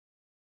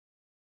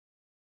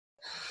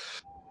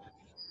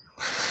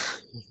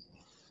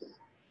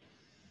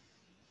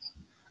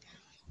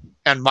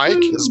And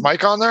Mike, is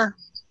Mike on there?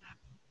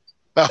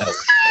 Oh.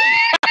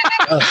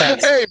 Oh,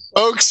 thanks. Hey,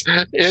 folks,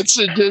 it's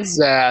a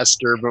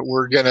disaster, but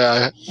we're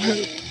gonna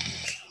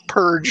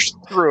purge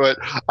through it.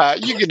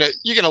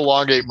 You can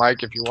elongate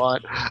Mike if you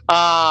want.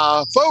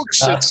 Folks,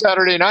 it's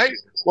Saturday night.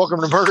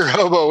 Welcome to Murder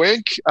Hobo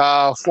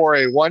Inc. For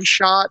a one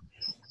shot.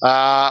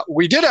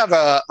 We did have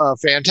a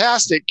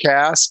fantastic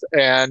cast,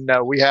 and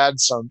we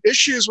had some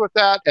issues with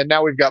that, and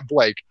now we've got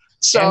Blake.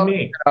 So,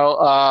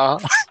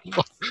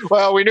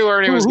 well, we knew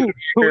Ernie was going to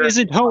be here.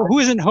 Who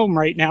isn't home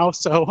right now?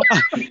 So,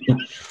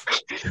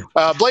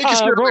 Blake is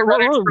here.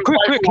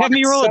 Quick, have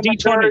me roll a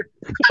d20.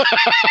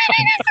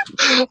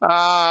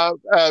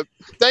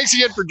 Thanks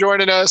again for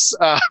joining us.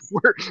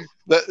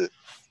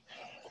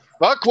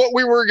 Fuck what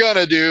we were going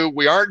to do.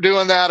 We aren't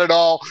doing that at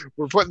all.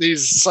 We're putting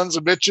these sons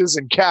of bitches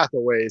in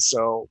Cathoway.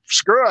 So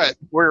screw it.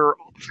 We're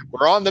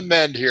on the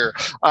mend here.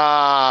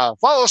 Follow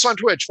us on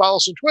Twitch. Follow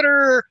us on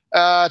Twitter.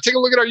 Take a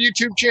look at our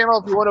YouTube channel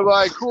if you want to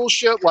buy cool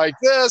shit like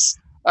this.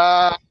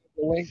 The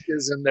link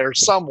is in there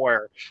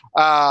somewhere.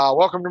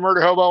 Welcome to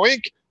Murder Hobo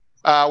Inc.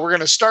 We're going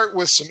to start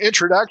with some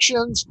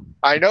introductions.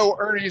 I know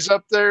Ernie's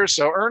up there.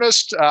 So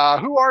Ernest,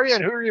 who are you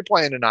and who are you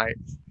playing tonight?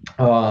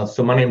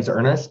 So my name's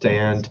Ernest,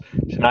 and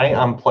tonight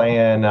I'm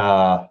playing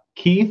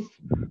Keith,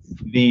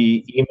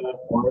 the emo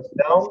forest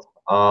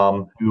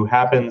gnome, who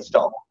happens to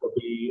also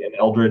be an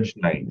Eldritch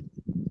Knight.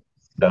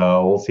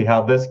 So we'll see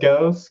how this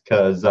goes,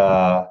 because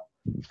I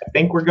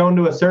think we're going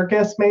to a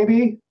circus,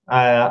 maybe?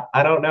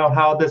 I don't know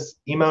how this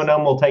emo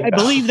gnome will take that. I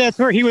believe that's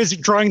where he was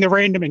drawing the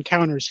random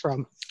encounters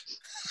from.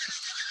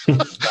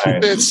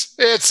 Right.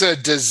 It's a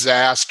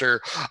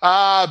disaster.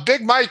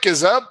 Big Mike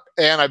is up,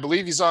 and I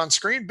believe he's on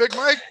screen. Big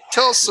Mike,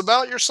 tell us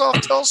about yourself.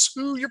 Tell us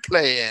who you're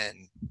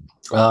playing.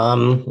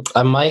 I'm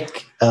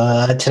Mike.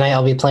 Tonight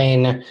I'll be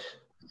playing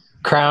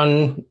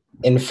Crown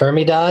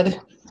Infirmidad,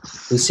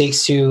 who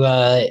seeks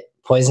to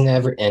poison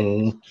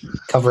and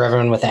cover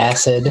everyone with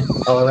acid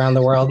all around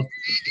the world.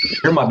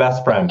 You're my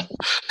best friend.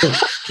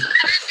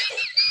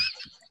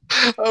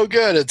 Oh,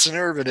 good! It's an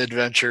urban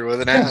adventure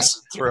with an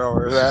acid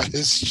thrower. That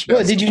is. Just...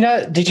 Well, did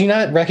you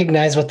not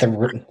recognize what the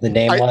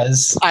name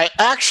was? I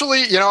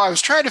actually, I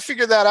was trying to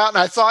figure that out, and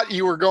I thought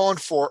you were going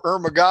for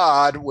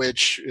Ermagod,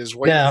 which is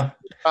way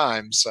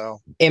time. So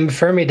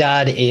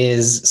Infirmidad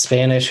is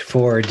Spanish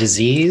for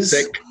disease.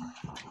 Sick.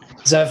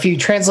 So if you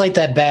translate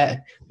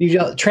that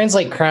you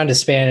translate crown to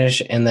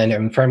Spanish and then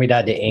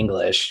Infirmidad to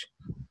English,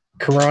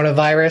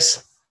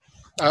 coronavirus.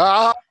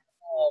 Ah,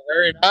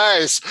 very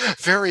nice.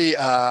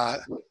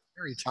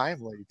 Very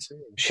timely too.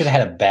 Should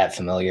have had a bat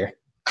familiar.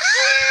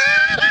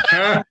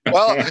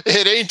 Well,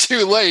 it ain't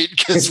too late,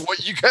 because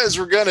what you guys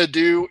were gonna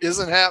do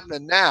isn't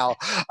happening now.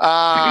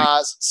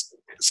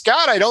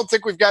 Scott, I don't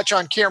think we've got you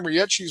on camera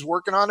yet. She's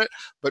working on it,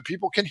 but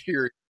people can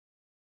hear you.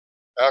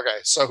 Okay,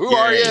 so who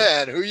are you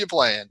and who you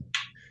playing?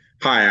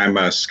 Hi,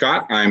 I'm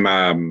Scott. I'm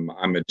a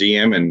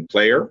DM and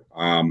player.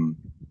 I'm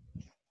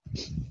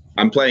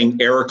playing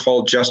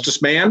Afterall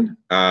Justice Man.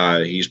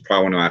 He's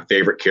probably one of my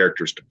favorite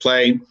characters to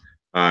play.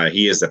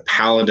 He is a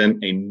paladin,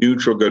 a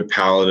neutral good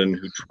paladin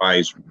who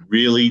tries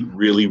really,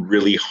 really,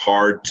 really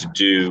hard to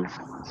do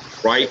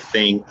the right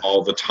thing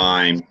all the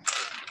time.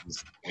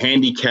 He's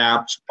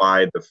handicapped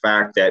by the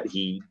fact that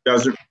he's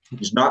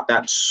not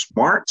that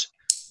smart,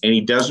 and he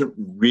doesn't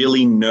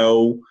really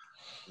know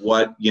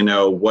what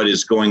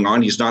is going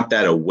on. He's not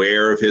that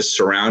aware of his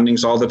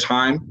surroundings all the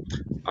time.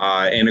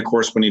 And of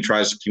course, when he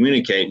tries to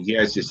communicate, he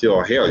has this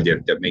little hair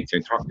that makes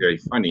him talk very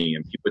funny,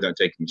 and people don't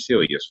take him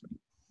seriously.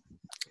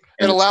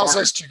 It allows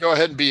us to go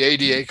ahead and be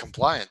ADA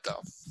compliant,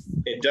 though.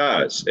 It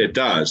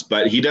does.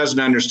 But he doesn't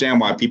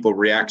understand why people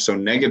react so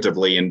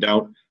negatively and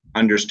don't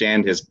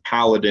understand his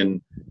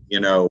paladin,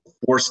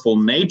 forceful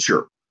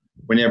nature.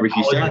 Whenever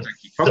he sounds like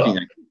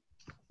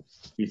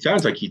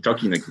he's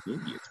talking like an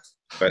idiot.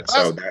 But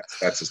so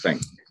that's his thing.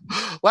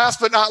 Last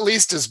but not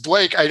least is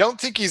Blake. I don't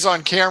think he's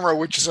on camera,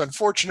 which is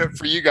unfortunate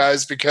for you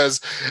guys,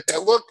 because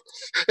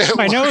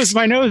my nose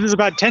is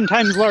about 10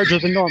 times larger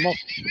than normal.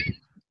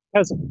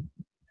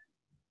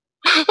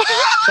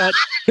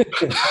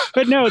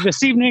 But no,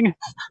 this evening,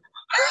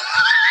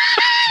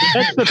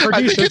 that's the producer.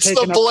 I think it's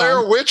the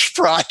Blair Witch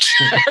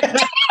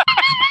Project.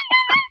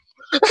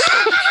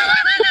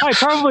 I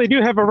probably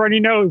do have a runny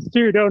nose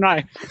too, don't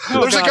I?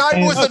 There's a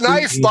guy with a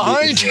knife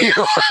behind you.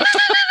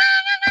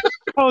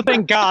 Oh,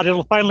 thank God!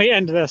 It'll finally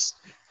end this.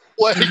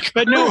 Blake,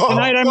 but no,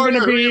 tonight I'm going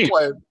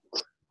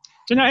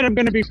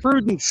to be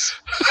Prudence,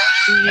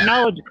 the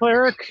knowledge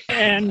cleric,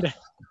 and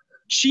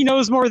she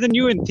knows more than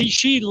you, and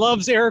she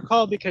loves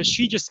Afterall because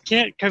she just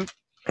can't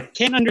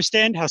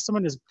understand how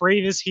someone as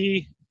brave as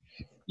he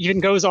even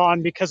goes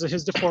on because of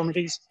his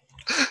deformities.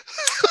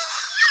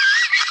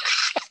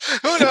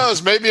 Who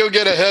knows? Maybe he'll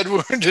get a head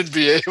wound and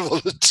be able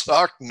to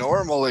talk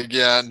normal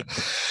again.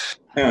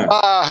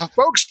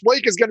 Folks,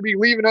 Blake is going to be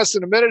leaving us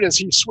in a minute as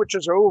he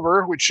switches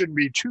over, which shouldn't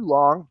be too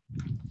long.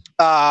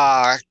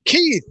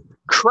 Keith,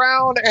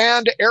 Crown,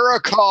 and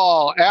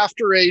Afterall.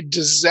 After a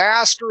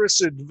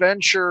disastrous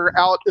adventure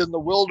out in the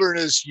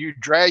wilderness, you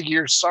drag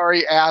your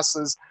sorry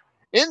asses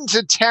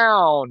into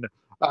town.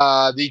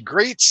 the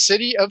great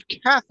city of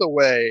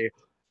Cathoway.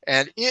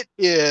 And it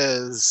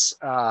is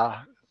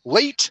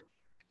late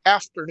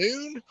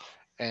afternoon,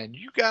 and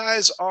you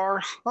guys are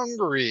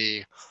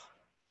hungry.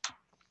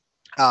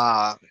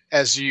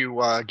 As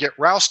you get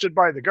rousted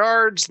by the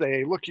guards,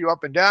 they look you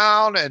up and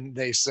down and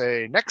they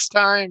say, next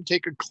time,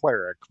 take a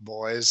cleric,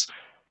 boys,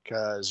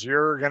 because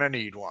you're going to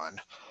need one.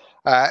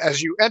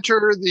 As you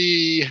enter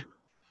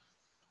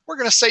we're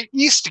going to say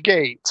East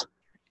Gate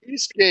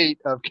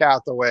of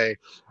Cathoway,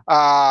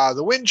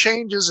 the wind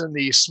changes and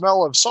the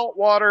smell of salt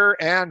water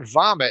and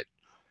vomit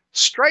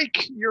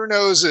strike your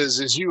noses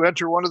as you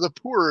enter one of the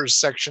poorer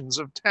sections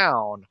of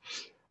town.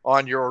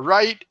 On your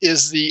right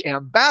is the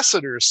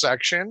ambassador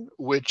section,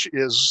 which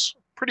is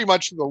pretty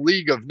much the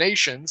League of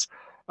Nations.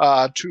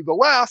 To the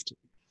left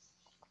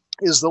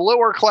is the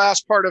lower class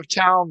part of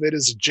town that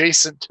is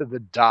adjacent to the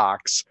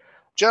docks.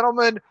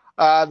 Gentlemen,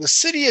 the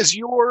city is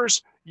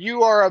yours.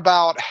 You are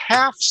about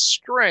half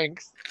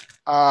strength,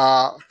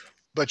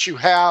 but you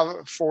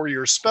have, for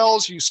your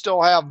spells, you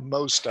still have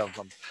most of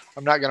them.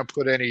 I'm not going to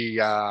put any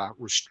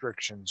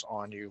restrictions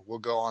on you. We'll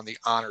go on the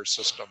honor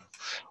system.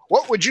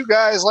 What would you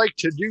guys like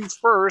to do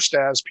first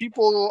as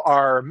people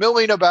are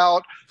milling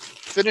about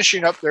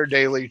finishing up their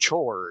daily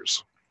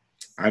chores?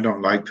 I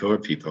don't like poor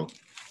people.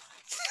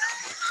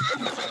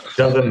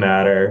 Doesn't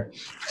matter.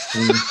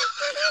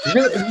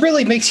 It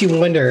really makes you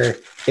wonder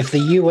if the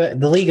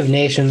League of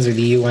Nations or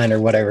the UN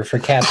or whatever for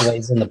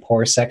Cathoway's in the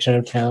poor section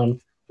of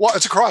town. Well,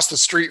 it's across the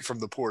street from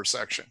the poor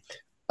section.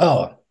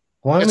 Oh,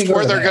 why don't we It's go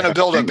where to they're that? going to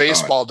build a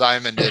baseball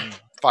diamond in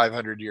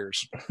 500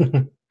 years.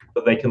 So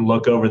they can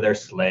look over their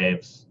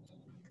slaves.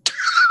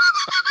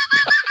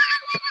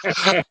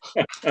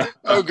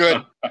 Oh,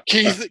 good.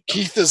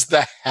 Keith is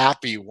the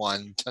happy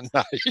one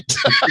tonight.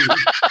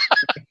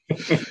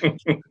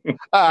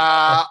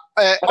 How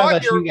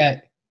about you guys?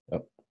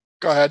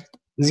 Go ahead. I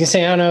was gonna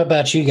say I don't know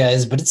about you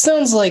guys, but it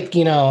sounds like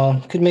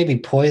could maybe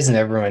poison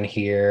everyone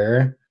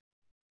here.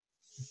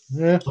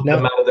 Put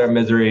them out of their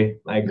misery.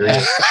 I agree.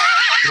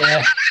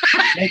 Yeah.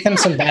 Make them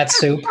some bat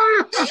soup.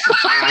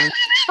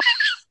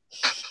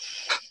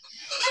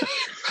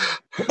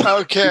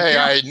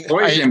 Okay,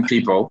 poison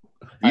people.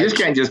 You just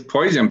can't just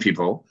poison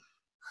people.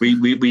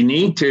 We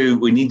need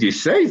to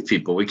save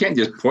people. We can't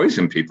just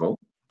poison people.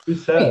 Who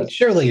says?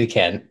 Surely you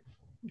can.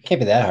 It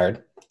can't be that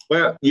hard.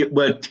 Well,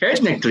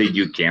 technically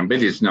you can,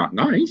 but it's not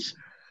nice.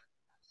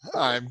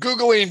 I'm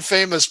Googling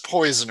famous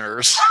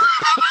poisoners.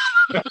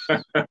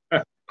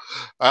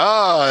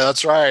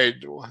 That's right.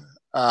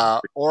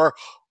 Or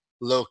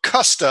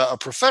Locusta, a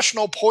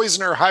professional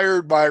poisoner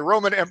hired by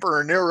Roman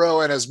Emperor Nero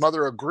and his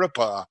mother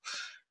Agrippa.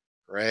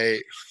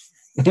 Right.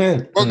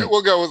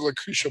 We'll go with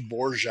Lucretia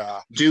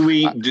Borgia. Do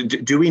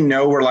we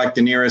know where like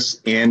the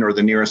nearest inn or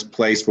the nearest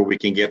place where we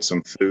can get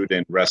some food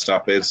and rest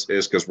up is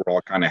because we're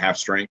all kind of half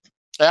strength?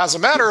 As a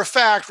matter of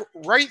fact,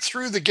 right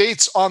through the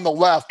gates on the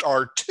left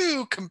are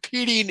two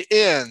competing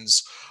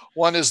inns.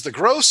 One is the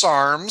Gross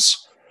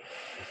Arms,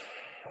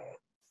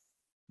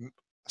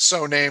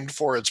 so named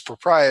for its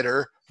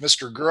proprietor,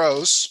 Mr.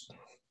 Gross.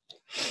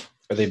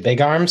 Are they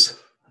big arms?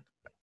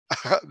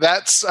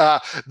 That's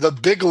the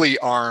Bigly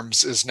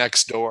Arms is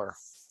next door.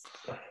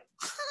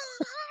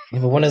 Yeah,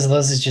 but one of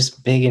those is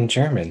just big in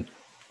German.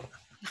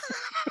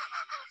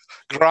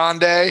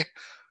 Grande,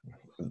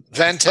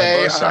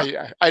 Vente.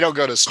 I don't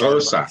go to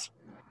Starbucks.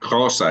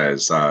 Grossa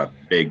is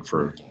big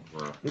for.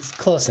 It's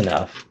close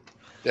enough.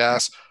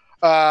 Yes.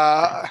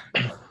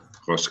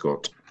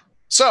 Grossgott.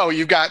 So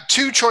you've got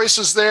two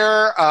choices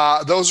there.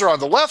 Those are on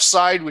the left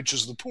side, which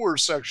is the poor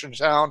section of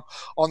town.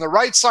 On the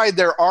right side,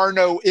 there are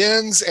no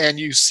inns, and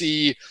you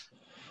see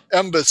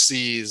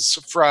embassies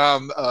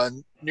from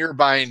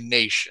nearby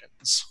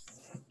nations.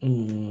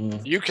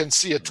 You can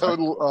see a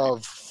total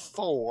of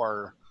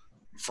 4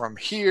 from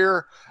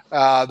here.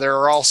 There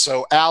are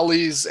also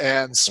alleys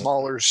and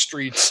smaller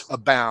streets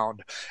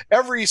abound.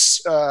 Every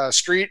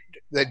street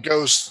that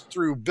goes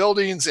through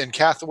buildings in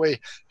Cathoway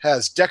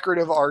has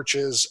decorative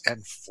arches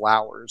and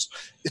flowers.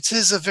 It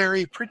is a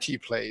very pretty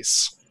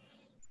place.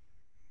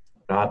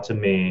 Not to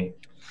me.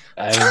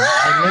 I've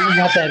never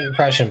got that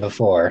impression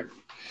before.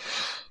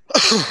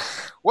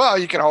 Well,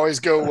 you can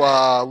always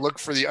go look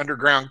for the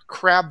underground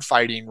crab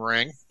fighting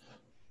ring.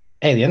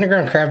 Hey, the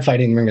underground crab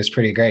fighting ring is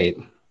pretty great.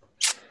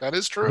 That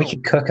is true. We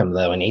could cook them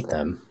though and eat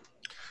them.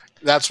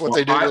 That's what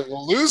they do to the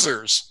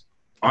losers.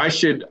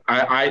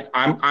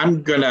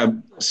 I'm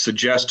gonna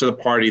suggest to the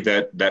party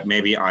that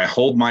maybe I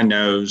hold my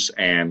nose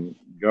and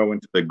go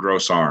into the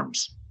Gross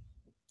Arms.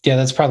 Yeah,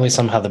 that's probably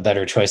somehow the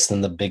better choice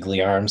than the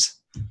Bigly Arms.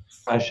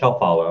 I shall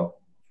follow.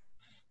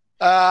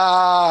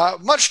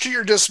 Much to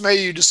your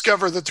dismay, you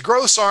discover that the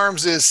Gross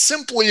Arms is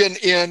simply an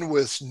inn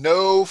with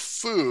no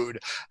food.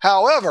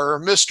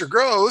 However, Mr.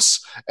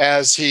 Gross,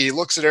 as he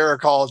looks at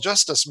Ericol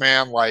Justice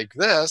Man like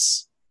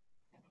this,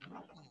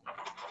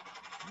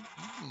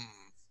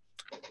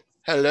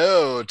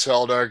 hello,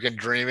 tall, dark, and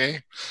dreamy.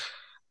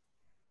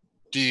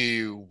 Do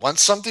you want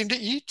something to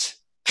eat?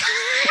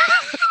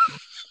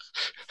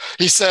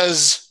 He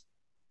says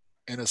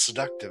in a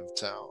seductive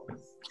tone.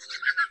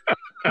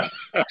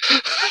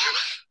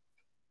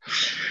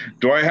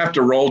 Do I have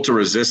to roll to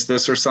resist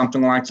this or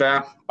something like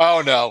that?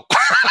 Oh no.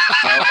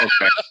 Oh,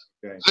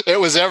 okay. It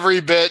was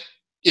every bit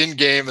in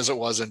game as it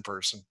was in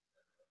person.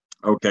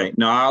 Okay.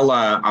 No,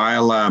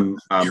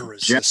 I'll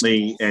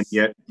gently and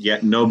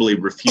yet nobly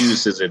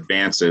refuse his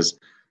advances,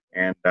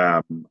 and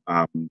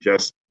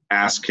just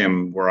ask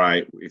him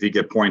if he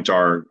could point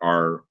our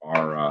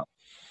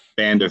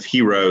band of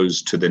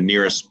heroes to the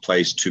nearest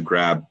place to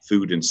grab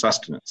food and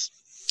sustenance.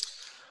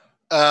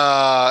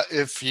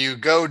 If you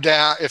go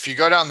down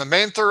the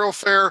main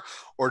thoroughfare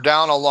or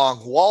down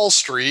along Wall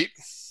Street,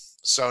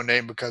 so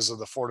named because of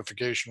the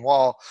fortification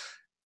wall,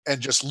 and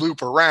just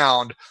loop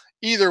around,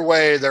 either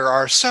way, there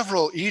are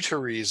several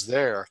eateries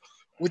there.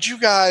 Would you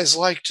guys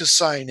like to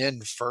sign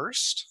in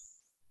first?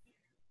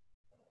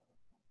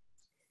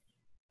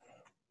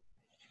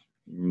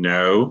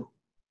 No.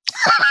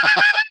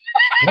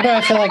 What do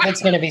I feel like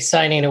that's going to be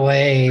signing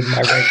away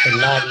my right to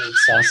not eat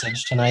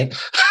sausage tonight?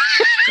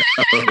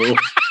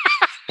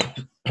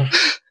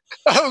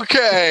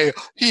 Okay.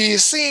 He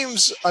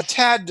seems a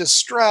tad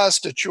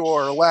distressed at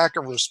your lack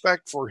of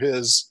respect for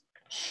his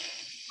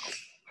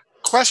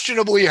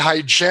questionably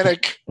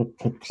hygienic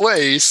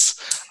place,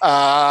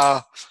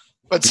 but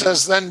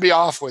says then be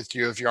off with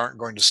you if you aren't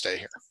going to stay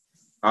here.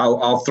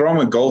 I'll throw him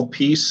a gold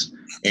piece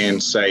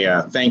and say,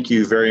 thank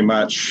you very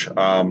much,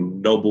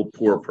 noble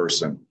poor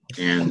person.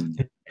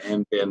 And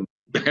then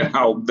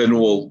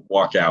we'll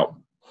walk out.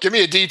 Give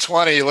me a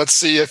D20. Let's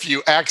see if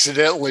you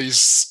accidentally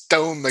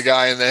stone the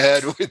guy in the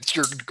head with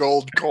your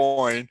gold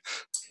coin.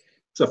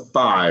 It's a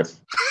 5.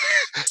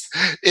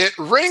 It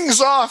rings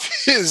off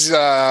his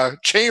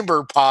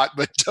chamber pot,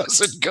 but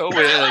doesn't go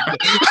in.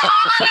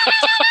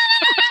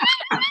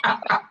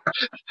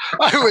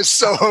 I was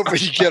so hoping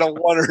you'd get a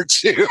 1 or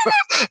 2.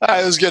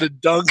 I was going to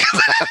dunk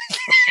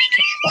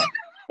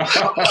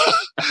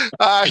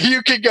that.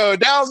 You could go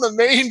down the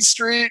main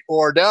street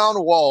or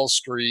down Wall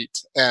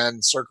Street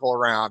and circle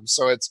around.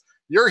 So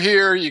you're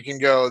here. You can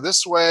go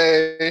this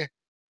way.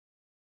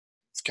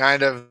 It's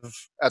kind of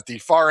at the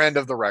far end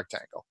of the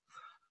rectangle.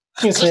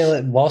 I'm going to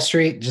say Wall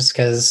Street just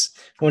because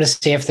I want to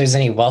see if there's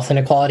any wealth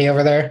inequality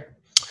over there.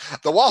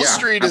 The Wall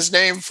Street is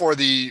named for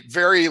the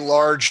very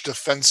large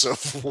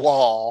defensive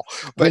wall.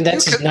 But I mean,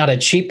 that's not a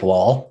cheap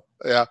wall.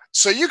 Yeah.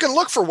 So you can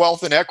look for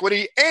wealth and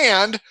equity,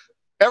 and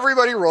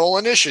everybody roll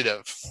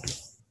initiative.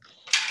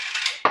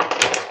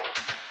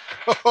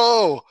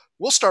 Oh,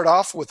 we'll start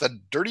off with a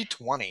dirty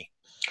 20.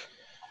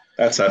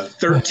 That's a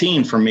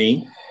 13 for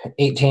me.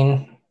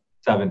 18.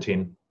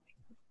 17.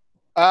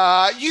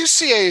 You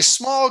see a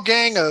small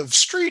gang of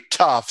street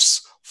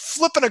toughs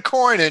flipping a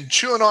coin and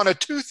chewing on a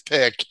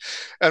toothpick.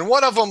 And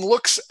one of them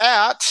looks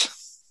at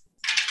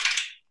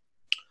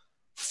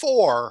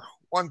 4.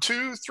 1,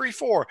 2, 3,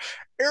 4.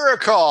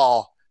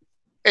 Ericol.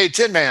 Hey,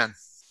 Tin Man.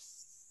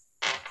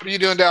 What are you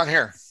doing down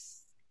here?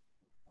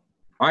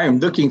 I am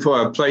looking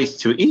for a place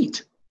to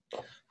eat.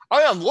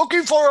 I am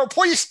looking for a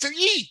place to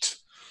eat.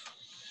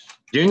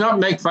 Do not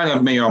make fun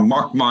of me or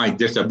mock my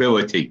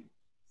disability.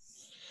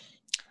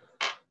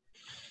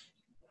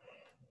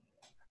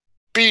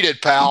 Beat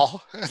it,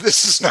 pal.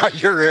 This is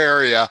not your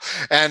area.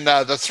 And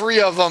the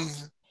 3 of them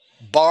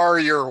bar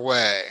your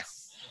way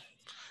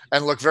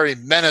and look very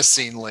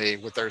menacingly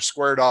with their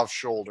squared off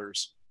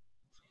shoulders.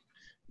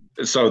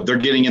 So they're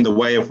getting in the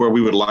way of where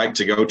we would like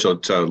to go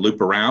to loop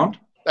around?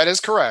 That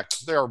is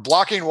correct. They are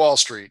blocking Wall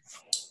Street.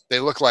 They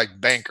look like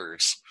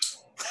bankers.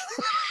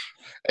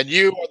 And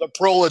you are the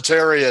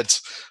proletariat.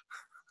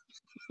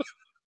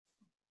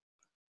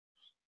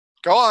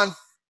 Go on.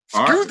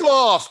 Scoot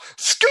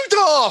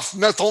off,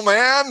 Metal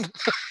Man.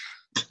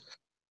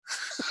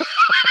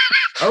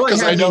 I like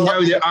how you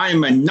know that I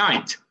am a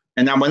knight,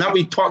 and I will not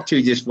be talked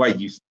to this way,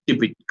 you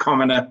stupid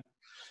commoner.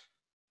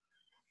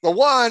 The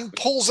one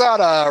pulls out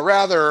a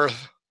rather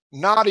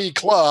naughty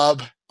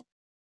club,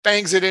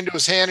 bangs it into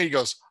his hand, and he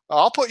goes,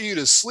 I'll put you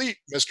to sleep,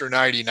 Mr.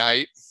 Nighty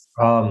Night.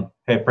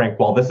 Hey, Frank,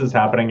 while this is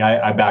happening,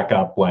 I back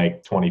up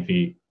like 20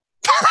 feet.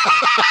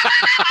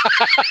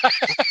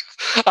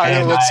 I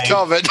know what's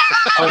coming.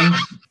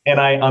 And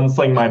I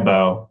unsling my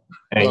bow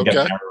and get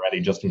the arrow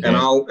ready just in case. And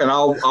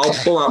I'll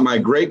pull out my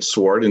great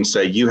sword and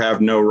say, you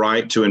have no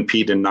right to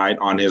impede a knight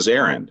on his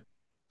errand.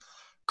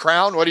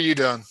 Crown, what are you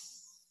doing?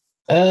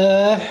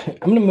 I'm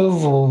gonna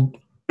move.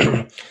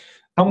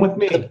 Come with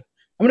me.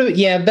 I'm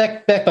gonna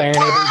back by our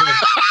neighbor.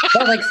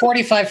 About like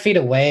 45 feet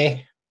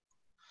away.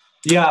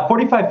 Yeah,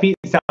 45 feet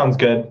sounds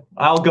good.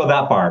 I'll go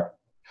that far.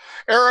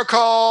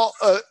 Ericol,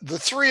 the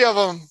 3 of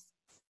them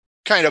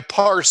kind of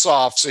parse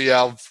off. So you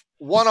have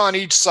 1 on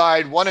each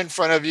side, 1 in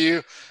front of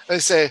you. They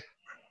say,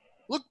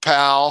 look,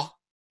 pal,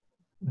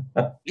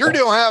 you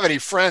don't have any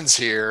friends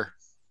here,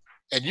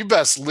 and you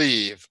best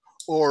leave,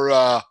 or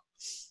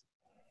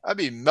I'd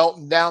be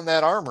melting down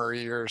that armor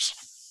of yours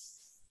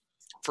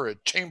for a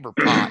chamber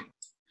pot.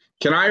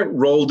 Can I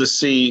roll to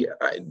see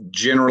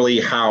generally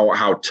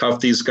how tough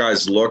these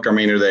guys look? I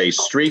mean, are they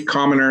street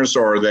commoners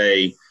or are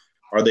they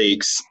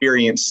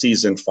experienced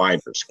seasoned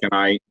fighters? Can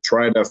I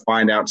try to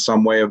find out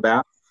some way of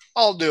that?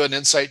 I'll do an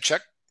insight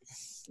check,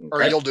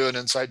 or Okay. you'll do an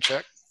insight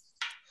check.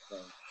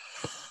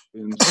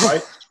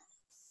 Insight.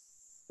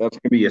 That's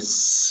going to be a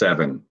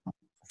 7.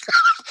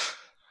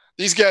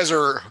 These guys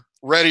are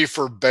ready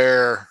for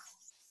bear.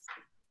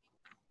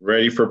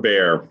 Ready for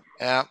bear.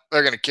 Yeah,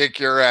 they're going to kick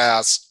your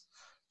ass.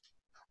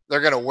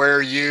 They're going to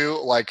wear you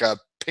like a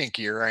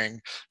pinky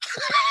ring.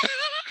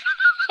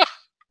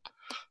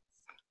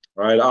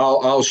 All right,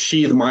 I'll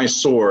sheathe my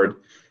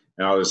sword,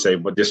 and I'll just say,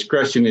 but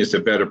discretion is the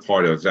better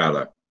part of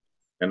valor.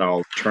 And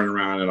I'll turn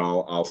around and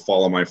I'll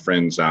follow my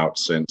friends out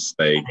since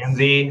they.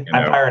 Andy,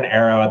 I fire an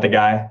arrow at the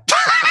guy.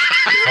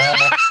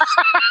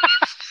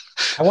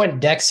 I want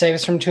dex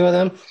saves from 2 of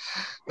them.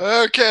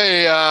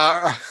 Okay,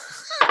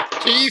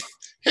 Keith,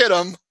 hit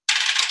him.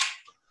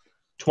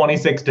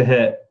 26 to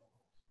hit.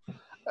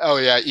 Oh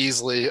yeah,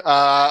 easily.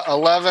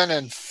 11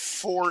 and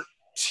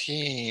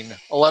 14.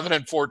 11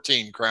 and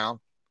 14, Crown.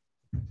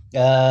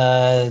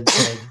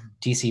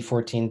 DC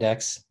 14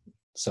 dex.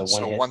 So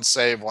one hit. 1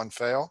 save, 1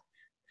 fail.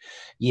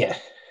 Yeah.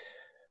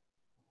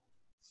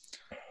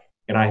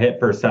 And I hit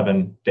for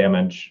 7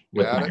 damage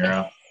with Got my it.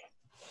 arrow.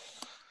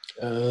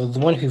 The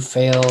one who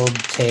failed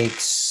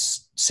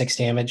takes 6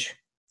 damage.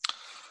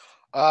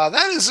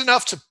 That is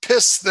enough to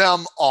piss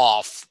them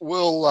off.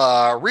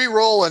 We'll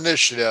re-roll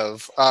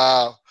initiative.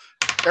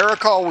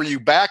 Ericol, were you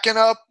backing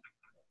up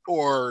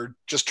or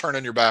just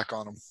turning your back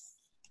on them?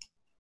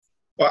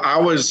 Well,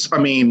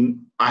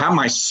 I have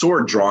my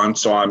sword drawn,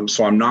 so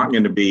I'm not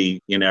going to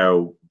be,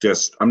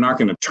 I'm not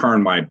going to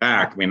turn my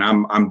back. I mean,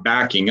 I'm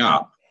backing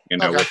up,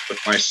 Okay. with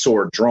my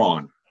sword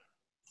drawn.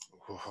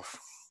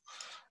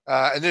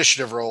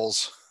 Initiative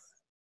rolls.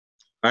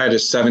 I had a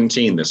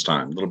 17 this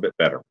time, a little bit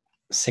better.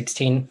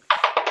 16.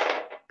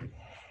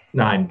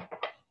 9.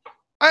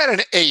 I had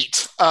an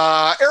 8.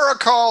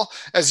 Ericol,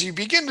 as you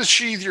begin to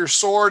sheathe your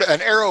sword,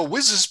 an arrow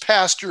whizzes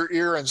past your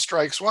ear and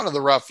strikes one of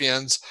the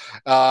ruffians.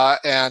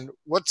 And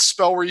what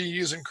spell were you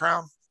using,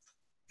 Crown?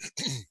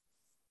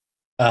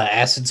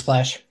 Acid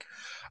splash.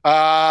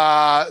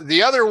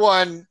 The other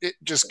one, it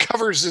just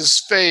covers his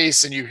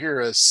face, and you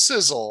hear a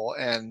sizzle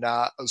and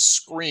a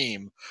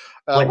scream.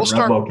 Like We'll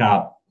start.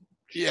 RoboCop.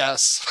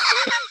 Yes.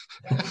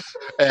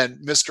 And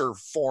Mr.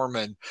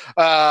 Foreman.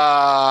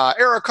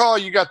 Ericol,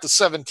 you got the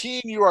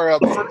 17. You are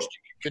up first. You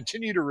can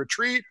continue to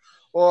retreat,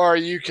 or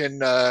you can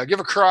give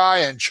a cry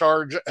and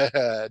charge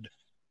ahead.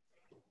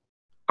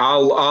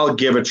 I'll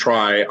give a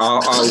try.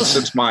 I'll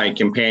since my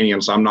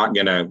companions, I'm not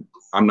gonna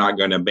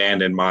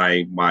abandon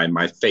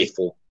my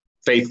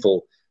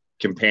faithful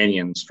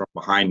companions from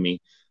behind me,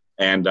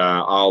 and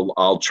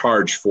I'll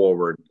charge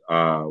forward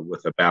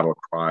with a battle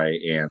cry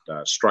and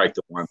strike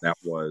the one that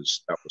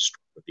was struck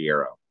with the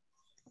arrow.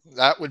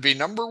 That would be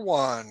number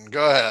 1.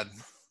 Go ahead.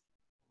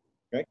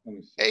 Okay. Let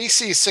me see.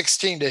 AC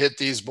 16 to hit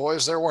these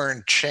boys. They're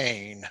wearing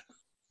chain.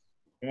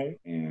 Okay,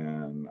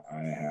 and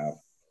I have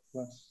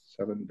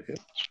 +7 to hit.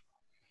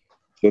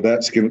 So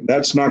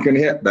that's not going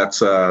to hit.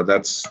 That's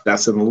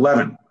an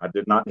 11. I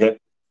did not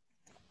hit.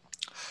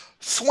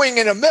 Swing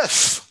and a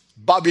miss,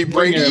 Bobby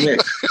Brady.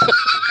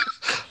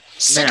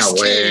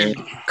 16.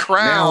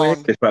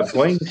 Crown. It's about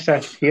brings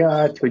us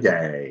here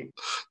today.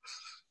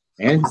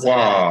 And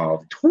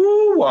wow.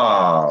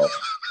 Wow.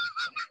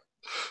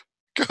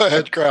 Go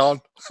ahead, Crown.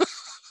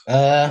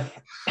 Let's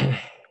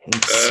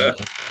see.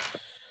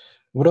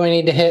 What do I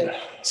need to hit?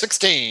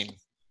 16.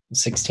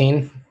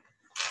 16?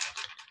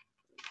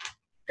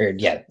 Or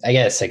yeah, I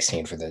got a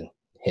 16 for the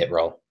hit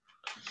roll.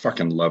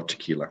 Fucking love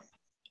tequila.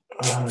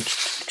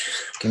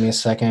 Give me a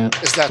second.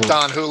 Is that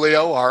Don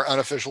Julio, our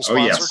unofficial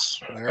sponsor? Oh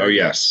yes. There Oh you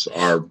go. yes.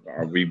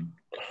 We've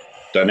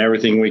done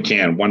everything we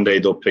can. One day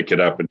they'll pick it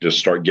up and just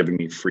start giving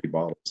me free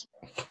bottles.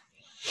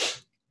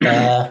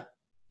 Can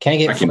I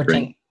get I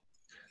can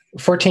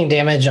 14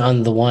 damage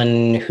on the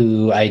one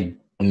who I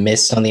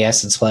missed on the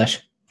acid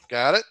splash?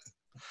 Got it.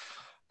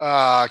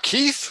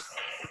 Keith?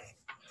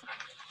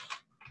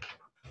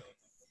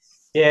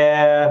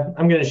 Yeah,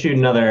 I'm going to shoot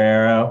another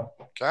arrow.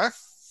 Okay.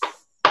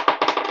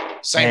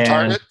 Same And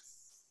target.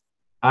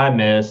 I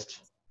missed.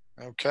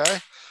 Okay.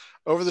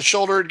 Over the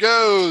shoulder it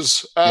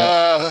goes.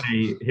 I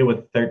hit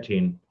with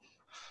 13.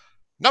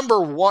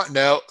 Number 1,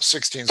 no,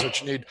 16 is what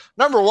you need.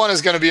 Number 1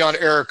 is going to be on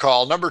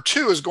Ericol. Number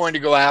 2 is going to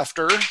go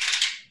after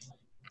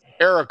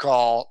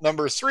Ericol.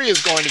 Number 3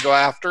 is going to go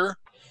after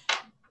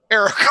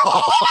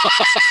Ericol.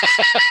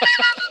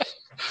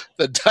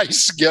 The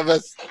dice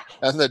giveth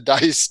and the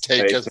dice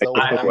taketh Take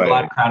away. I'm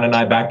glad Crown and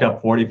I backed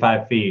up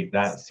 45 feet.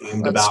 That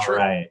seemed That's about true.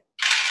 right.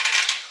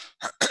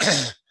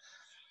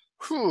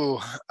 Whew.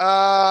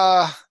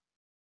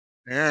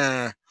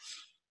 Yeah.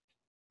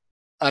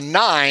 A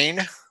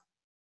 9,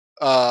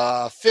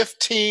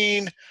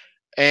 15,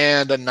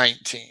 and a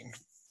 19.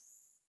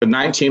 The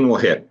 19 will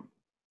hit.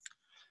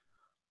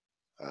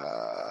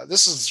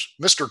 This is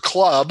Mr.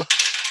 Club.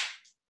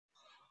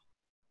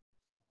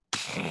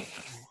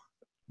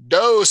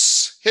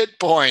 Dose hit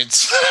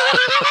points.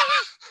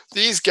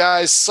 These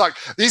guys suck.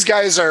 These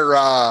guys are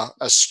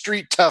a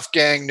street tough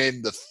gang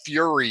named the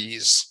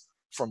Furies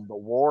from the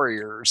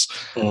Warriors.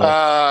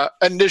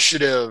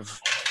 Initiative.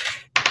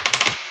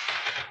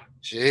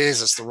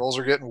 Jesus, the rolls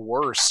are getting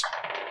worse.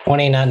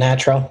 20, not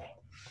natural.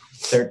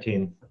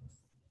 13.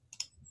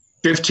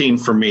 15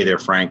 for me there,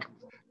 Frank.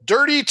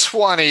 Dirty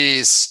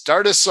 20s.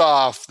 Start us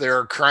off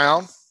there,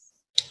 Crown.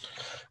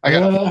 I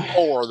got a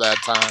 4 that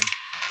time.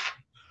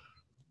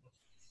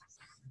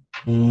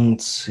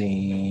 Let's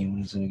see.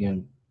 What is it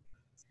again?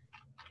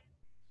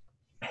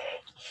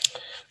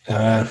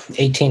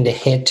 18 to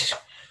hit.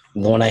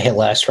 The one I hit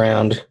last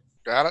round.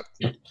 Got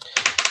it.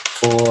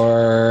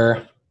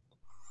 For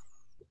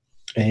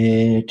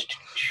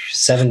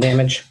 7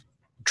 damage.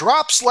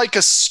 Drops like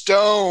a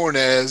stone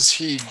as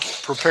he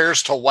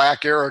prepares to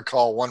whack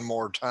Ericol one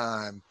more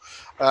time.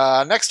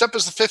 Next up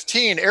is the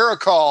 15.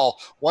 Ericol,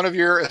 one of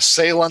your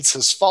assailants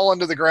has fallen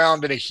to the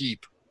ground in a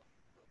heap.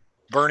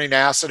 Burning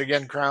acid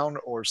again, Crown,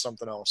 or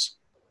something else?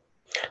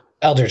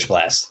 Eldritch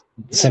Blast.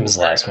 Same as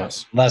the last one.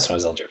 Last one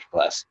was Eldritch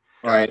Blast.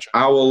 All right,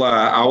 I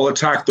will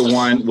attack the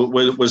one.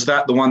 Was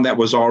that the one that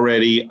was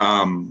already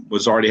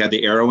had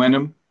the arrow in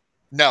him?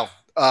 No,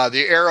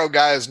 the arrow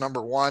guy is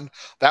number 1.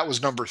 That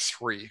was number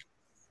 3.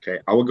 Okay,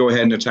 I will go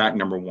ahead and attack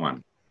number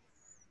 1.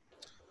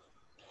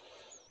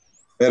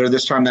 Better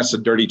this time. That's a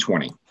dirty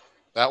 20.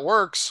 That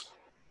works.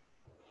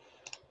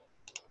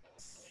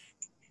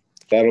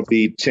 That'll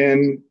be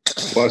 10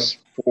 plus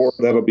 4.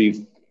 That'll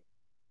be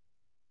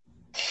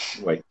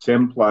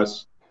 10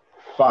 plus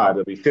 5.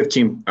 That'll be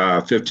 15.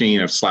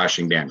 15 of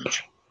slashing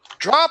damage.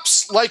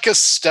 Drops like a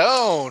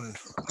stone.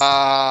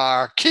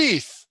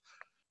 Keith,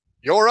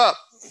 you're up.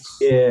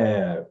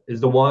 Yeah.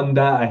 Is the one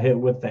that I hit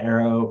with the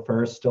arrow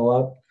first still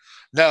up?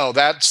 No,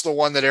 that's the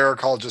one that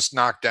Ericol just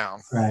knocked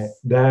down. Right.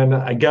 Then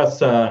I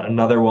guess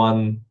another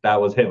one that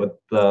was hit with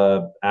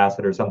the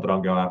acid or something I'll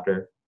go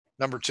after.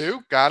 Number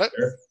 2, got it.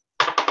 Sure.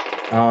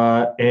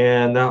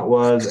 And that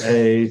was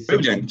a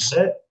 6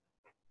 hit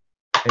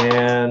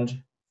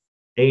and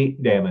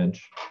 8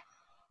 damage.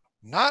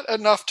 Not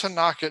enough to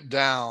knock it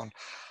down.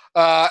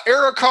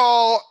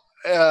 Ericol,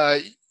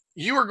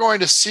 you are going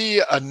to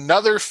see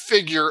another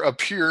figure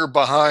appear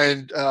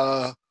behind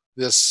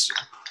this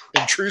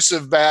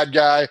intrusive bad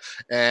guy,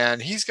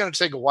 and he's going to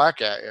take a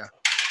whack at you.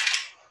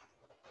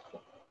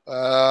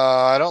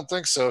 I don't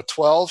think so.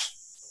 12?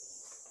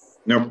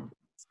 Nope.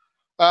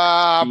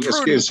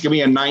 It's give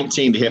me a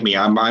 19 to hit me.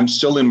 I'm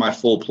still in my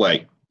full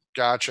play.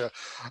 Gotcha.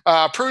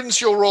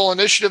 Prudence, you'll roll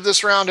initiative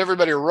this round.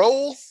 Everybody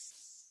roll.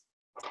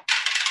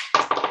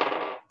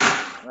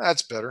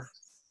 That's better.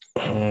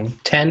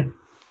 10.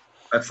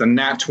 That's a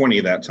nat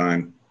 20 that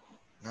time.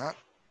 Not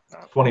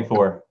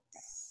 24.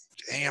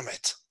 Damn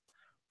it.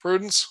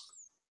 Prudence.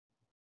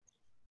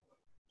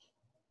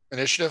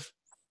 Initiative.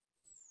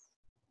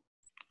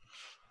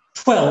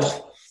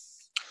 12.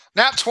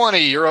 Nat 20,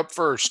 you're up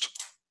first.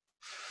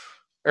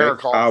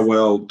 Ericol. I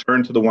will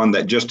turn to the one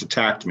that just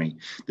attacked me.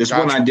 This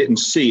one I didn't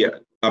see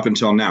up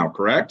until now,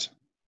 correct?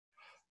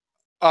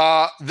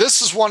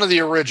 This is one of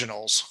the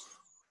originals.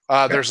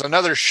 Okay. There's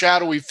another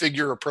shadowy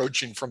figure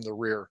approaching from the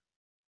rear.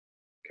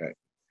 Okay.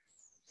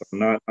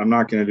 I'm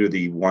not going to do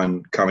the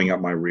one coming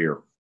up my rear.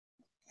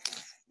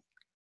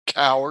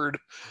 Coward.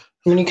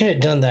 I mean, you could have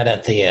done that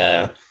at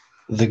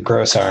the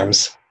gross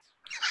arms.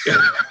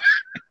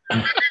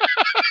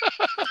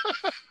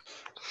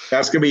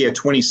 That's going to be a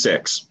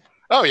 26.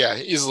 Oh, yeah,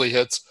 easily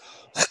hits.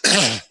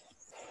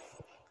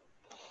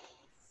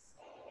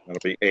 That'll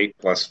be 8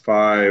 plus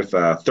 5,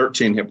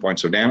 13 hit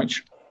points of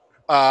damage.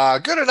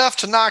 Good enough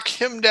to knock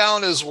him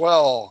down as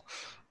well.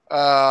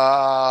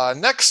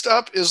 Next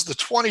up is the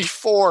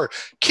 24.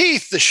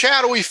 Keith, the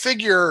shadowy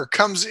figure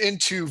comes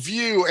into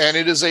view, and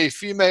it is a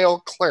female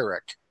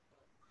cleric.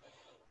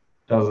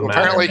 Doesn't matter.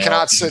 Apparently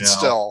cannot sit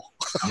still.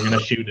 I'm going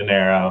to shoot an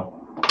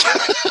arrow.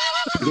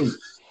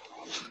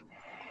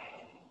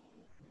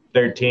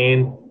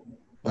 13.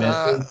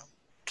 Misses.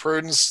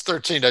 Prudence,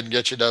 13 doesn't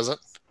get you, does it?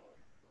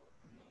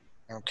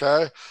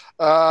 Okay.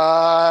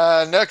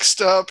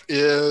 Next up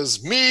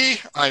is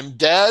me. I'm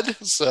dead,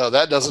 so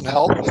that doesn't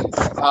help.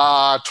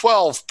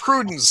 12.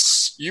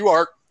 Prudence, you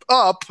are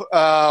up.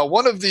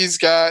 One of these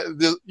guys,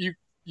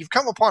 you've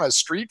come upon a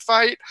street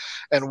fight,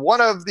 and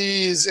one of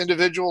these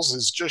individuals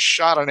has just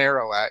shot an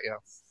arrow at you.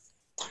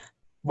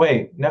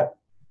 Wait, no.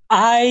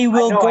 I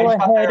will go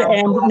ahead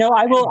and no.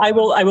 I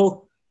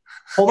will.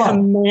 Hold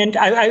on. Command.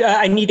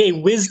 I need a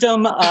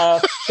wisdom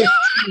 15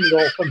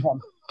 roll from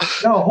him.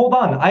 No, hold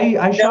on. I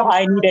am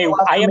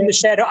the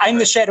shadow. I'm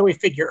the shadowy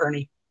figure,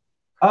 Ernie.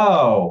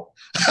 Oh,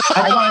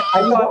 I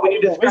thought when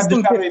you described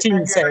Wisdom the shadowy 15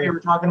 figure, save. you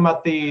were talking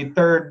about the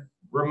third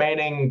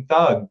remaining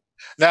thug.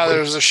 Now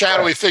there's a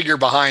shadowy figure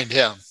behind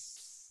him.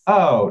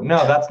 Oh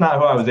no, that's not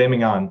who I was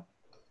aiming on.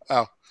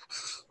 Oh,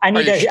 I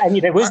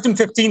need a wisdom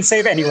 15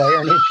 save anyway,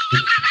 Ernie.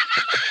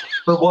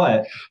 For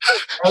what?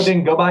 I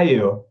didn't go by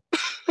you.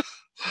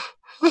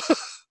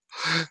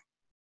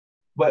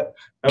 What?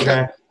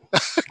 Okay.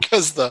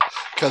 Because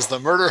the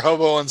murder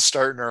hobo one's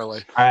starting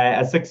early. All right,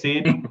 I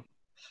succeed.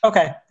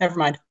 Okay, never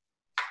mind.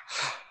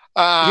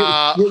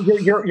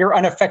 You're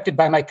unaffected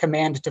by my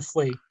command to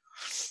flee.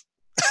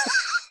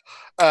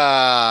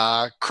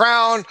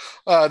 Crown,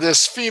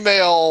 this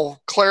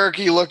female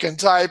cleric-y looking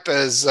type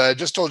has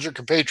just told your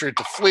compatriot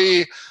to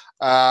flee.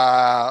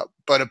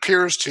 but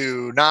appears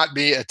to not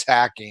be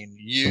attacking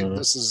you.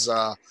 This is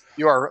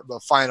you are the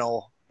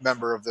final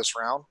member of this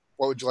round.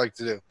 What would you like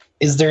to do?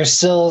 Is there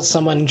still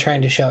someone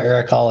trying to show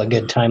Ericol a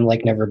good time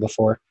like never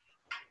before?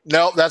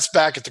 No, that's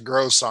back at the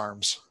Gross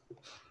Arms.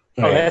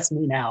 Oh, that's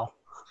me now.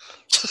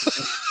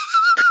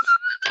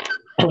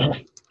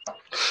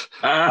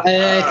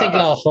 I think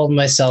I'll hold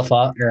myself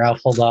off, or I'll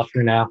hold off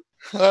for now.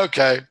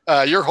 Okay,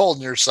 you're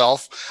holding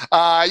yourself.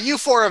 You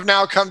four have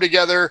now come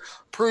together.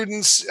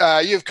 Prudence,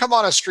 you've come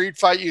on a street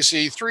fight. You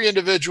see three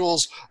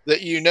individuals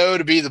that you know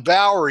to be the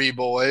Bowery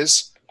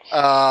Boys.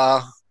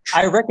 I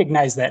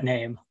recognize that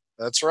name.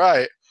 That's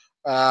right.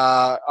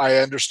 I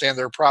understand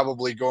they're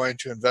probably going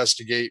to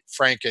investigate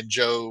Frank and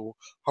Joe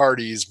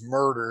Hardy's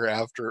murder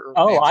after.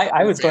 Oh,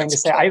 I was going to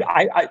say,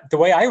 I the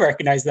way I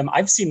recognize them,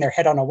 I've seen their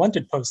head on a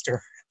wanted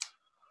poster.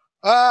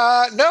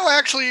 No,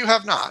 actually, you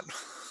have not.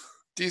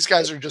 These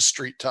guys are just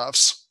street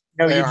toughs.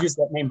 No, you've used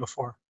that name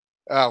before.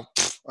 Oh,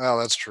 well,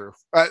 that's true.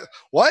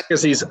 What?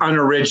 Because he's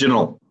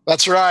unoriginal.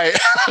 That's right.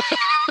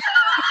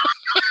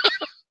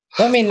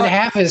 Well, I mean,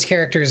 half his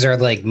characters are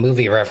like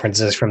movie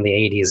references from the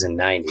 80s and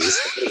 90s.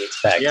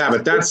 Yeah,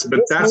 but that's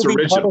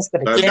original.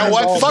 You know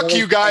what? Fuck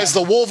you guys.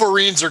 The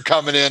Wolverines are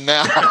coming in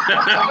now.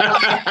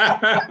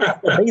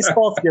 The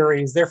baseball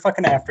Furies, they're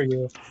fucking after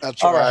you.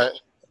 That's right.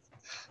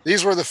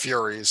 These were the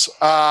Furies.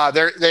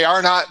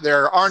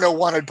 There are no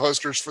wanted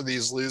posters for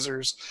these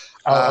losers.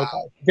 Oh,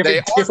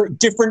 okay.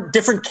 Different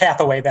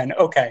Cathoway then.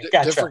 Okay,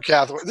 gotcha. Different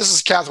Cathoway. This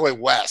is Cathoway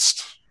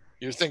West.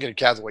 You're thinking of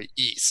Cathoway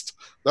East.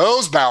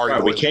 Those Bowery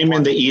boys. We came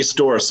in the East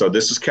door, so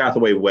this is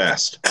Cathoway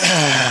West.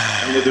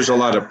 I know there's a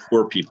lot of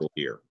poor people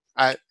here.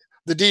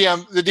 The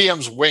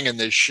DM's winging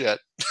this shit.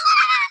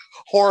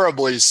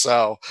 Horribly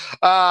so.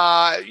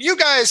 You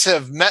guys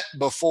have met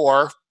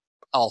before,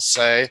 I'll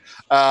say.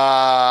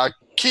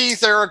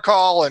 Keith,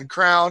 Ericol, and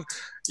Crown,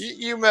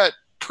 you met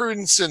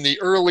Prudence in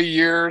the early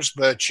years,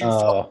 but you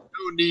felt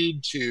no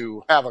need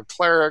to have a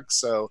cleric,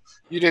 so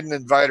you didn't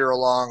invite her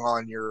along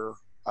on your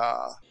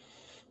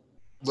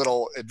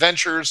little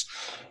adventures.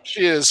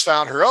 She has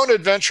found her own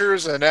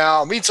adventures and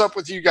now meets up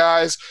with you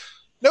guys,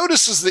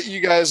 notices that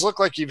you guys look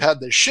like you've had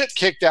the shit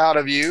kicked out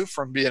of you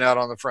from being out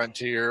on the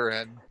frontier,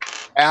 and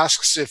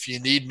asks if you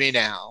need me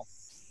now.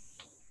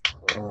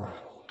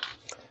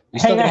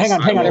 Hang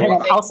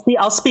on.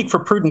 I'll speak for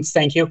Prudence,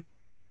 thank you.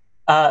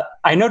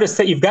 I noticed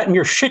that you've gotten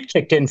your shit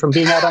kicked in from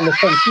being out on the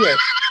frontier.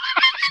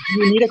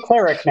 You need a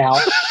cleric now.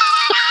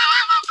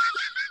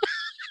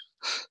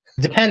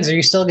 Depends. Are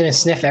you still going to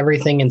sniff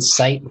everything in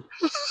sight?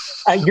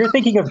 You're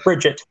thinking of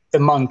Bridget, the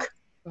monk.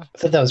 I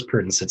thought that was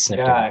Prudence that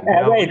sniffed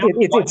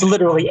it's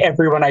literally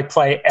everyone I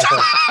play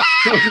ever.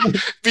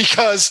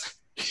 Because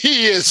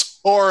he is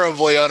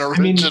horribly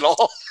unoriginal.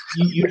 I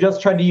mean, you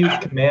just tried to use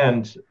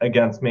command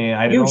against me.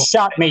 You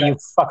shot me, you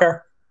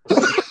fucker.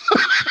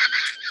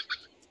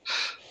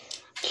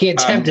 He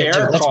attempted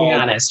to. Let's be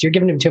honest. You're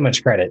giving him too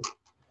much credit.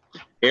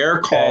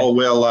 Ericol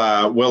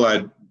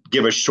will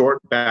give a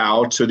short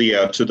bow to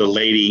the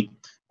lady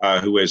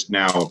who has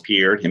now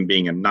appeared. Him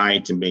being a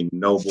knight and being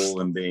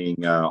noble and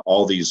being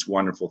all these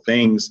wonderful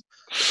things,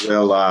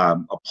 will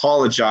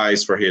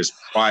apologize for his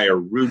prior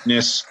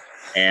rudeness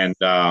and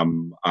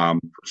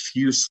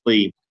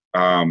profusely,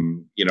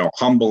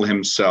 humble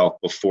himself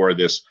before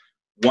this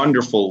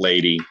wonderful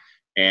lady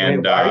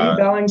and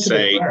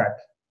say.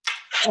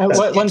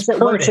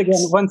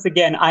 Once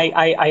again,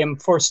 I am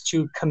forced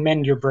to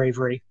commend your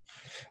bravery.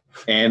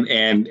 And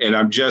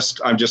I'm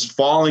just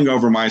falling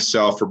over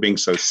myself for being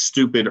so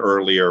stupid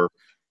earlier,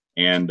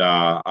 and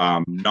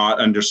not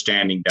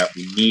understanding that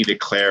we need a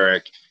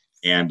cleric,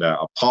 and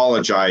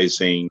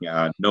apologizing,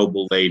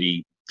 noble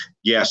lady.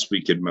 Yes,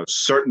 we could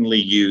most certainly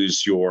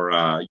use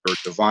your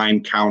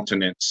divine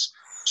countenance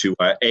to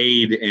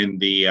aid in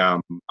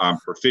the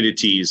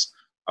perfidities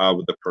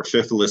with the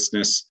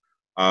perfidiousness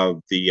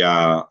of the.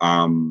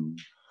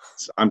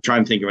 I'm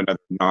trying to think of another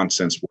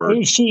nonsense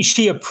word.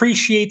 She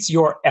appreciates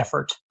your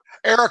effort.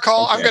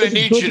 Ericol, I'm going to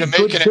need you to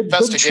make an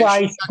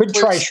investigation. Good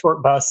try,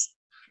 short bus.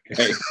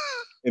 Okay.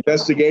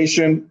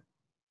 Investigation,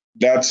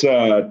 that's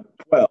 12.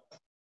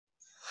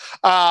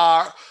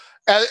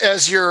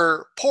 As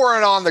you're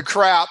pouring on the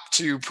crap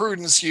to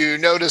Prudence, you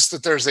notice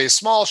that there's a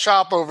small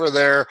shop over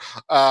there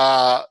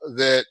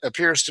that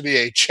appears to be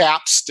a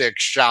chapstick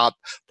shop.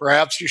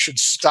 Perhaps you should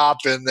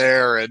stop in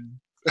there and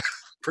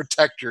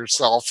protect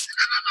yourself.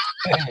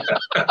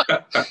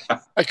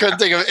 I couldn't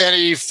think of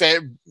any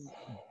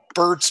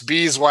Burt's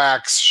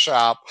Beeswax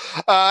shop.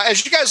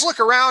 As you guys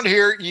look around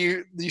here,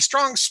 the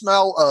strong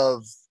smell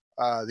of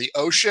the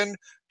ocean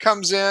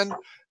comes in,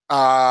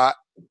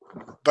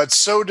 but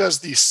so does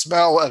the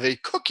smell of a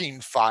cooking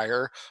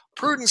fire.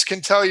 Prudence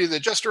can tell you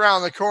that just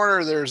around the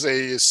corner there's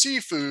a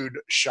seafood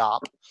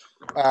shop,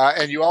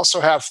 and you also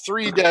have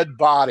 3 dead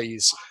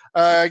bodies.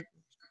 Can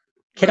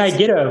I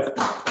get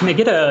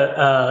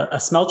a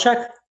smell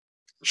check?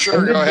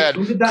 Sure, go ahead.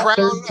 Crown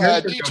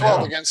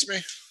D12 against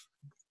me.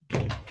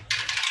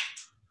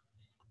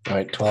 All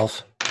right,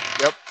 12.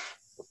 Yep.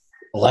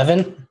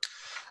 11.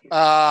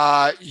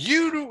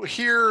 You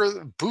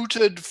hear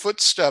booted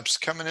footsteps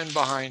coming in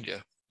behind you.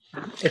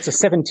 It's a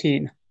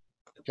 17.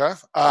 Okay.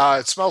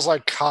 It smells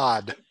like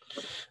cod.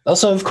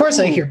 Also, of course,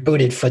 I hear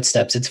booted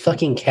footsteps. It's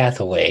fucking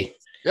Cathoway.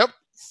 Yep.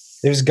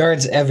 There's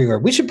guards everywhere.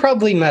 We should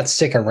probably not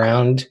stick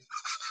around.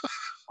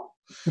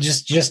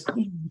 Just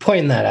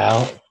pointing that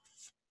out.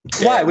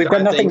 Why? We've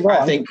done nothing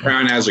wrong. I think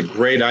Crown has a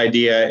great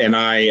idea, and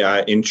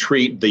I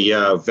entreat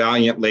the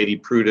valiant Lady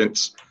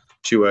Prudence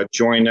to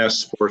join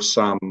us for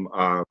some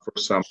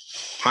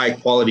high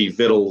quality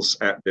victuals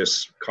at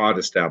this cod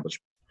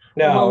establishment.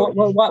 No.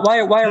 Well, why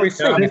are we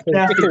afraid?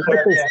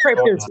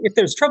 If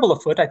there's trouble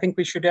afoot, I think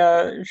we should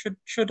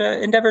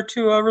endeavor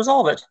to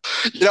resolve it.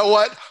 You know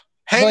what?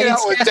 Hanging out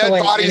with dead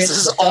bodies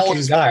is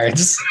always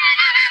guards.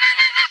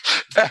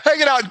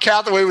 Hanging out in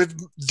Cathoway with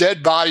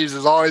dead bodies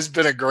has always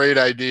been a great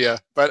idea.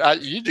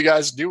 But you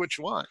guys do what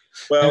you want.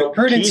 Well,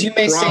 Prudence, Keith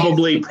you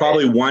may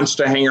probably wants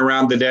to hang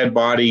around the dead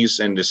bodies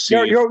and to see.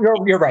 You're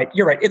right.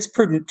 You're right. It's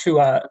prudent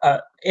to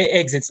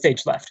exit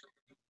stage left.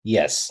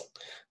 Yes.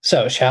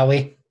 So, shall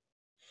we?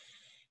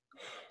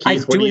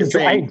 Keith,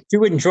 I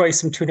do enjoy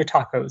some tuna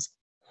tacos.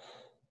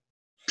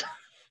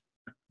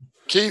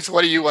 Keith,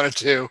 what do you want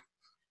to do?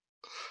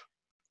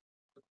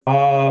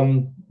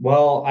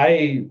 Well,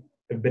 I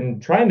have been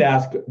trying to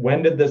ask,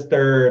 when did this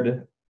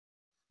third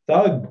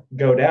thug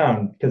go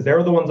down? Because they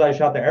were the ones I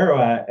shot the arrow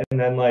at, and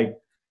then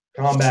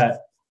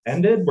combat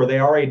ended. Were they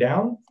already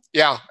down?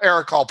 Yeah,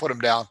 Ericol put him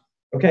down.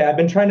 Okay, I've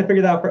been trying to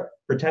figure that out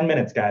for 10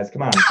 minutes, guys.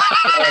 Come on.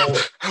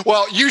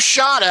 Well, you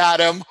shot at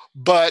him,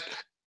 but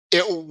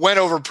it went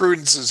over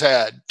Prudence's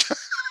head.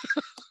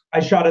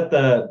 I shot at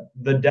the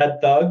dead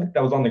thug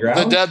that was on the ground.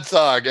 The dead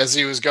thug as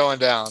he was going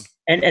down.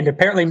 And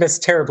apparently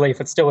missed terribly if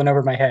it still went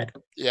over my head.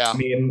 Yeah. I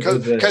mean,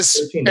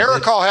 because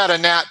Ericol had a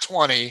nat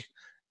 20,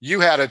 you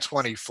had a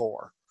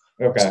 24.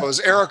 Okay. So as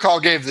Ericol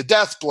gave the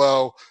death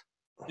blow,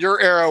 your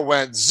arrow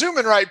went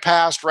zooming right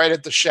past, right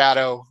at the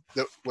shadow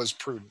that was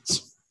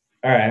Prudence.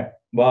 All right.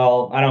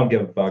 Well, I don't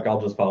give a fuck.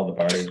 I'll just follow the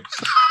party.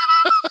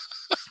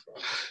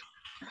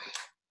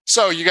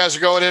 So you guys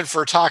are going in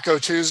for Taco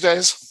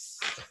Tuesdays?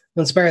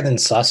 It's better than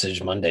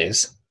Sausage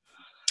Mondays.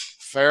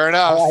 Fair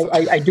enough.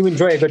 I do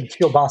enjoy a good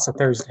kielbasa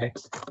Thursday.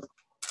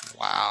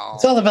 Wow.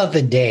 It's all about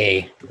the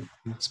day,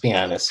 let's be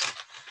honest.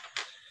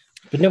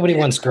 But nobody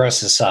wants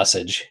gross as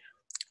sausage.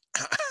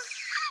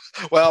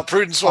 Well,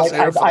 Prudence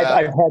wasn't here for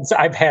that.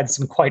 I've had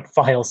some quite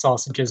vile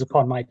sausages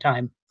upon my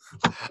time.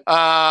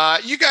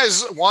 You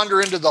guys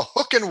wander into the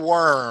Hook and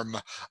Worm.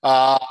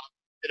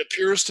 It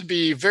appears to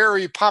be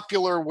very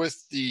popular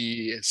with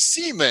the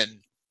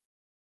seamen.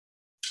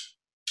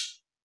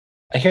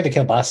 I hear the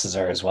kielbasas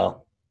are as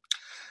well.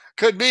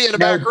 Could be in the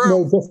back room.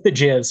 No, just the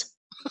jizz.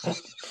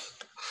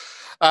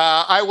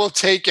 I will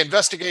take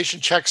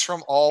investigation checks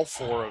from all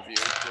four of you,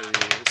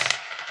 please.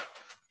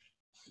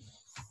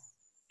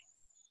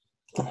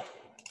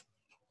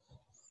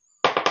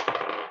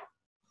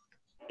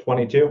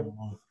 22.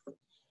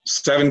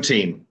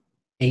 17.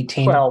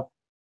 18. 12.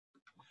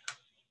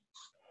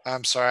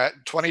 I'm sorry,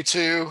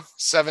 22,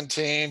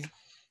 17.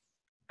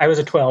 I was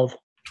a 12.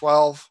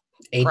 12.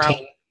 18.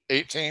 Crown,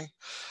 18.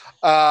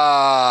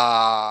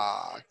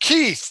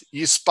 Keith,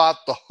 you spot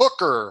the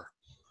hooker.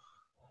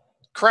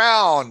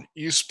 Crown,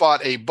 you spot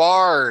a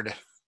bard.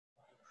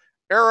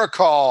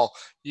 Ericol,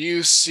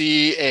 you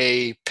see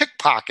a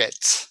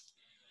pickpocket.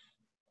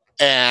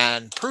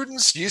 And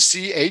Prudence, you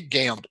see a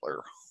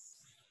gambler.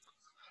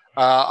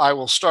 I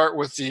will start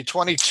with the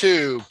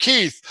 22.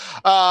 Keith,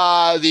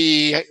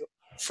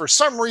 for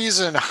some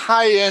reason,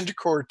 high-end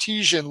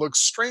courtesan looks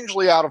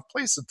strangely out of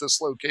place at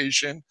this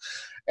location,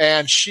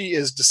 and she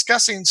is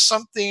discussing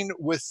something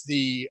with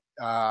the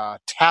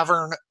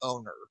tavern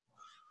owner.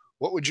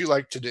 What would you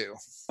like to do?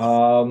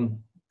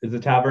 Is the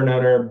tavern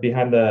owner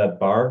behind the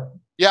bar?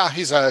 Yeah,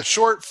 he's a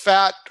short,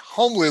 fat,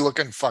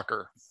 homely-looking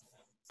fucker.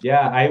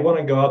 Yeah, I want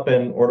to go up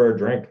and order a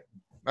drink.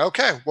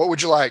 Okay, what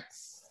would you like?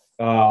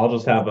 I'll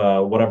just have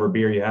whatever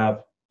beer you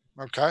have.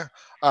 Okay.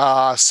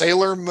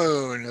 Sailor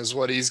Moon is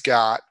what he's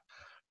got.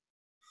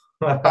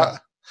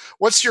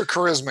 What's your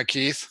charisma,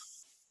 Keith?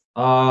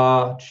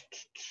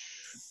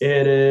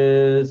 It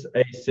is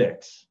a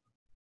 6.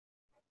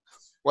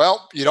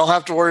 Well, you don't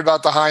have to worry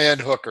about the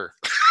high-end hooker.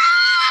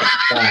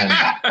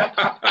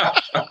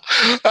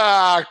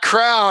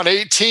 Crown,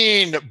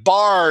 18,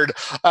 Bard.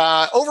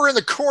 Over in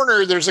the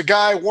corner, there's a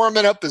guy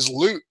warming up his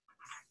loot.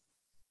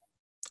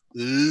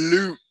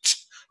 Loot.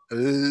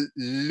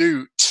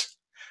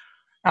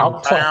 I'll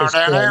pluck his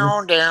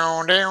down.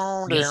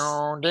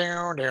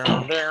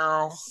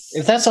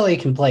 If that's all he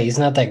can play, he's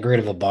not that great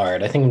of a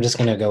bard. I think I'm just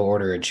going to go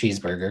order a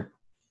cheeseburger.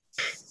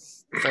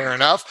 Fair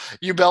enough.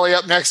 You belly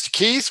up next to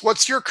Keith.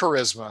 What's your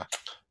charisma?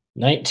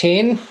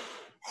 19.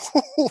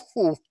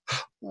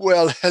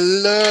 Well,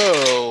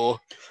 hello.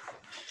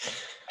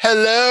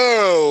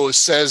 Hello,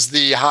 says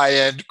the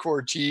high-end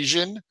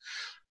courtesan.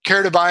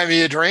 Care to buy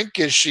me a drink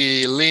as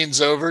she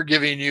leans over,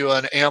 giving you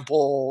an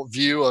ample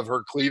view of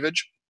her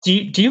cleavage? Do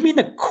you mean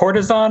the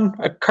courtesan?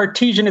 A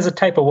Cartesian is a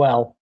type of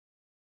well.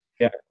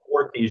 Yeah,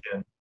 courtesan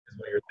is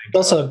what you're thinking.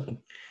 Also,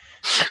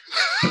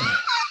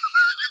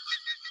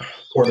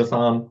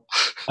 Cortisone.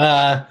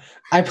 I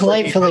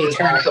politely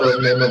turn. Also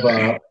the name of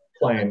a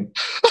plane.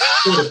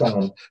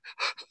 Cortisone.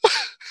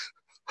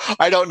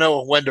 I don't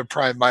know when to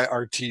prime my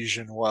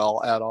artesian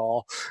well at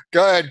all.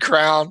 Go ahead,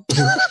 Crown.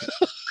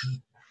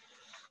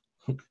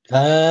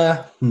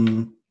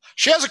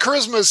 She has a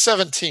charisma of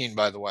 17,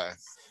 by the way.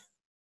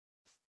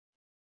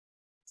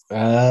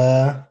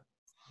 I'm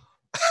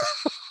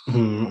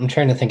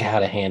trying to think of how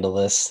to handle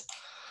this.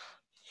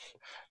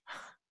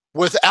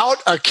 Without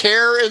a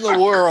care in the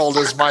world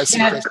is my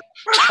secret.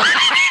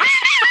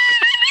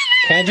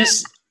 Can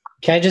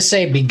I just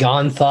say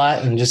 "begone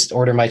thought" and just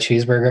order my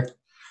cheeseburger?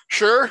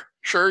 Sure,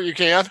 you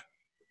can.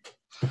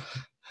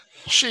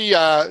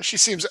 She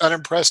seems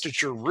unimpressed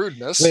at your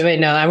rudeness. Wait,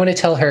 no, I want to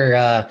tell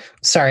her.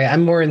 Sorry,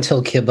 I'm more into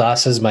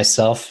kielbasa's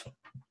myself.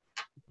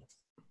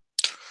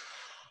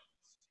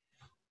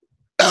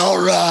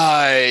 All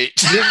right.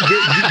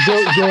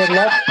 You're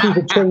left to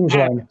the change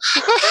one.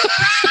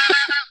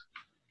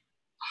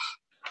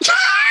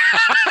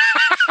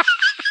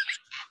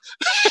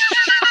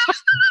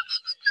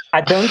 I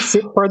don't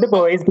sit for the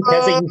boys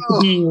because I used to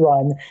be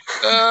one.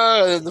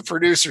 The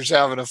producer's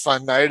having a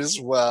fun night as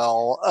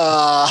well.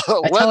 I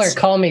tell her,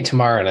 call me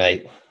tomorrow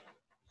night.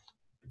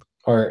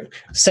 Or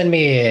send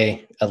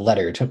me a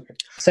letter.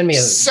 Send me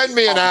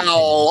an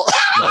owl.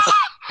 Yes.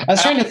 I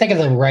was trying to think of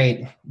the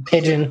right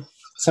pigeon.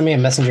 Send me a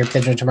messenger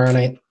pigeon tomorrow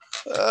night.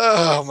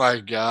 Oh my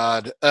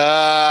God.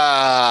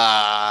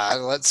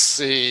 Let's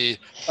see.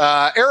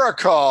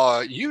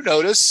 Erica, you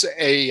notice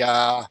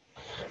a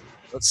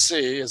let's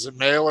see, is it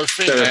male or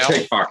female? It's a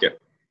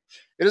pickpocket.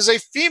 It is a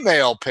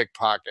female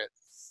pickpocket.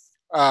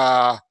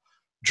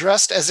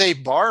 Dressed as a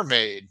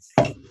barmaid.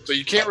 So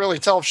you can't really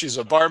tell if she's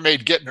a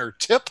barmaid getting her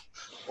tip,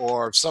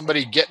 or if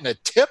somebody getting a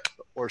tip,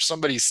 or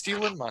somebody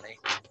stealing money.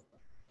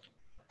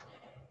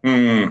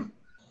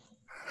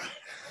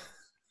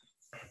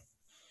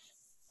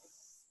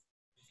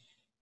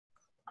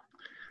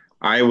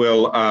 I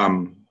will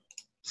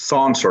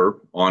saunter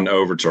on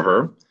over to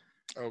her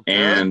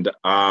and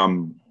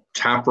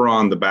tap her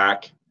on the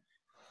back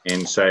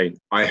and say,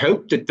 I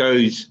hope that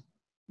those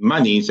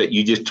monies that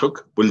you just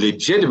took were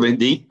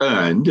legitimately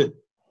earned.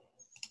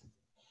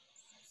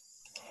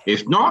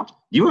 If not,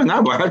 you and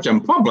I will have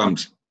some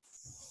problems.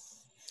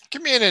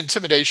 Give me an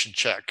intimidation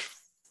check.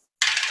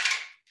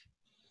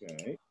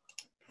 Okay.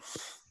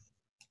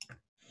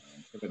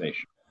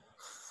 Intimidation.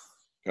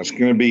 That's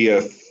going to be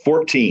a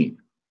 14.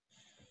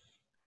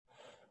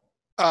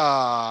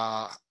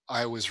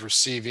 I was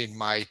receiving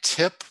my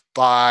tip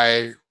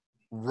by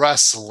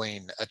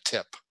wrestling a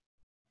tip.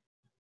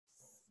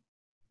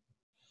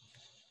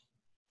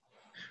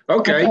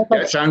 Okay,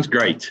 that sounds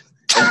great.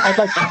 I'd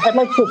like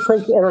to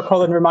approach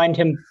Ericol and remind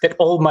him that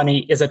all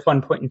money is at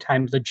one point in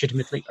time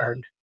legitimately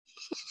earned.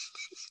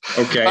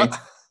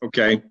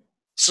 Okay.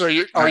 So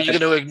are you going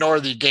to ignore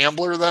the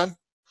gambler then?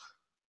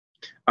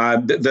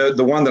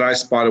 The one that I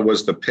spotted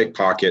was the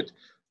pickpocket.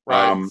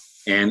 Right.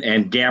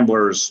 And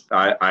gamblers,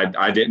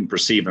 I didn't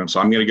perceive them. So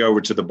I'm going to go over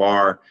to the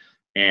bar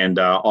and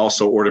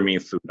also order me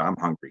food. I'm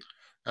hungry.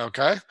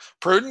 Okay.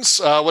 Prudence,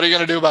 what are you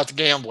going to do about the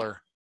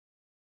gambler?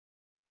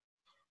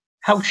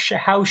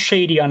 How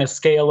shady on a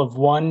scale of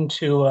 1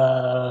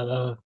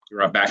 to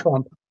Right back.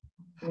 Trump?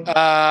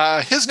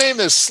 His name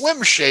is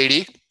Slim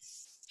Shady.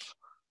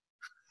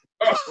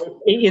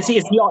 Is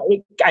he?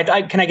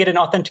 Can I get an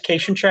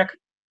authentication check?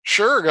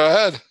 Sure, go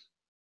ahead.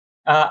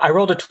 I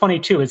rolled a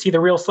 22. Is he the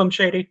real Slim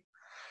Shady?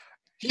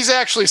 He's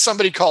actually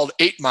somebody called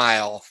 8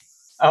 Mile.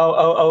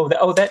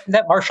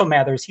 That Marshall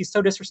Mathers. He's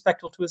so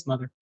disrespectful to his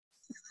mother.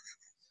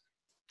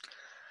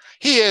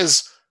 He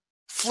is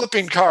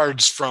flipping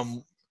cards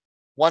from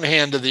one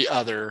hand to the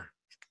other,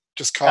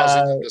 just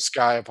causing the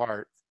sky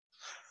apart.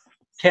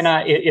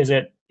 Is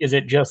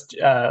it just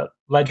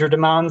ledger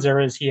demands, or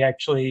is he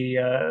actually?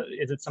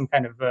 Is it some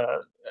kind of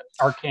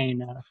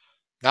arcane?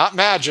 Not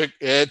magic.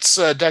 It's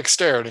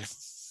dexterity.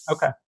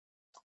 Okay.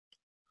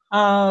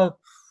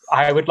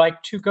 I would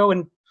like to go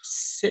and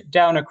sit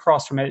down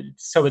across from it.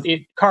 So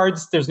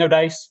cards. There's no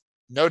dice.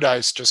 No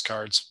dice, just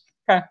cards.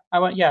 Okay.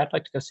 I'd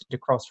like to go sit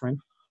across from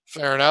him.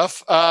 Fair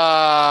enough.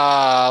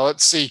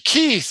 Let's see.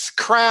 Keith,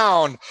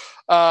 Crown,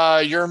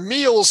 your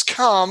meals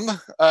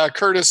come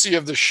courtesy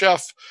of the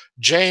chef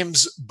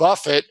James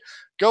Buffett.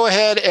 Go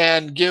ahead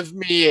and give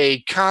me a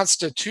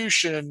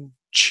constitution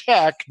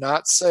check,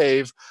 not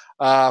save,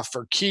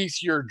 for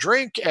Keith, your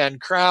drink,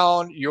 and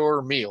Crown,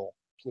 your meal,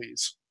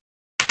 please.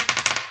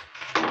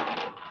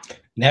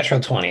 Natural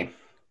 20.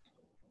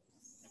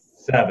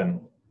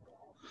 7.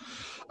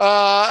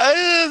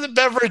 The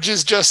beverage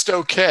is just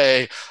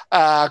okay.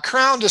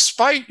 Crown,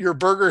 despite your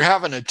burger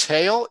having a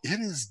tail, it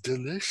is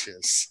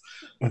delicious.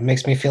 It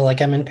makes me feel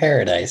like I'm in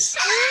paradise.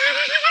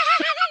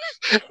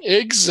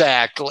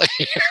 Exactly.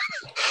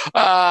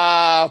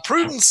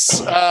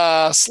 Prudence,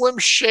 Slim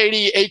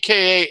Shady,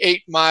 a.k.a.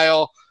 8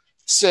 Mile,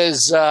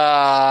 says,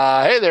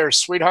 hey there,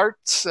 sweetheart.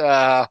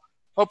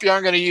 Hope you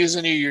aren't going to use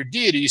any of your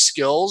deity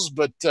skills,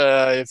 but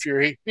if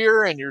you're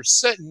here and you're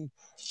sitting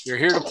You're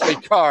here to play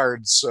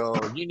cards, so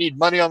you need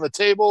money on the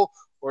table,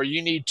 or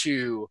you need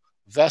to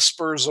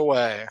Vespers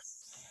away.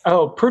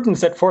 Oh,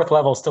 Prudence at 4th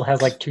level still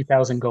has like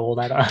 2,000 gold.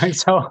 I don't know.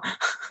 So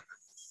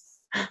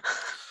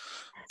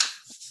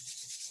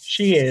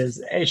she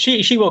is.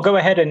 She will go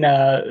ahead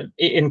and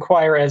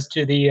inquire as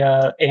to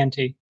the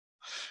ante.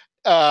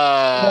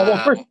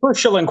 Well,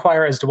 first she'll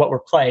inquire as to what we're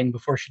playing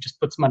before she just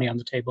puts money on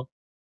the table.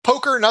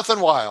 Poker,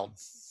 nothing wild.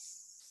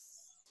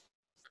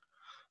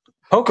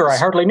 Poker, I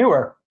hardly knew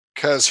her.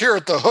 Because here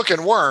at the Hook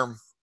and Worm,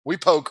 we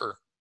poker.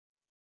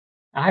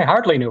 I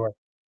hardly knew her.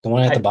 The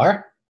one at the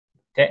bar?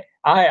 Okay.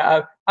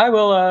 I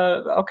will.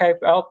 Okay.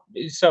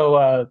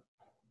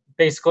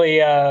 Basically,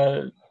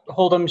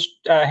 Hold'em,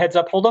 heads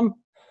up, Hold'em.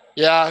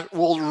 Yeah,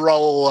 we'll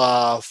roll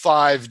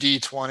 5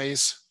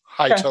 d20s.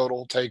 High Okay.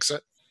 total takes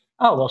it.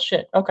 Oh well,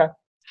 shit. Okay.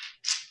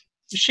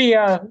 She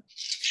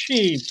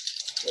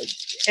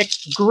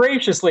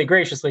graciously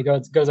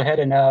goes ahead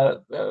and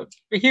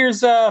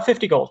here's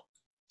 50 gold.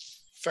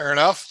 Fair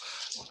enough.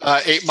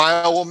 8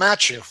 Mile will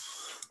match you.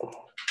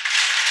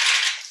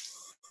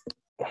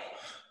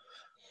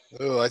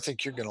 Oh, I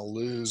think you're going to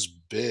lose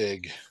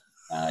big.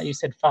 You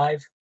said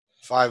 5.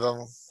 5 of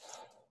them.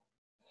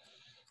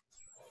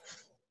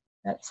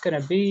 That's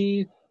going to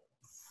be.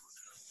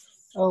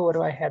 Oh, what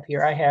do I have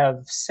here? I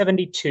have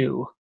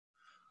 72.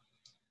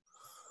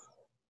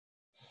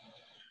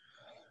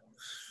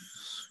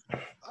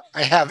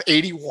 I have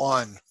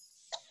 81.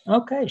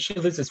 Okay, she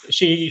loses.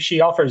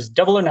 She offers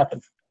double or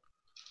nothing.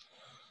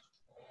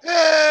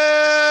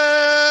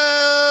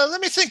 Let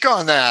me think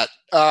on that.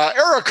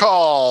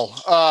 Ericol,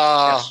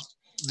 Yes.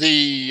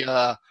 the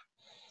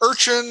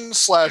urchin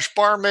 /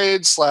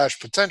 barmaid /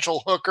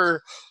 potential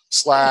hooker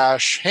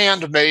 /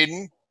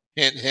 handmaiden,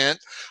 hint, hint,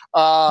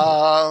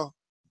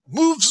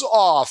 moves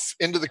off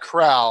into the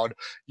crowd.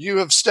 You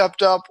have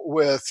stepped up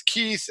with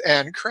Keith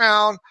and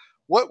Crown.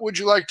 What would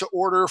you like to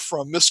order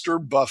from Mr.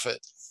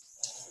 Buffett?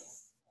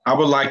 I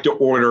would like to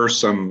order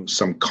some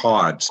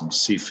cod, some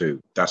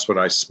seafood. That's what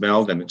I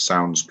smelled, and it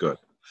sounds good.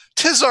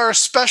 'Tis our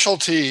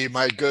specialty,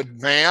 my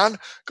good man.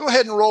 Go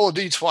ahead and roll a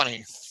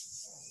d20.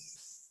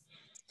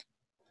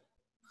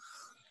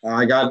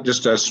 I got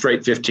just a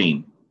straight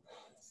 15.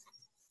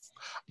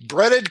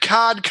 Breaded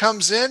cod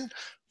comes in.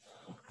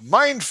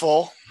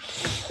 Mindful,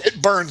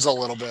 it burns a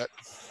little bit.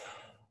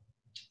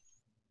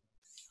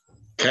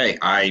 Okay,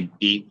 I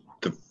eat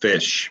the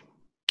fish.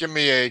 Give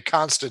me a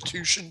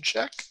constitution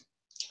check.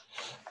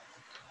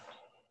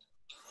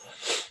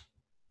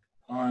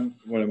 On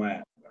what am I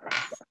at?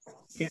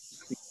 Can't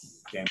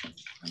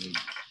see.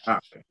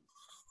 Okay.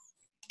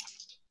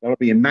 That'll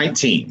be a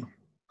 19.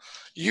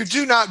 You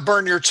do not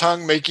burn your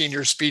tongue, making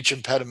your speech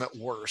impediment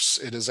worse.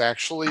 It is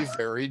actually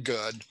very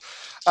good.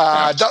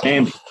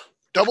 Double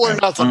or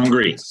nothing.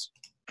 Hungry.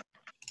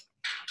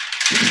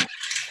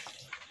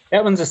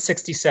 That one's a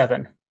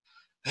 67.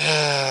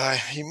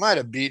 He might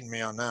have beaten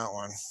me on that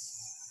one.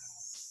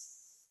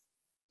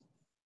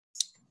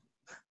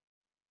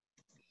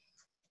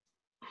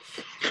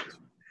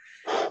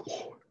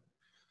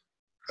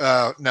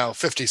 No,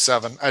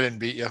 57. I didn't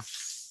beat you.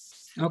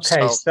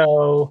 Okay,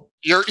 so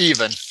you're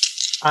even.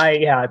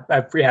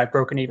 I've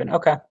broken even.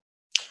 Okay.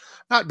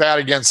 Not bad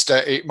against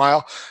 8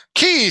 Mile.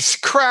 Keith,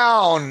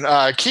 Crown.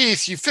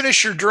 Keith, you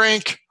finish your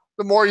drink.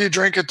 The more you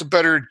drink it, the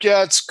better it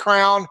gets.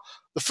 Crown,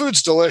 the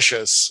food's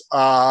delicious.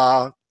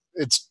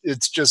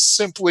 It's just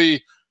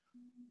simply,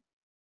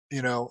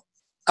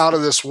 out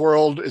of this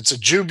world. It's a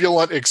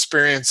jubilant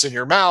experience in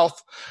your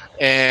mouth.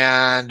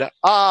 And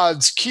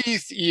odds,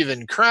 Keith,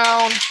 even.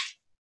 Crown,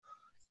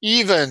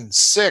 even.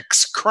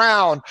 6,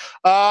 Crown.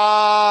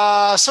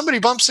 Somebody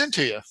bumps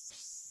into you.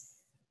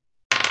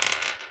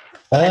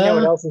 I know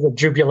what else is a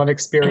jubilant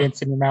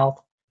experience in your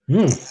mouth.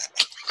 Can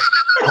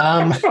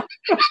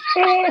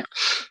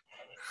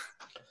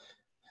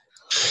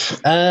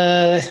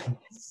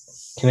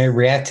I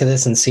react to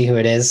this and see who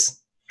it is?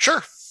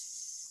 Sure.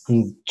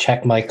 And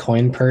check my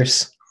coin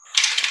purse.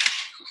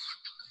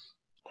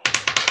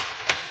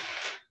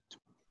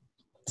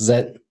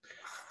 What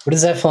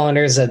does that fall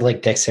under? Is that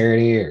like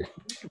dexterity or?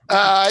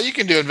 You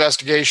can do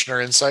investigation or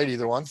insight,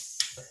 either one.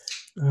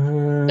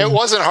 It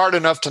wasn't hard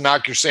enough to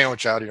knock your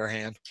sandwich out of your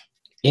hand.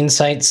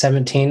 Insight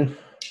 17.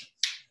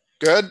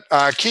 Good.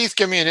 Keith,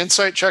 give me an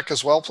insight check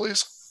as well,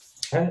 please.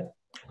 Okay.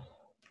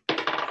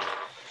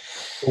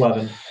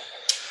 11.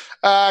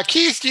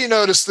 Keith, you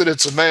notice that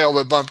it's a male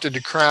that bumped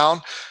into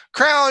Crown.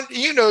 Crown,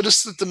 you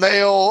notice that the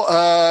male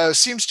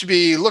seems to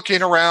be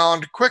looking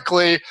around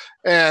quickly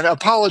and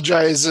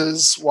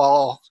apologizes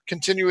while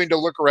continuing to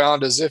look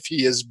around as if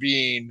he is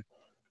being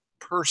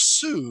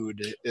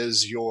pursued,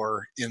 as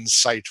your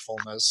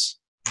insightfulness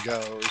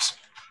goes.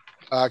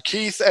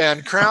 Keith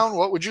and Crown,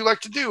 what would you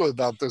like to do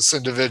about this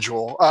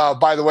individual?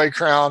 By the way,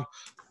 Crown,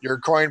 your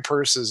coin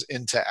purse is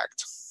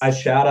intact. I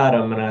shout at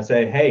him and I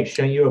say, "Hey,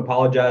 shouldn't you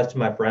apologize to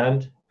my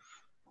friend?"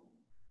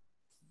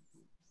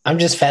 I'm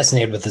just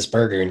fascinated with this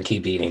burger and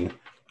keep eating.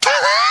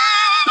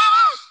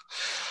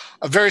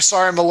 I'm very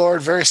sorry, my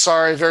lord. Very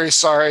sorry. Very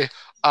sorry.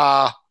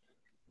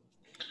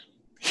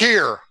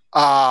 Here,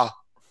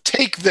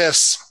 take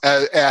this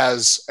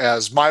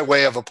as my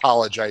way of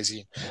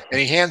apologizing. And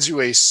he hands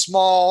you a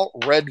small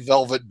red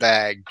velvet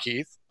bag,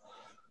 Keith.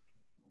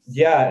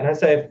 Yeah, and I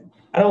say,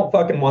 I don't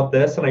fucking want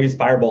this, and I use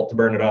Firebolt to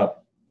burn it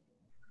up.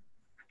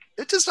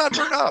 It does not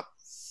burn up.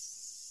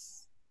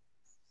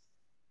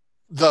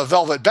 The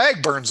velvet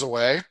bag burns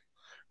away,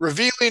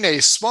 revealing a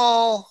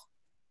small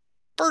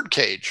bird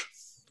cage.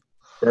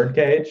 Bird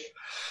cage?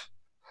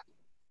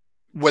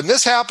 When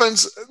this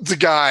happens, the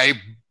guy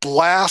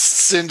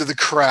blasts into the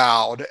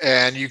crowd,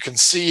 and you can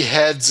see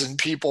heads and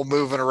people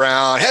moving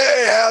around.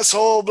 Hey,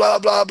 asshole, blah,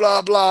 blah,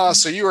 blah, blah.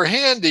 So you are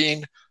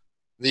handing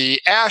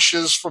the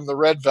ashes from the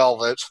red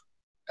velvet,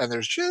 and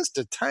there's just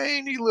a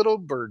tiny little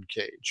bird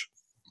cage.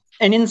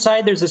 And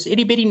inside, there's this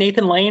itty-bitty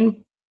Nathan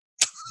Lane.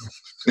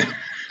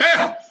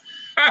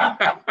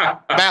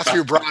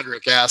 Matthew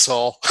Broderick,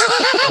 asshole.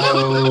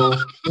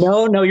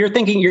 No, you're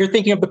thinking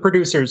of the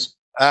producers.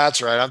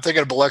 That's right. I'm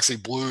thinking of Biloxi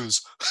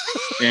Blues.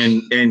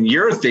 and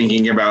you're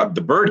thinking about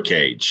the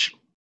birdcage.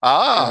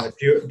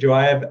 Do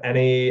I have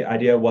any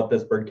idea what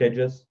this birdcage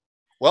is?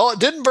 Well, it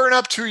didn't burn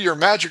up to your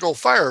magical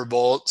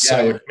firebolt.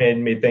 So which made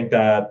me think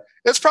that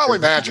it's probably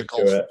magical.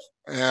 It.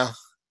 Yeah.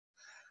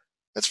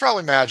 It's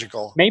probably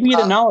magical. Maybe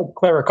the knowledge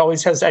cleric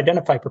always has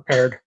identify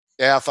prepared.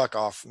 Yeah, fuck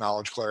off,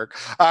 knowledge cleric.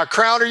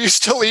 Crown, are you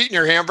still eating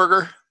your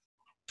hamburger?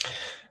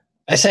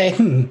 I say,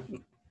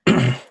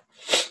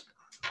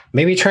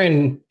 maybe try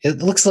and...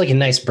 It looks like a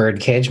nice bird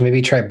cage.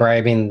 Maybe try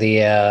bribing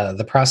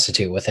the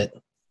prostitute with it.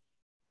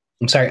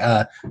 I'm sorry,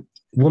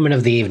 woman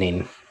of the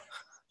evening.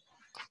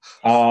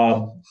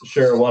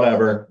 Sure,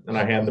 whatever. And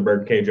I hand the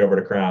bird cage over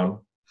to Crown.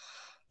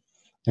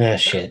 Ah,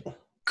 shit.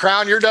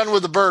 Crown, you're done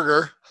with the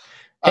burger.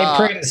 Hey,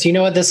 Prince, you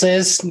know what this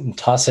is?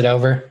 Toss it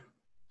over.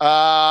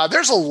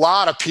 There's a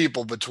lot of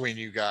people between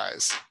you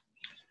guys.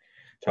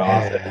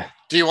 Toss it.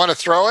 Do you want to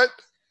throw it?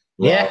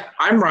 Yeah. Well,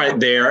 I'm right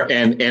there,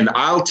 and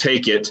I'll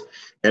take it,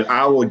 and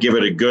I will give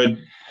it a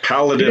good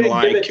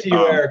paladin-like. Give it to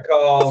you, Eric.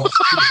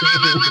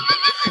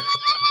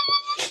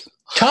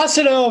 Toss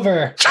it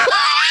over.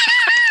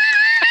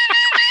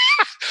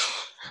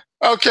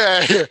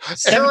 Okay.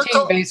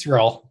 17 base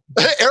roll.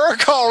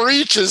 Ericol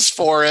reaches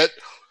for it.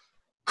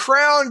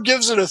 Crown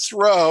gives it a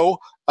throw.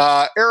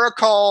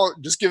 Ericol,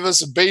 just give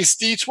us a base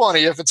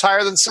D20. If it's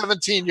higher than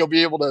 17, you'll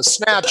be able to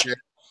snatch it.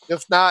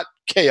 If not,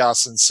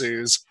 chaos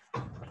ensues.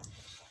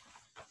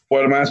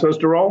 What am I supposed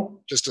to roll?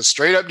 Just a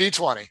straight up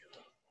D20.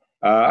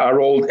 I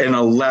rolled an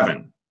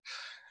 11.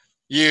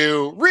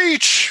 You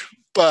reach,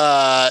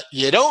 but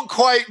you don't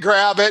quite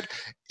grab it.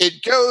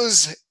 It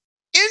goes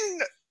in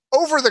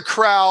over the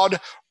crowd.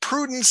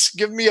 Prudence,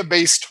 give me a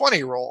base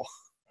 20 roll.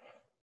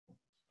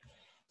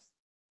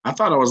 I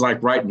thought I was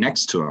like right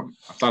next to him.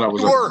 I thought I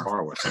was like far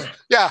away.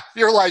 Yeah,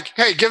 you're like,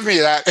 hey, give me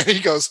that. And he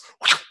goes,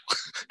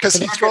 because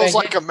he throws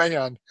like a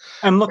man.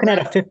 I'm looking at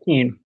a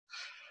 15.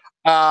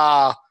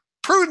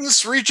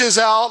 Prudence reaches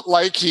out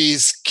like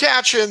he's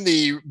catching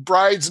the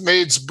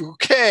bridesmaid's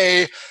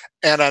bouquet,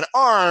 and an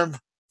arm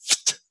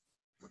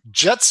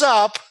jets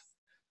up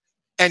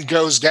and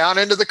goes down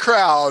into the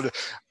crowd.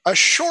 A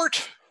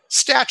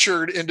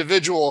short-statured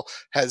individual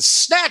has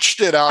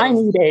snatched it out. I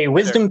need a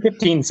wisdom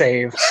 15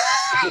 save.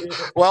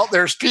 Well,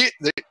 there's it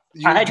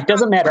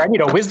doesn't matter. I need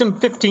a wisdom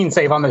 15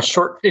 save on this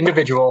short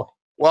individual.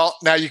 Well,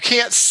 now you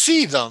can't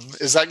see them.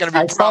 Is that going to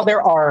be? I saw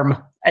their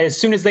arm. As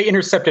soon as they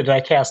intercepted it,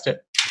 I cast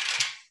it.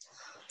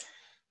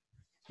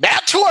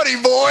 Nat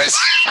 20, boys.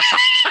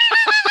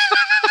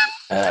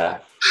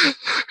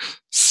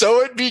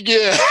 So it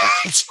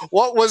begins.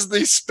 What was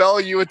the spell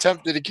you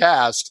attempted to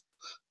cast?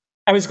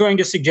 I was going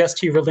to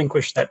suggest you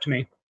relinquish that to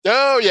me.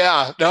 Oh,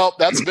 yeah. Nope,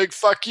 that's a big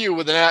fuck you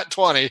with an nat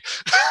 20.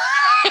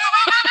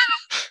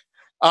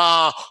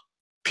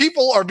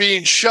 People are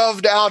being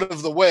shoved out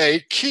of the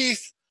way.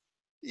 Keith,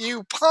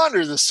 you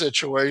ponder the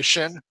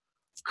situation.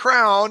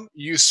 Crown,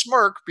 you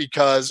smirk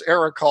because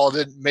Ericol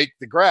didn't make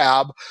the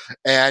grab,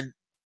 and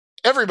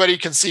everybody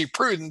can see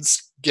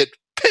Prudence get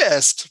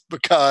pissed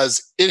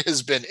because it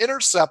has been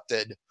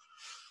intercepted.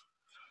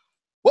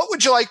 What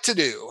would you like to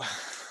do?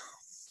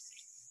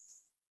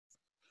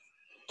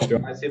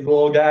 Do I see the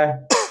little guy?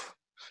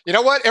 You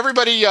know what?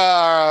 Everybody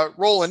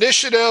roll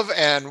initiative,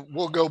 and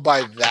we'll go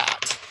by that.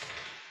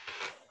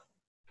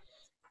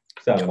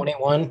 7.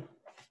 21.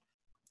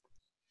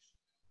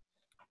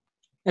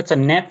 That's a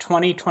nat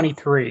 20,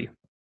 23.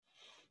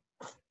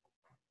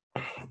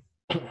 I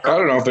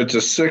don't know if it's a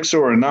 6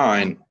 or a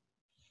 9.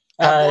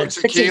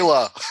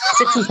 Tequila.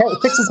 Sixes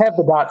have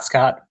the dot,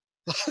 Scott.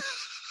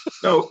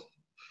 No,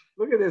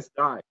 look at this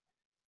die.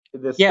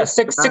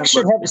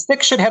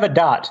 Six should have a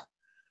dot.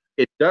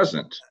 It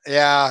doesn't.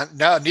 Yeah,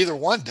 no, neither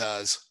one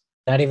does.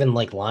 Not even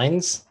like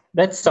lines?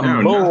 That's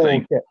some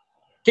bullshit.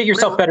 Get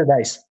yourself better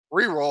dice.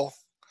 Reroll.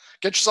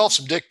 Get yourself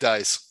some dick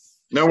dice.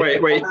 No,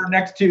 wait.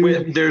 Next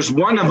to There's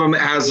one of them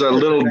has a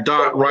little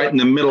dot right in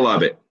the middle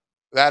of it.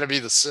 That'd be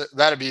the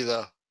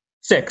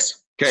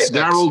 6. Okay,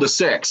 then I rolled a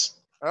 6.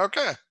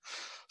 Okay.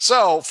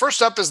 So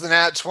first up is the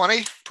nat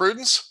 20.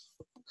 Prudence.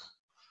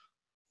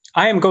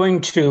 I am going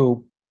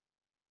to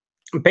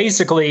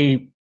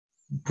basically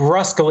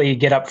brusquely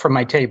get up from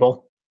my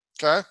table.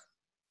 Okay.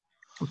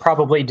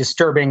 Probably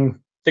disturbing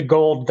the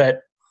gold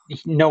that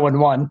no one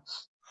won.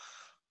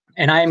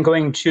 And I am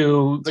going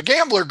to... The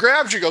gambler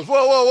grabs you, goes,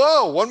 whoa, whoa,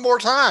 whoa, one more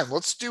time.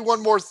 Let's do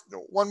one more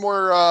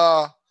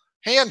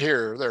hand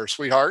here, there,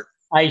 sweetheart.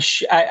 Is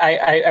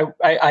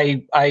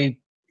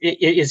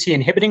he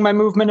inhibiting my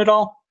movement at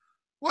all?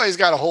 Well, he's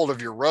got a hold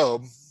of your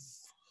robe.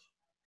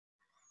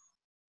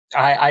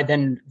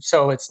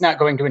 So it's not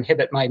going to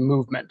inhibit my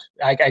movement.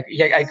 I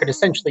could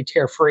essentially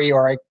tear free,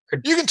 or I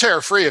could... You can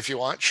tear free if you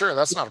want. Sure,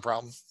 that's not a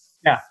problem.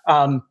 Yeah.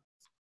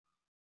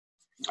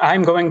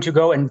 I'm going to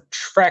go and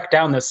track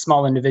down this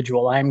small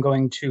individual. I'm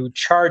going to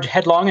charge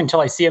headlong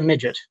until I see a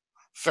midget.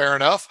 Fair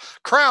enough.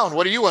 Crown,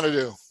 what do you want to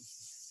do?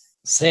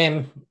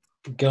 Same.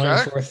 Going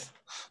forth.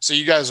 So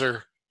you guys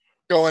are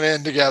going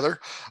in together.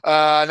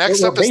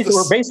 Next up is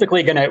we're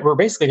basically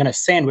gonna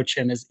sandwich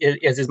him.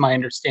 Is my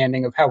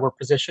understanding of how we're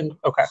positioned.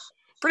 Okay.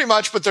 Pretty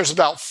much, but there's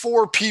about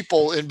 4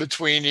 people in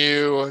between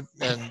you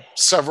and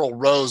several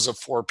rows of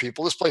 4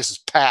 people. This place is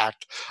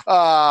packed.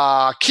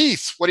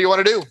 Keith, what do you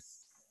want to do?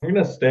 I'm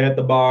going to stay at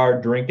the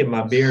bar, drinking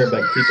my beer,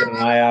 but keeping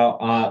an eye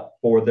out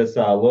for this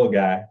little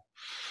guy.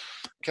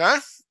 Okay.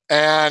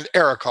 And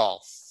Ericol.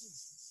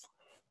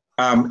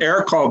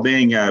 Ericol,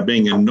 being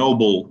a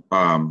noble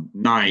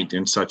knight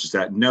and such as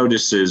that,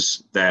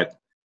 notices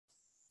that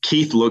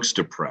Keith looks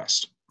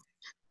depressed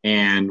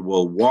and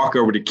will walk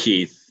over to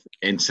Keith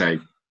and say,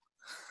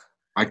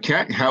 I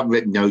can't help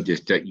but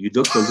notice that you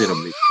look a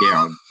little bit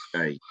down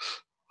today.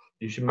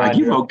 Are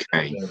you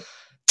okay?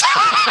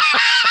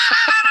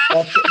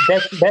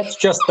 That's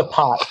just the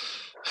pot.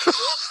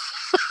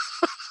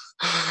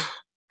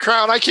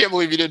 Crown, I can't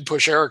believe you didn't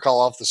push Ericol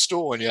off the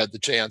stool when you had the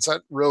chance.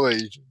 That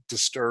really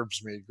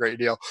disturbs me a great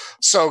deal.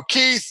 So,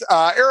 Keith,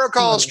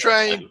 Ericol is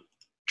trying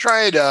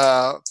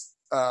to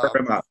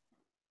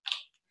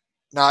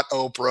not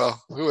Oprah.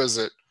 Who is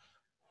it?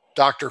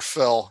 Dr.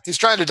 Phil. He's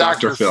trying to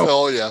Dr.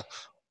 Phil. Yeah.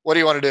 What do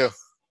you want to do?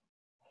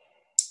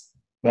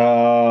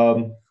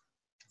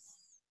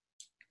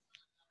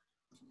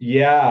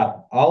 Yeah,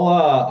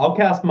 I'll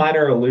cast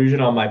minor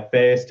illusion on my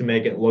face to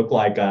make it look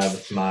like I have a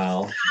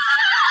smile.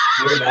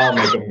 Maybe that'll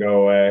make them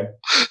go away.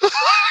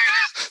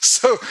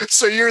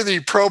 So you're the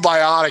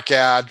probiotic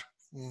ad.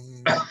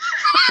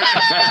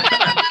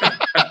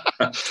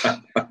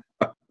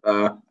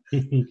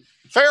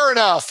 Fair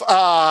enough.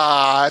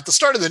 At the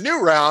start of the new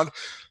round,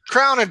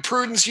 Crown and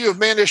Prudence, you have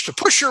managed to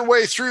push your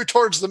way through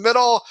towards the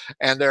middle,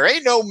 and there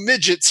ain't no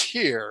midgets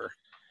here.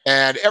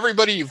 And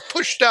everybody you've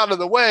pushed out of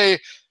the way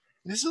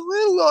is a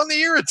little on the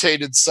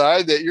irritated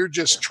side that you're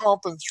just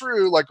tromping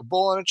through like a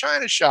bull in a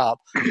china shop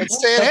and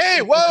saying,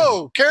 hey,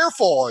 whoa,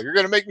 careful. You're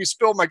going to make me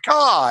spill my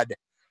cod.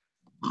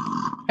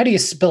 How do you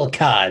spill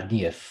cod?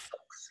 You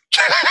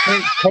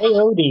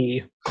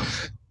KOD.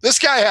 This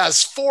guy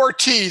has 4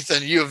 teeth,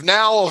 and you have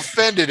now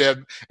offended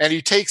him, and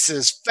he takes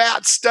his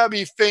fat,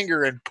 stubby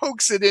finger and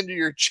pokes it into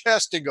your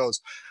chest and goes,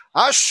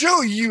 I'll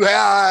show you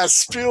how I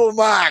spill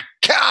my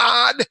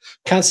cod.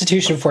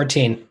 Constitution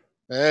 14.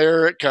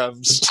 There it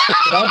comes.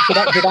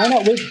 Did I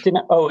not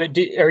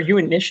wait? Are you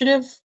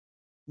initiative?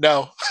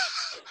 No.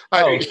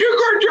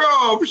 You got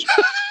jobs.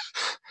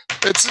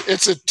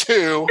 It's a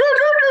 2.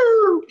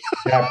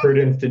 Yeah,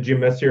 Prudence, did you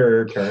miss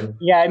your turn?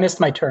 Yeah, I missed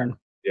my turn.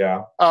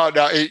 Yeah. Oh,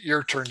 no,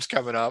 your turn's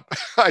coming up.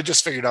 I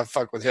just figured I'd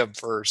fuck with him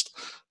first.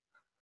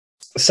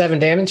 7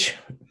 damage.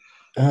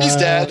 He's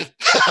dead.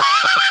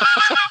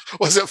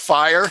 Was it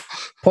fire?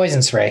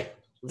 Poison spray.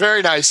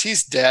 Very nice.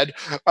 He's dead.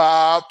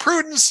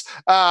 Prudence,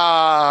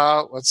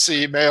 let's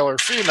see, male or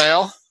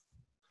female.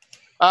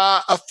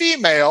 A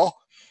female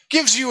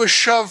gives you a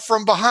shove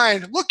from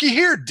behind. Looky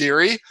here,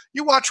 dearie.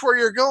 You watch where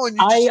you're going.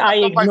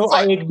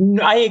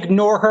 I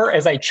ignore her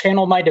as I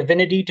channel my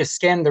divinity to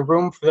scan the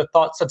room for the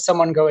thoughts of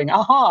someone going,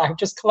 aha, I've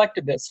just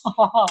collected this. Ha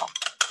ha ha.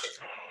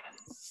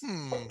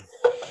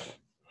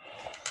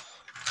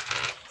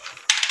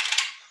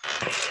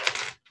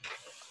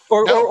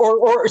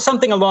 Or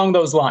something along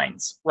those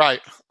lines.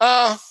 Right.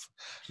 No,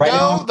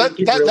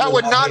 that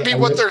would not be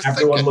what they're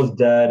thinking. Everyone was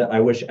dead. I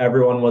wish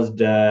everyone was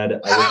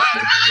dead.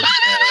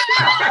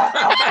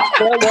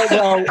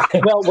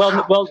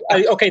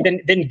 Okay,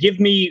 then give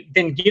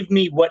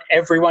me what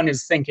everyone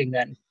is thinking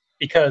then,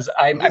 because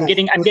I'm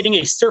getting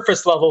a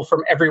surface level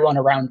from everyone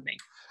around me.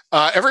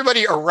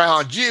 Everybody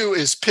around you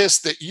is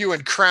pissed that you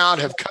and Crown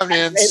have come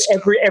in.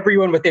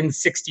 Everyone within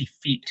 60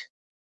 feet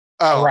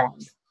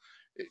around.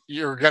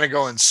 You're going to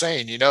go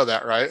insane. You know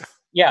that, right?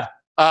 Yeah.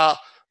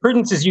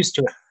 Prudence is used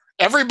to it.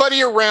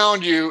 Everybody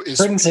around you is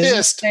Prudence pissed. Is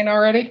insane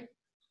already?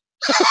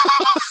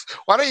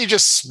 Why don't you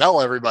just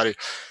smell everybody?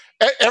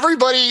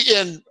 Everybody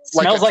in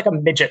smells like a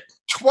midget.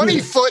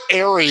 20-foot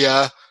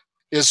area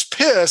is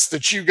pissed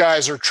that you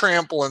guys are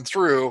trampling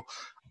through.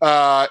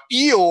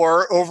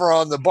 Eeyore over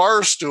on the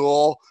bar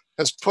stool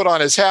has put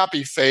on his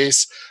happy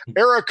face.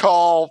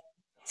 Ericol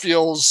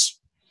feels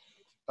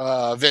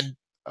happy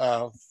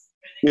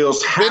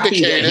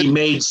that he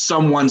made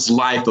someone's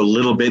life a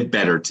little bit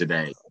better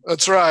today.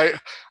 That's right.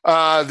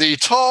 The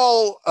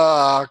tall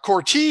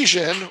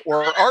courtesan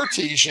or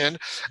artesian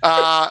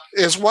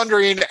is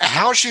wondering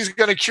how she's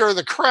going to cure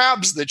the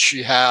crabs that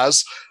she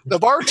has. The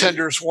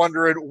bartender's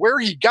wondering where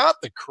he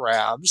got the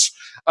crabs.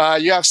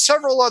 You have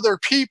several other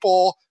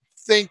people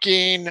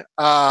thinking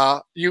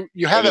you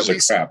have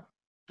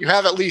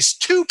at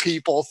least two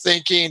people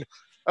thinking,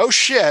 oh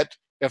shit,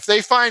 if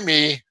they find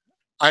me,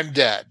 I'm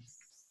dead.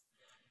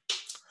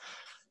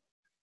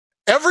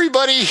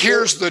 Everybody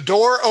hears the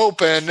door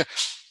open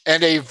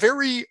and a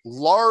very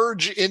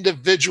large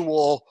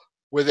individual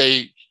with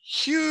a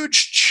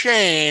huge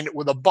chain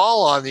with a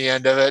ball on the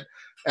end of it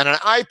and an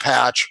eye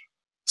patch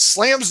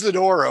slams the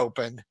door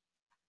open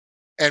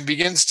and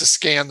begins to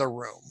scan the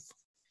room.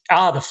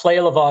 The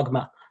flail of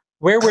Ogma.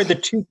 Where were the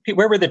two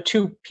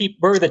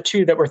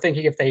that were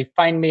thinking if they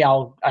find me,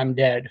 I'm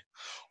dead?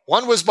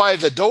 One was by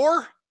the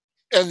door,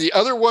 and the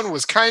other one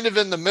was kind of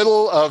in the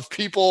middle of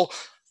people.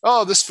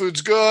 Oh, this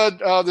food's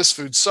good. Oh, this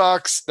food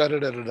sucks. Da da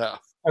da da da.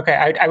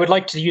 Okay, I would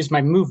like to use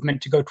my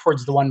movement to go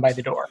towards the one by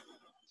the door.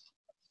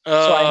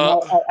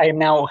 So I am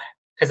now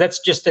because that's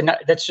just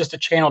a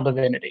channel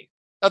divinity.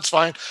 That's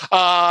fine.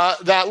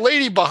 That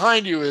lady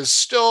behind you is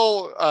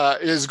still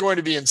is going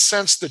to be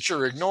incensed that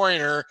you're ignoring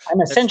her.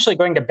 I'm essentially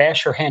going to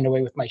bash her hand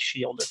away with my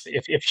shield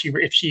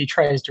if she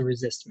tries to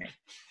resist me.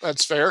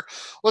 That's fair.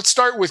 Let's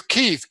start with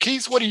Keith.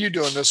 Keith, what are you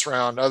doing this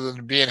round other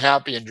than being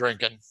happy and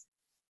drinking?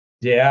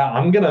 Yeah,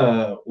 I'm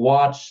gonna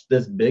watch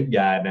this big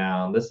guy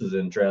now. This is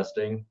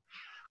interesting.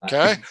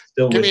 Okay.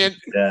 Still give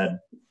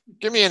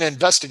me an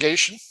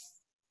investigation.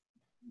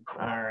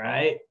 All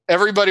right.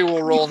 Everybody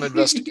will roll an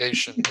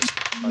investigation.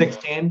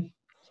 16.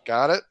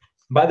 Got it.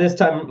 By this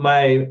time,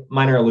 my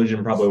minor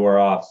illusion probably wore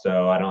off,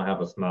 so I don't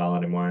have a smile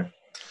anymore.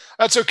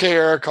 That's okay.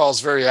 Eric Hall's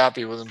very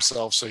happy with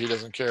himself, so he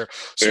doesn't care.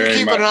 So you're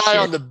keeping an eye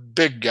on the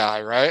big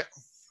guy, right?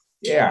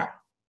 Yeah.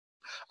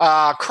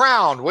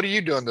 Crown, what are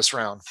you doing this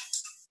round?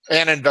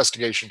 An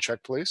investigation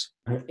check, please.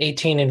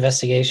 18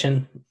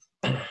 investigation.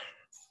 And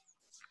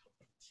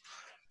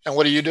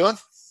what are you doing?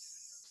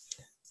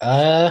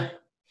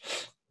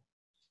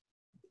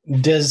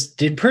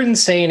 Did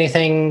Prudence say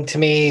anything to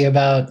me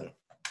about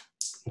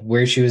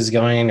where she was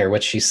going or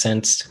what she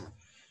sensed?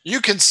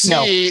 You can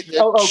see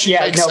that she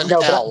makes an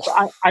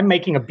L. I'm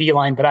making a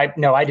beeline, but I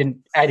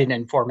didn't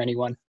inform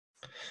anyone.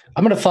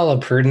 I'm going to follow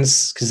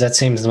Prudence because that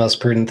seems the most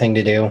prudent thing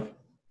to do.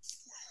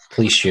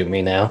 Please shoot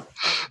me now.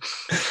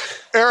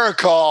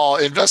 Eric Hall,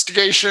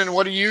 investigation.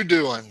 What are you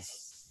doing?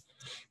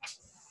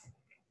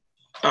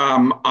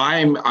 When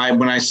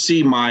I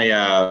see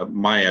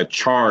my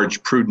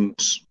charge,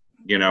 Prudence,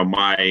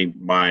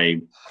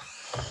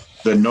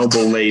 the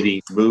noble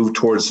lady move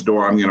towards the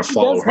door, I'm going to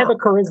follow her. She does have a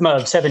charisma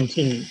of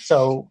 17,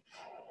 so.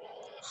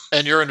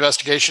 And your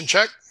investigation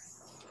check?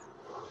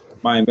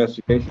 My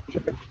investigation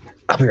check.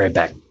 I'll be right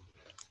back.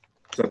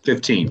 So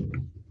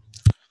 15.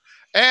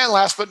 And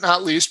last but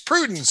not least,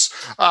 Prudence.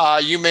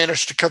 You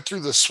managed to cut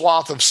through the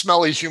swath of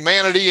smelly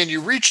humanity and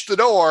you reach the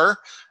door,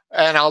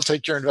 and I'll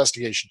take your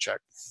investigation check.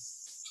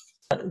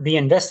 The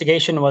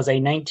investigation was a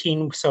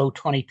 19, so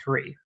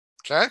 23.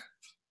 Okay.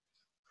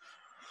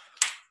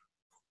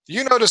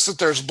 You notice that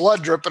there's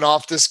blood dripping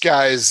off this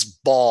guy's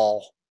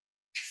ball.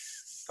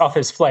 Off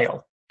his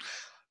flail.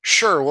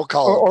 Sure, we'll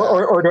call it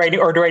that.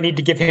 Or do I need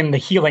to give him the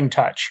healing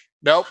touch?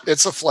 Nope,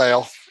 it's a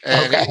flail.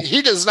 And okay.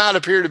 He does not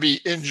appear to be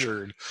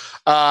injured.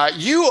 Are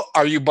you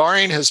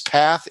barring his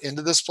path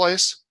into this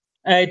place?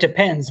 It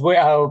depends.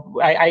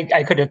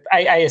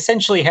 I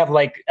essentially have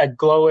like a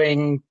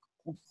glowing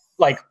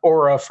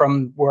aura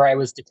from where I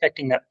was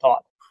detecting that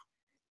thought.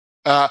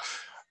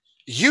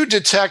 You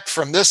detect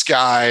from this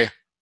guy,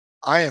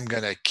 I am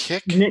going to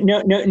kick.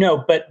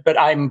 No, but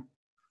I'm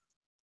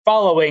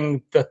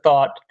following the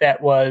thought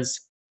that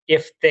was,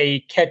 if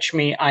they catch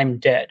me, I'm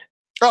dead.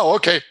 Oh,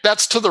 okay.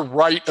 That's to the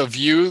right of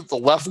you, the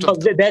left of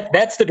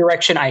that's the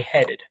direction I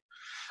headed.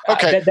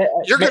 Okay.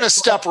 You're going to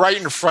step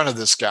right in front of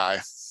this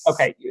guy.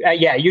 Okay.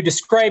 Yeah, you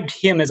described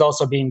him as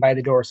also being by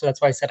the door, so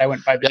that's why I said I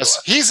went by the door.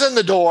 Yes, he's in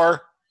the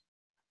door.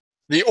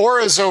 The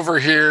aura's over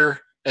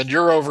here, and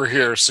you're over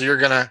here, so you're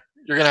gonna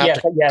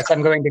have to. Yes,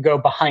 I'm going to go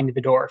behind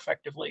the door.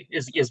 Effectively,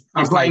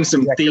 I'm playing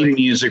some theme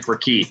music for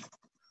Keith.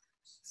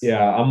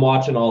 Yeah, I'm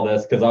watching all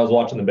this because I was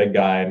watching the big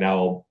guy, and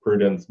now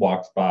Prudence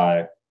walks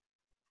by,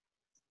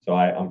 so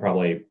I'm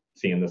probably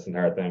seeing this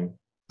entire thing.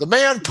 The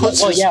man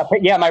puts.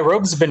 My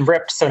robes have been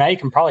ripped, so now you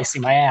can probably see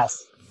my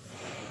ass.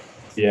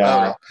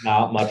 Yeah,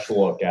 not much to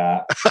look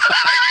at.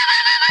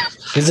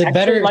 Is it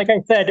better? Like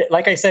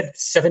I said,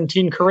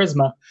 17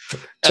 charisma.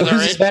 So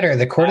who's better,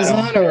 the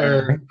courtesan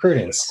or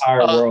Prudence? Our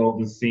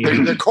world is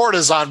seen. The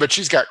courtesan, but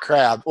she's got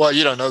crab. Well,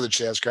 you don't know that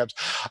she has crabs.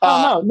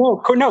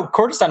 No.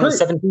 Courtesan was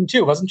 17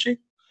 too, wasn't she?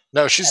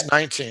 No, she's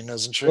 19,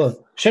 isn't she?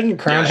 Well, shouldn't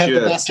Crown have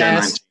the best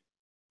ass?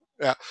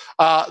 Yeah.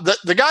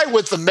 The guy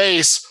with the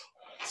mace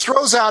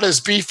throws out his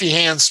beefy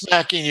hand,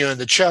 smacking you in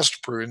the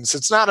chest, Prudence.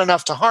 It's not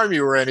enough to harm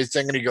you or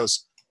anything. And he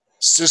goes,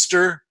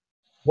 "Sister,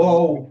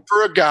 whoa,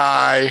 for a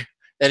guy."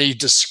 And he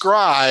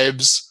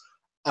describes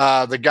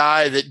the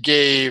guy that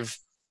gave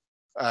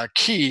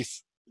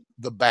Keith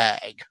the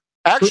bag.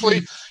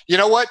 Actually, you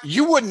know what?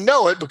 You wouldn't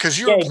know it because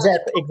you're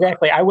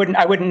exactly. I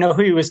wouldn't know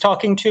who he was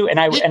talking to, and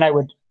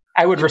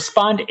I would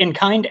respond in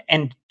kind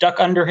and duck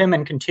under him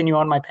and continue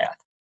on my path.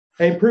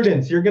 Hey,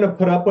 Prudence, you're gonna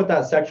put up with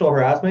that sexual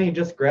harassment? You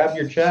just grab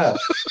your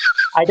chest.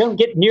 I don't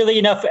get nearly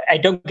enough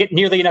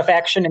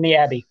action in the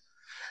Abbey.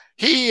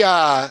 He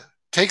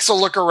takes a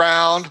look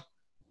around,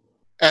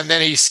 and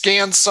then he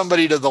scans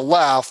somebody to the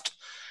left,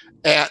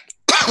 and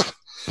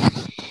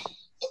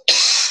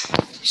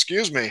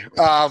excuse me.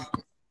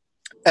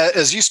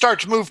 As you start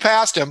to move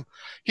past him,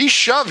 he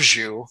shoves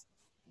you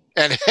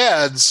and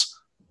heads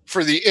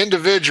for the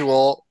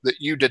individual that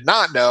you did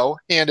not know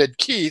handed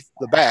Keith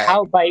the bag.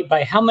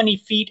 By how many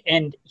feet?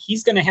 And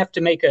he's going to have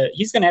to make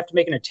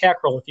an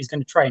attack roll if he's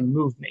going to try and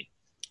move me.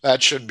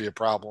 That shouldn't be a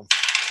problem.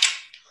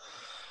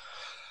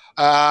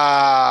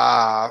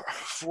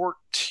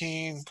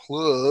 14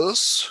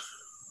 plus.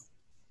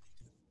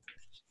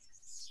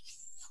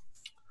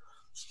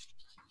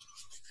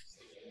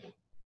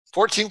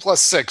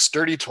 +6,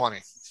 dirty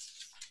 20.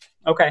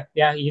 Okay,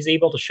 yeah, he's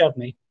able to shove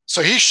me.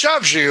 So he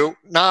shoves you,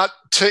 not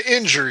to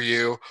injure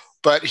you,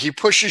 but he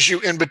pushes you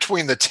in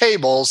between the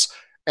tables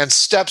and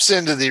steps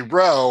into the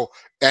row,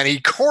 and he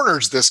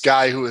corners this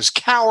guy who is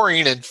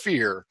cowering in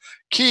fear.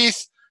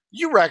 Keith,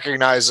 you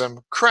recognize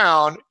him.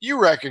 Crown,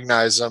 you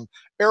recognize him.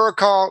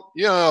 Ericol,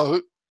 you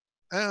know,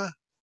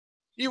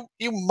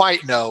 you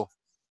might know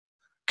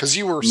because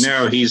you were.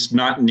 No, he's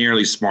not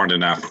nearly smart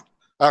enough.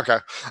 Okay.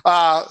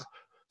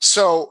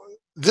 So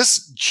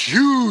this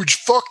huge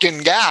fucking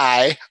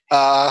guy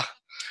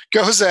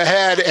goes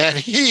ahead and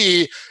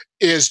he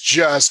is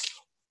just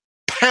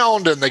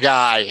pounding the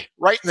guy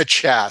right in the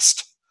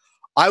chest.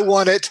 I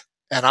want it,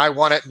 and I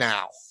want it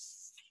now.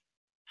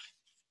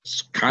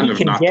 It's kind of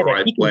not the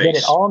right place. He can get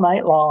it all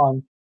night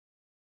long.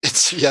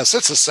 It's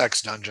a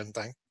sex dungeon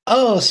thing.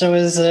 Oh, so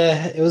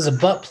it was a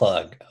butt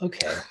plug.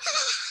 Okay.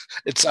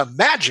 It's a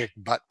magic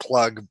butt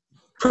plug.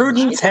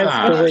 Prudence has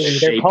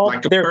three.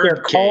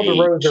 They're called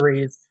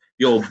rosaries.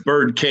 The old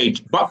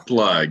birdcage butt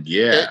plug,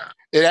 yeah.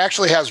 It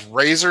actually has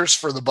razors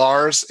for the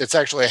bars. It's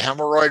actually a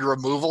hemorrhoid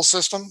removal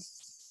system.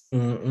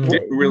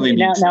 It really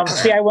needs now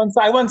see, I once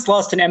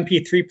lost an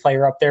MP3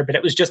 player up there, but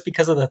it was just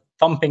because of the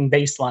thumping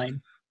bass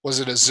line. Was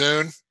it a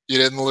Zune? You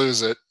didn't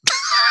lose it.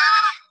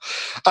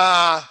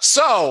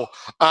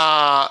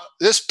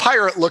 This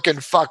pirate-looking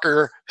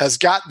fucker has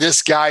got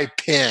this guy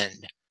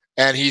pinned,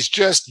 and he's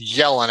just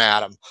yelling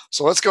at him.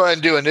 So let's go ahead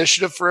and do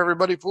initiative for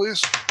everybody,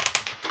 please.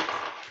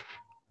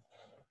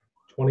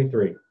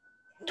 23.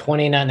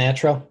 20, not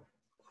natural.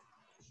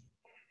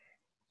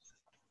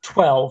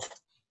 12.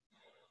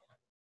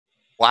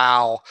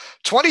 Wow.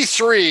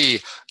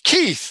 23.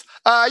 Keith,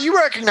 you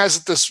recognize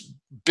that this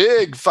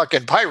big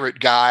fucking pirate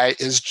guy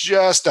is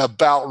just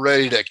about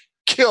ready to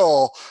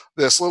kill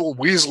this little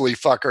Weasley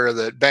fucker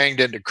that banged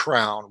into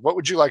Crown. What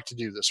would you like to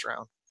do this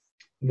round?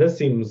 This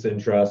seems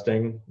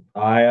interesting.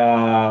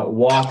 I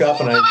walk up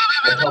and I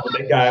tell the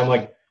big guy, I'm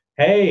like,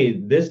 hey,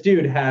 this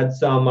dude had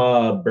some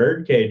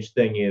birdcage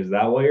thingy. Is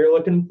that what you're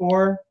looking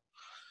for?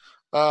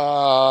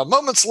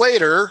 Moments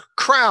later,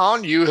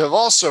 Crown, you have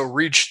also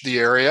reached the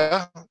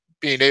area,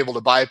 being able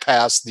to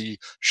bypass the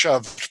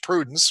shoved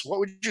Prudence. What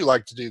would you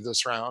like to do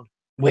this round?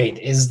 Wait,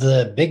 is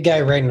the big guy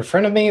right in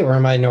front of me, or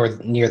am I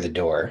near the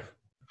door?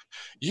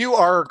 You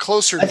are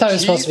closer to I thought I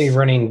was Keith. supposed to be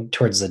running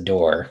towards the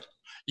door.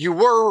 You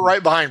were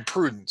right behind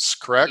Prudence,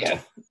 correct? Yeah.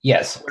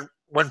 Yes.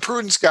 When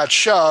Prudence got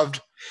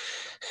shoved,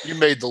 you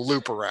made the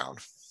loop around.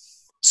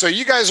 So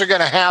you guys are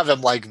going to have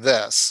him like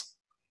this.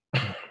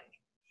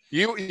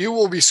 You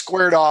will be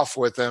squared off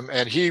with him,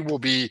 and he will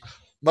be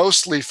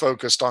mostly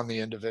focused on the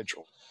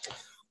individual.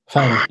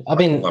 Fine. I'll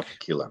be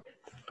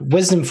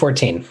Wisdom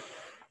 14.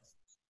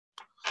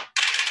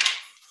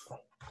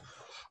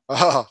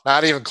 Oh,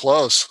 not even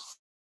close.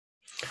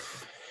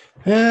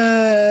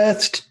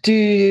 Let's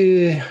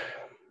do.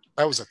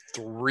 That was a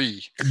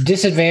 3.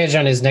 Disadvantage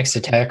on his next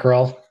attack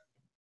roll.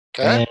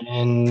 Okay.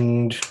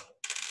 And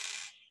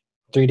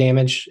 3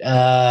 damage.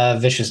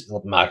 Vicious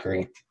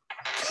mockery.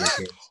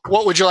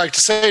 What would you like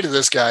to say to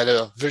this guy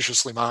to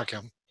viciously mock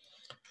him?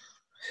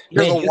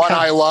 You're the one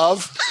I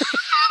love.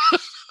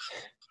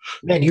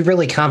 Man, you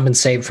really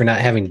compensate for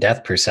not having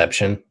death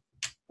perception.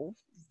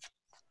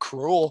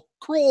 Cruel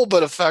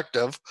but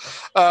effective.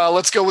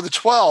 Let's go with the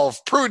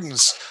 12.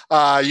 Prudence,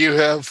 you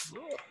have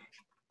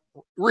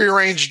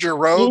rearranged your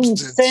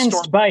robes.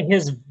 Incensed by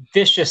his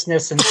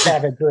viciousness and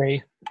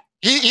savagery.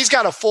 He's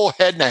got a full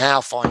head and a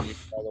half on you,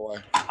 by the way.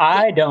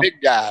 I don't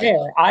Big guy.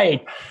 care.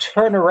 I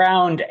turn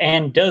around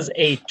and does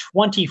a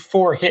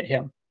 24 hit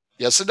him?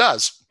 Yes, it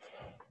does.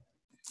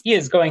 He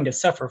is going to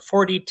suffer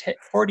 40-10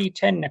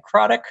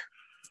 necrotic.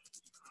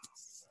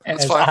 And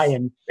That's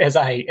as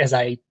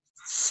I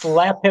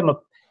slap him,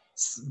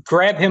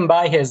 grab him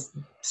by his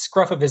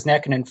scruff of his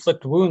neck and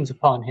inflict wounds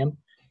upon him,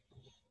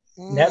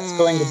 that's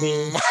going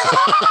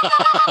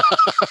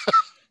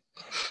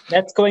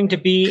to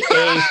be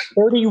a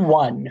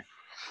 31.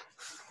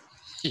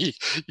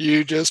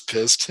 You just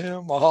pissed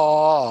him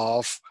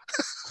off.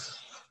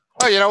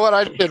 Oh, you know what?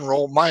 I didn't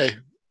roll my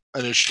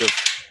initiative.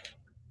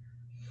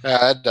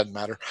 It doesn't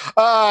matter.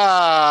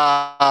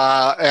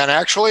 And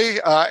actually,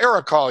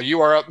 Ericol,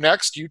 you are up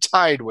next. You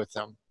tied with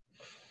him.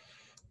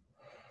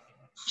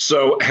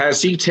 So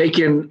has he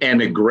taken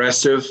an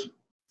aggressive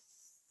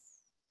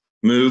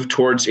move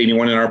towards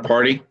anyone in our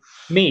party?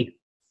 Me.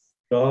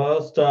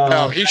 Just,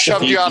 no, he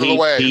shoved you out of the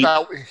way.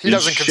 He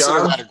doesn't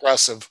consider that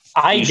aggressive.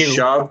 I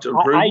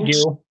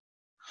do.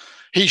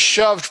 He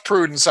shoved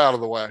Prudence out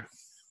of the way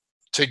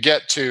to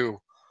get to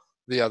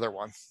the other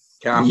one.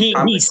 Yeah,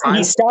 he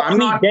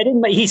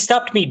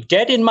stopped me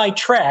dead in my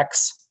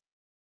tracks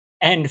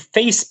and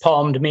face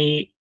palmed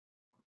me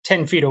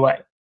 10 feet away.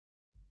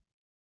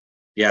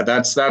 Yeah,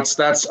 that's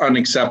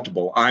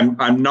unacceptable. I'm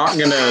not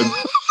gonna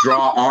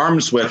draw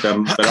arms with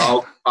him,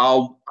 but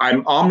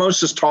I'm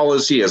almost as tall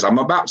as he is. I'm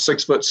about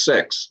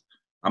 6'6".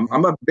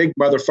 I'm a big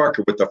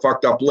motherfucker with the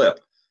fucked up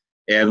lip,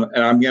 and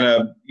I'm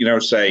gonna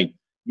say,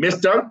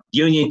 Mister,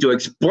 you need to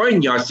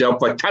explain yourself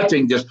for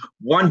touching this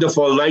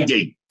wonderful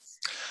lady.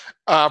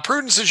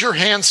 Prudence, is your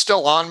hand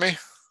still on me?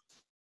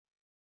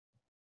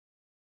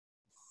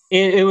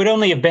 It would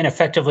only have been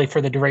effectively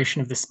for the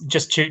duration of this,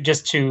 just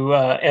to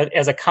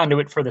as a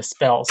conduit for the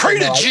spell. So Pray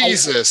to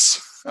Jesus.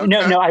 Okay.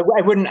 No, I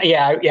wouldn't.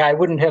 Yeah, I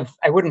wouldn't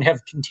have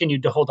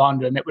continued to hold on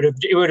to him. It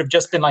would have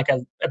just been like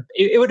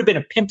it would have been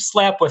a pimp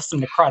slap with some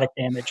necrotic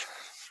damage.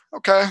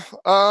 Okay.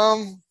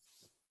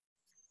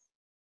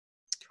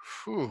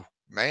 Whew,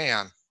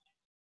 man.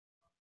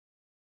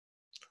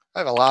 I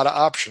have a lot of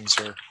options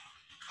here.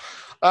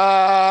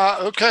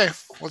 Okay,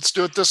 let's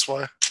do it this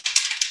way.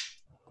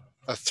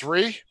 A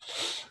 3,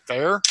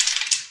 fair,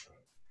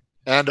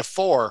 and a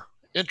 4.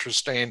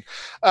 Interesting.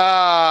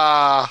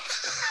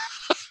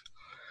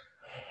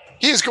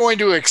 He's going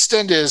to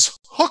extend his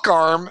hook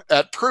arm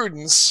at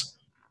Prudence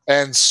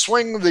and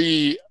swing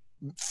the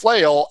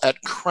flail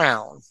at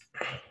Crown.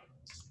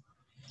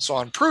 So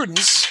on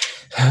Prudence,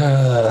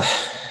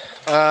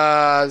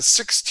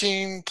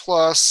 16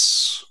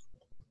 plus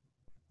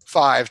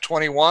 5,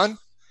 21.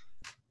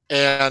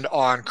 And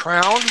on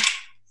Crown,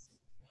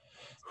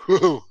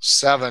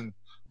 7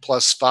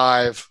 plus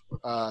 5,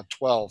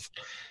 12.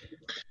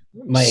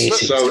 My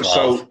AC is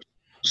 12.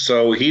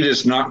 So he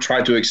does not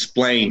try to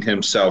explain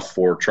himself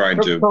for trying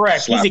to.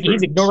 Correct.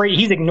 He's ignoring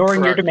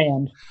your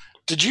demand.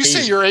 Did you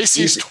say your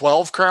AC is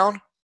 12,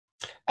 Crown?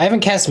 I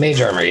haven't cast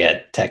Mage Armor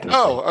yet, technically.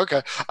 Oh,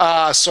 okay.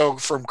 So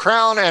from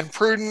Crown and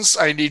Prudence,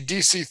 I need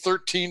DC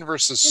 13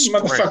 versus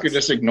Strength. Motherfucker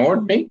just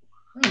ignored me.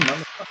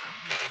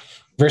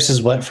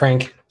 Versus what,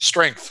 Frank?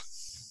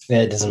 Strength. Yeah,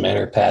 it doesn't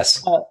matter.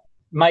 Pass.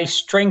 My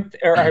strength,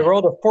 I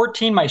rolled a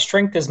 14. My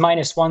strength is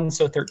 -1,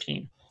 so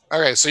 13.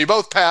 Okay, so you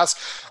both pass.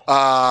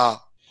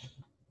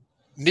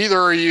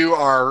 Neither of you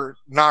are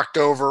knocked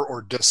over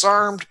or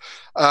disarmed.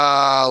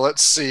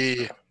 Let's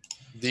see.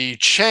 The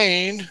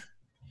chain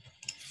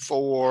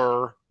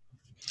for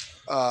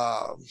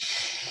Crown.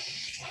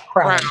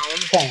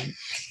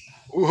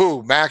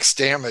 Ooh, max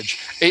damage.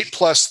 8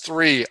 plus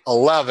 3,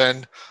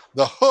 11.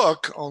 The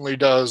hook only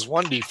does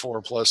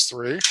 1d4 plus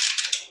 3.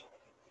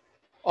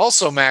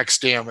 Also max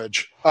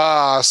damage.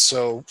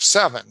 So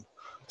 7.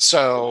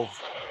 So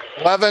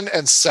 11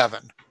 and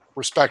 7,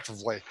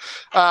 respectively.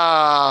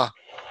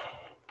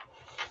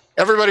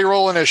 Everybody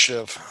roll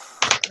initiative.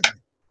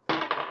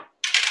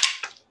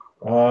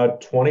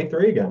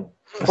 23 again.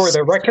 For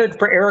the record,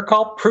 for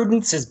Ericol,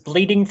 Prudence is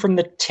bleeding from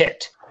the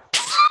tit.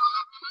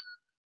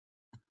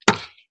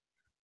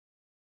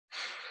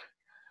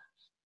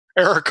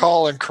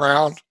 Ericol and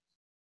Crown.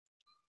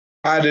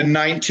 I did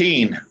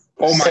 19.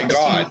 Oh my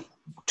God.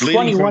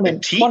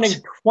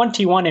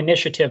 21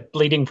 initiative,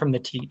 bleeding from the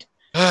teat.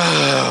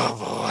 Oh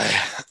boy.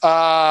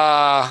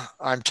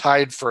 I'm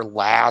tied for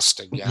last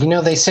again. You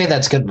know, they say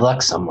that's good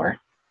luck somewhere.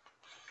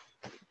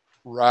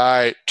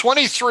 Right.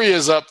 23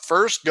 is up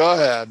first. Go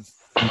ahead.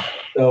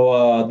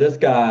 So this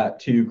got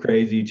too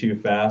crazy too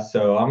fast,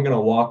 so I'm going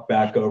to walk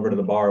back over to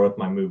the bar with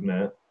my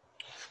movement.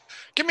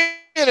 Give me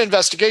an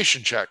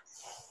investigation check.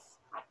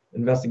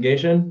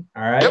 Investigation?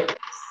 All right.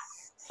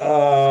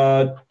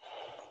 Yep.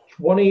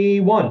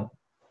 21.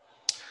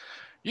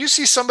 You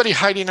see somebody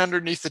hiding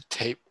underneath the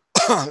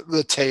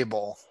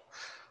table.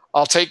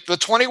 I'll take the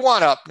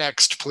 21 up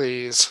next,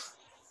 please.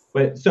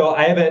 Wait, so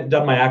I haven't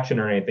done my action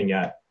or anything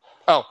yet.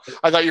 Oh,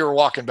 I thought you were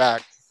walking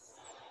back.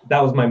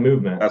 That was my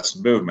movement. That's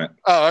movement.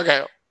 Oh,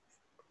 okay.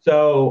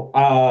 So,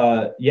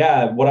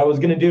 yeah, what I was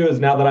going to do is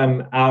now that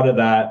I'm out of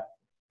that,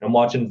 I'm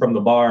watching from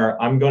the bar,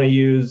 I'm going to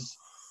use,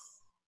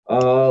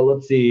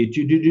 let's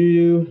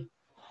see.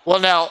 Well,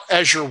 now,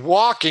 as you're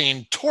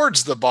walking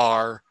towards the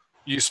bar,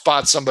 you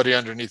spot somebody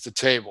underneath the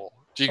table.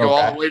 Do you go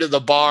all the way to the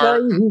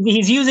bar? Well,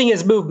 he's using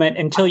his movement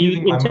until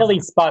he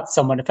spots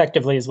someone.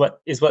 Effectively, is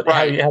what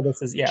right. how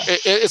this is. Yeah,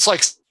 it's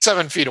like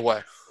 7 feet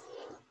away.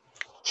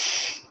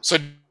 So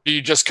do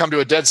you just come to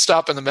a dead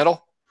stop in the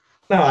middle?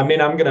 No, I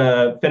mean I'm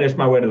gonna finish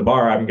my way to the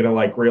bar. I'm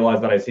gonna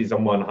realize that I see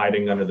someone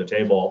hiding under the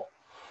table.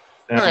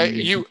 All right,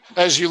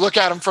 as you look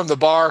at them from the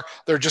bar,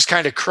 they're just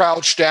kind of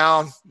crouched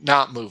down,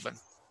 not moving.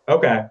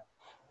 Okay,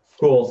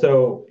 cool.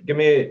 So give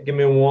me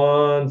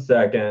 1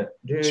 second.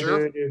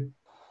 Sure.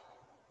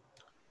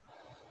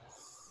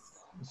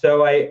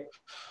 So I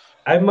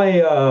have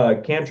my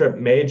cantrip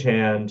Mage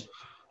Hand,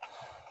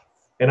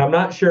 and I'm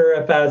not sure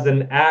if as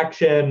an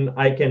action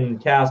I can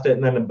cast it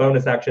and then a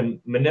bonus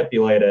action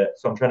manipulate it.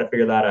 So I'm trying to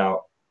figure that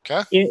out.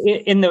 Okay.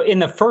 In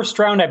the first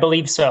round, I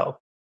believe so.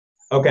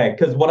 Okay,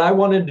 because what I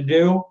wanted to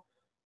do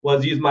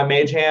was use my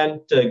Mage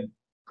Hand to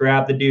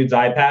grab the dude's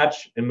eye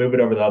patch and move it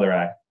over the other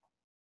eye.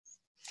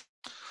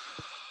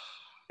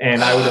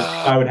 And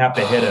I would have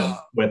to hit him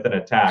with an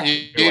attack.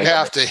 You'd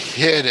have to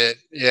hit it,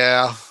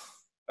 yeah.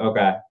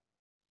 Okay.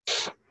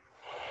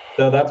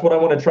 So that's what I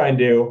want to try and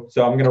do.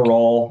 So I'm going to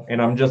roll, and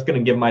I'm just going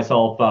to give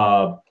myself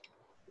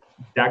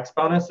Dex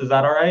bonus. Is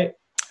that all right?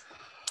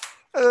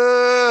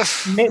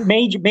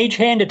 Mage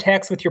Hand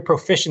attacks with your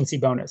proficiency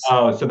bonus.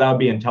 Oh, so that would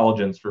be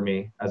intelligence for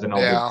me as an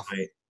Eldritch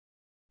Knight.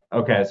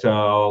 Okay,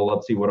 so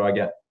let's see. What do I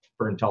get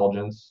for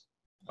intelligence?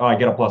 Oh, I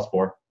get a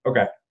 +4.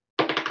 Okay.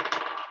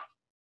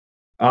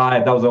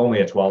 That was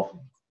only a 12.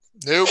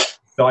 Nope.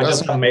 So I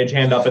just have Mage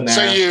Hand up in there.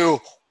 So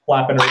you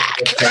flapping her.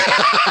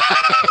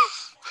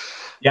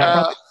 Yeah, I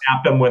probably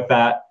snapped him with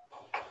that.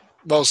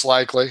 Most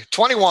likely.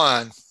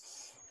 21.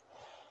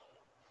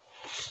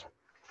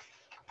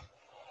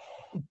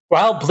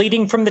 While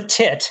bleeding from the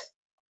tit,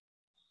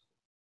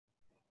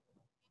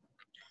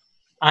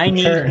 I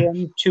need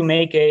him to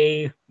make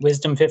a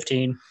Wisdom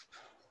 15.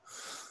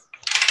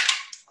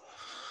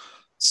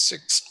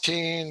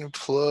 16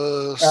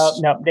 plus...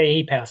 no,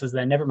 he passes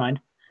then. Never mind.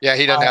 Yeah,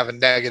 he doesn't have a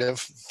negative,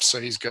 so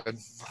he's good.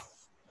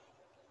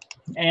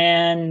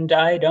 And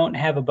I don't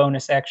have a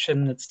bonus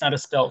action that's not a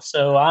spell,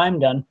 so I'm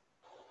done.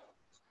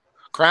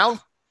 Crown?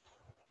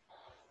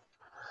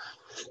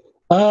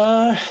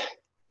 Give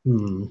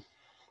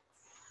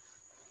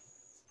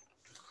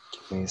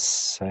me a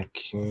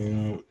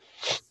second.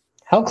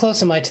 How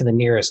close am I to the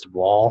nearest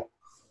wall?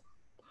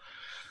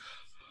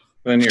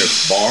 The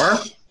nearest bar?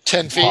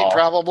 10 feet,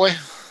 probably.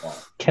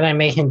 Can I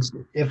make him,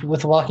 if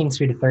with walking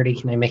speed of 30,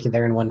 can I make it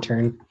there in one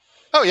turn?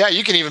 Oh, yeah,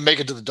 you can even make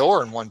it to the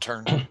door in one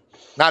turn.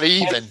 Not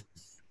even.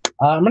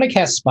 I'm going to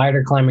cast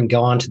Spider Climb and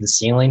go onto the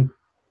ceiling.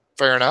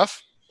 Fair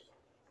enough.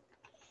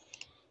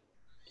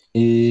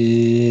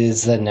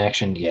 Is that an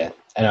action? Yeah.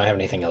 I don't have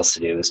anything else to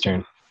do this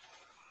turn.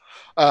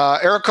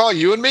 Ericol,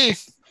 you and me.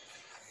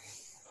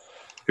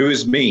 Who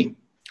is me?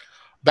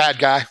 Bad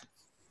guy.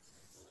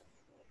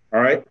 All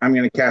right, I'm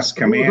going to cast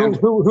command.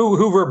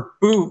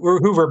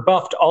 Who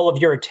rebuffed all of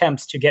your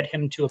attempts to get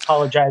him to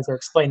apologize or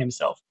explain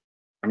himself?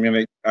 I'm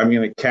going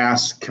to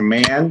cast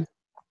command,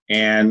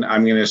 and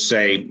I'm going to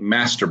say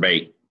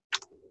masturbate.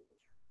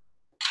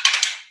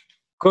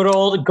 Good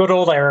old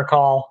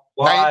Ericol.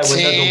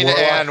 19,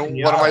 and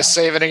what am I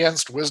saving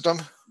against?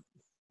 Wisdom?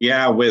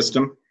 Yeah,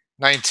 wisdom.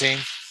 19.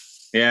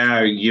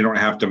 Yeah, you don't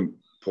have to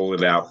pull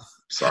it out.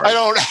 Sorry. I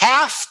don't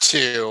have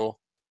to.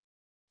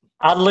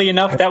 Oddly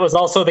enough, that was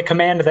also the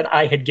command that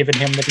I had given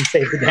him that he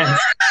saved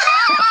against.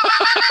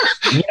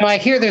 I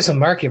hear there's a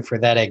market for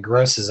that at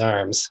Gross's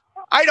Arms.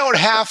 I don't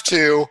have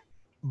to,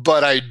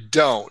 but I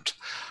don't.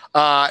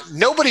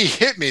 Nobody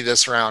hit me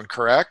this round,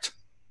 correct?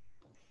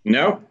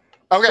 No.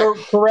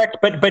 Okay. Correct,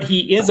 but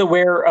he is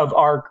aware of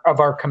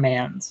our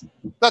commands.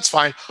 That's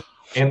fine.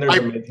 And there's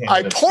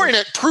I point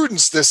at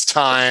Prudence this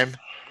time,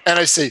 and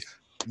I say,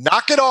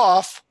 knock it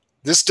off.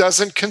 This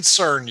doesn't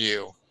concern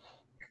you.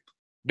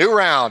 New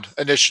round,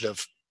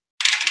 initiative.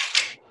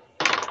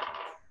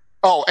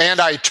 Oh,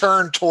 and I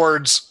turn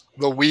towards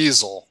the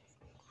weasel.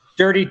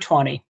 Dirty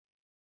 20.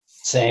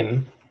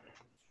 Same.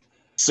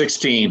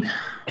 16.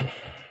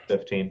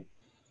 15.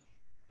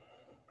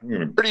 I'm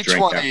going to Dirty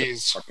drink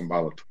 20s. fucking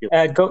bottle of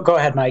tequila. Go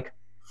ahead, Mike.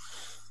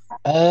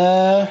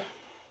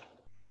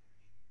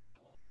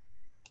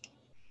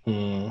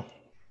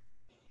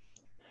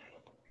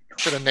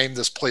 Should have named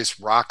this place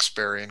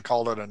Roxbury and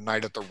called it a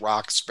night at the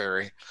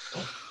Roxbury.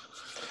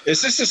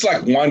 Is this just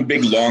like one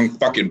big long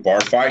fucking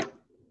bar fight?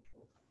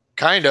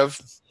 Kind of.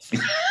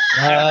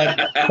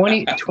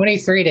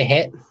 23 to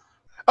hit.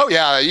 Oh,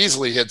 yeah,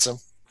 easily hits him.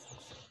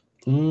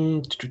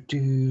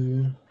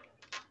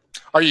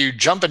 Are you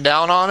jumping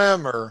down on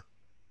him, or?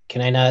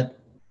 Can I not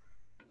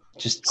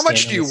just... How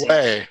much do you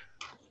weigh?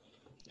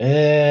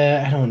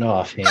 I don't know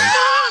offhand.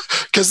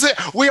 Because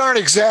we aren't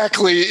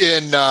exactly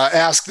in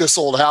Ask This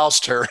Old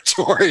House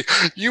territory.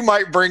 You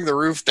might bring the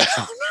roof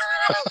down.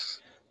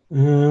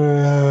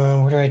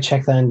 Where do I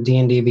check that on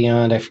D&D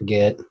Beyond? I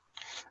forget.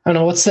 I don't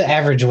know. What's the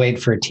average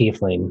weight for a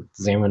tiefling?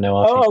 Does anyone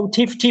know?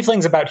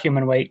 Tiefling's about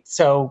human weight,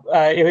 so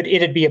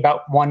it'd be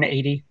about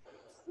 180.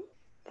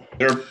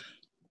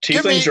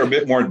 Tieflings are a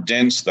bit more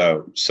dense,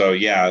 though. So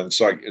yeah,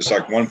 it's like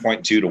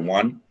 1.2 to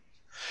 1,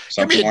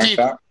 something like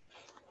that.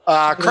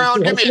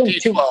 Crown, give me a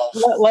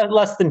D12.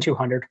 Less than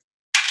 200.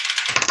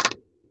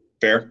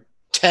 Fair.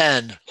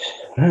 10.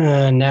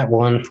 Nat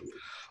 1.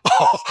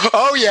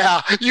 Oh,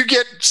 yeah. You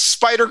get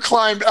spider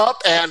climbed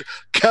up and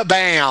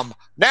kabam.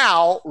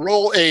 Now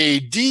roll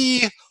a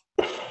D4.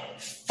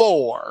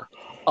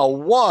 A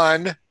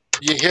 1,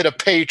 you hit a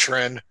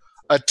patron.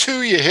 A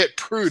 2, you hit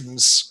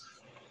Prudence.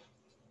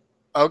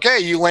 Okay,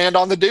 you land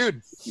on the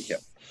dude. Yeah,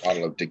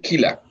 bottle of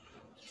tequila.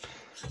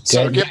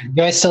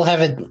 Do I still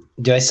have it?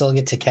 Do I still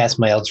get to cast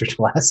my Eldritch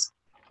Blast?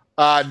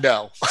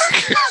 No.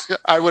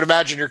 I would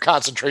imagine your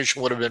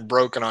concentration would have been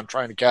broken on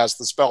trying to cast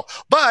the spell.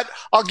 But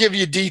I'll give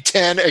you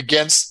D10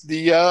 against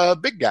the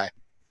big guy.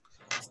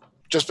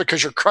 Just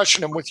because you're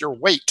crushing him with your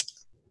weight.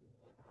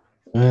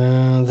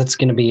 That's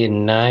going to be a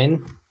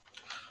 9.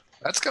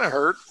 That's going to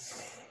hurt.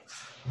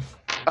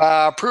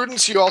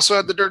 Prudence, you also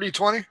had the dirty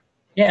 20?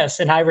 Yes,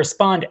 and I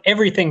respond,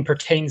 everything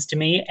pertains to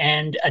me,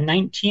 and a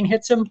 19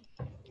 hits him.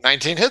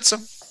 19 hits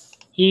him.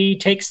 He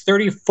takes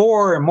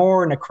 34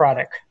 more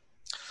necrotic.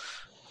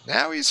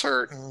 Now he's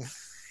hurting.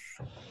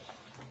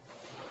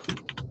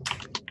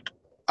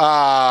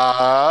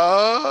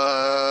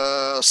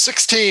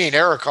 16,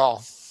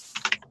 Ericol.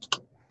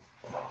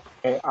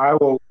 Okay, I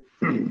will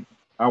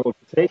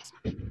take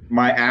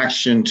my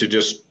action to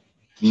just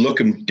look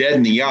him dead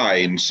in the eye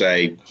and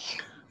say,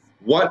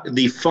 "What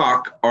the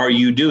fuck are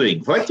you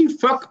doing? What the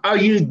fuck are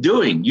you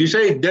doing? You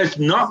say it does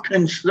not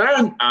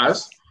concern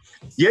us,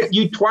 yet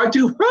you try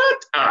to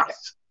hurt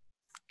us.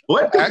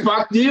 What the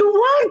fuck do you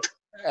want?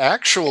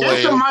 Actually,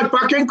 answer my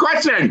fucking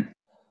question."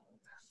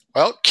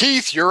 Well,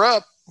 Keith, you're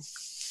up.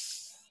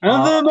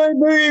 Answer my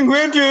fucking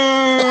question.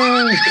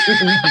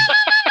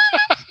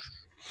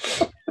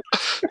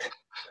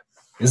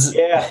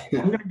 Yeah,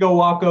 I'm gonna go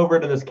walk over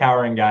to this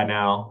cowering guy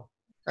now.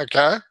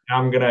 Okay.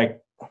 I'm gonna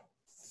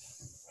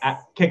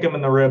kick him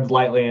in the ribs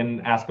lightly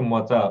and ask him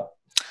what's up.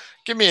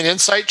 Give me an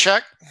insight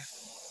check.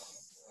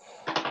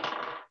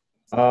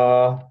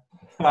 Not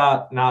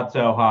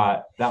so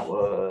hot. That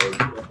was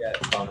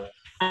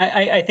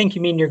I think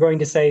you mean you're going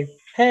to say,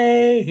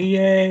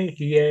 hey,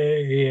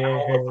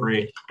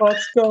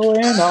 what's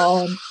going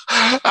on?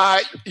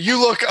 You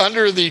look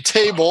under the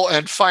table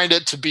and find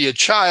it to be a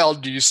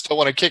child. Do you still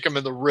want to kick him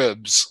in the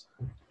ribs?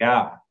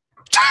 Yeah.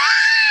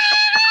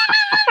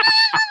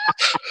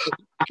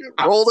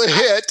 Roll the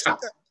hit,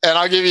 and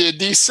I'll give you a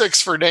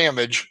D6 for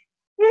damage.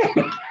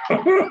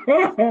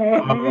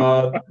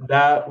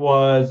 That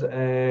was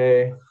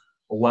a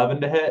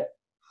 11 to hit.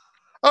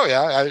 Oh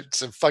yeah,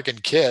 it's a fucking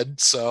kid.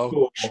 So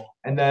cool.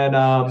 And then,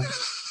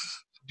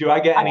 do I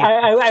get any?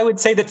 I would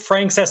say that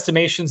Frank's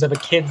estimations of a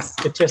kid's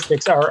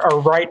statistics are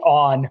right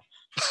on.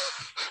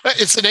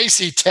 It's an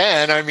AC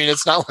 10. I mean,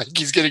 it's not like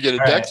he's going to get a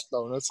dex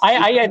bonus.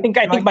 I think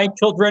my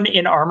children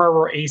in armor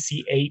were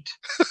AC 8.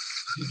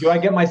 Do I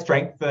get my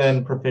strength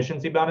and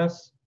proficiency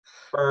bonus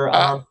for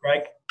unarmed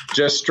strike?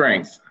 Just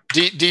strength.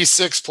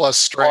 D6 plus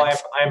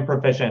strength. Well, I'm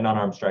proficient in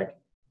unarmed strike.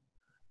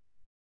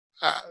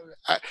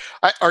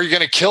 Are you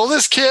going to kill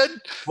this kid?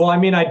 Well, I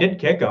mean, I did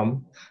kick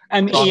him.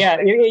 Yeah.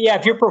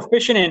 If you're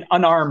proficient in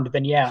unarmed,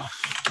 then yeah.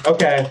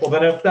 Okay. Well,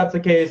 then if that's the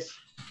case,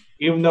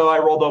 even though I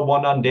rolled a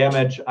 1 on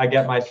damage, I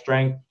get my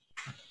strength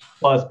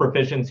plus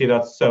proficiency.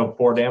 That's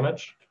 4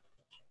 damage.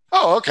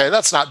 Oh, okay.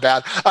 That's not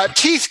bad.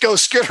 Teeth go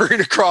skittering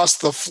across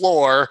the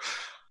floor.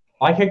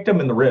 I kicked him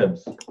in the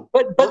ribs.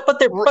 But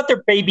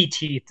they're baby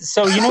teeth.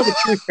 So you know the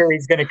tooth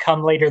fairy's going to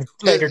come later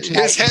tonight.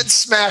 His head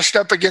smashed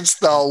up against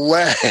the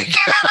leg.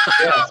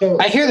 Yeah, so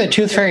I hear the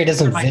tooth fairy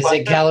doesn't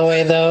visit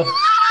Cathoway though.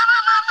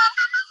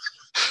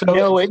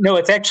 No,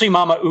 it's actually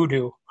Mama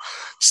Udu.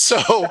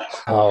 So,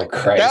 oh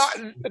Christ!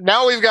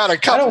 Now we've got a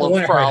couple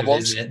of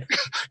problems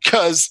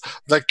because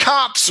the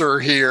cops are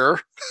here.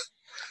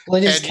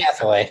 Well, it is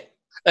Cathoway.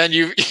 And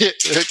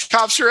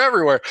cops are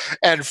everywhere.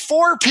 And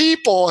 4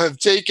 people have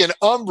taken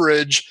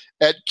umbrage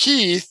at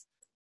Keith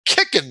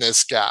kicking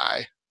this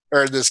guy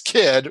or this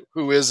kid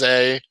who is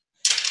a.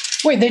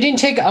 Wait, they didn't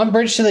take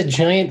umbrage to the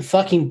giant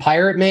fucking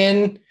pirate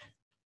man?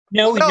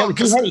 No,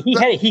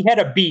 he had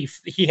a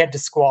beef he had to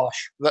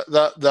squash.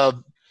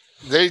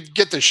 They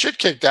get the shit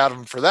kicked out of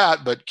him for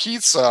that, but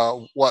Keith's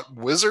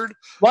wizard?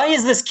 Why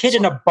is this kid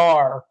in a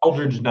bar?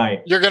 Eldridge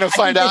Knight. You're going to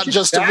find out in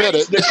just a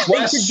minute. That's the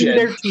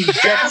question.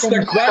 That's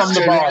the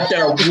question right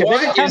there.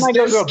 What is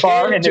this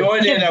kid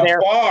doing in a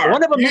bar?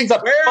 One of them ends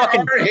up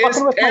fucking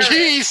with my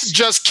Keith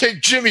just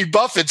kicked Jimmy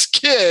Buffett's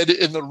kid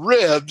in the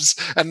ribs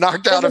and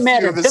knocked out a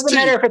few of his teeth. Doesn't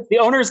matter if it's the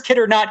owner's kid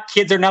or not.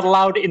 Kids are not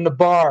allowed in the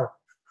bar.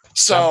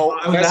 So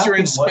unless you're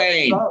in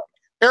Spain.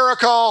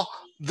 Ericol,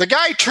 the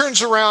guy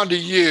turns around to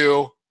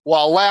you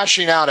while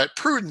lashing out at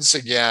Prudence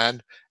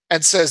again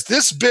and says,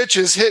 "This bitch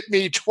has hit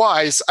me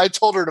twice. I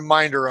told her to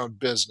mind her own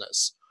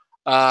business."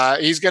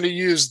 He's going to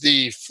use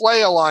the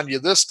flail on you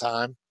this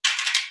time.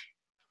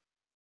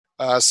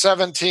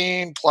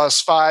 17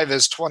 plus 5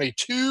 is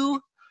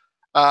 22.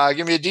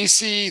 Give me a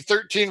DC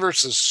 13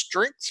 versus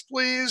strength,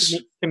 please.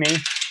 To me.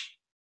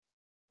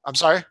 I'm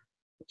sorry?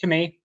 To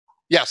me.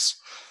 Yes.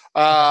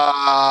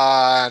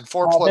 And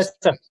 4 plus...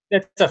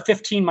 That's a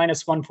 15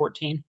 minus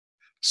 114.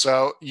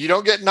 So you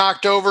don't get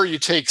knocked over. You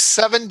take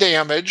 7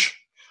 damage.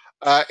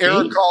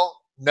 Ericol,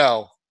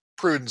 no.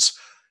 Prudence.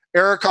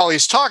 Ericol,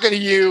 he's talking to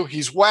you.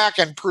 He's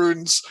whacking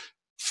Prudence.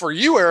 For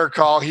you,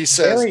 Ericol, he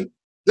says,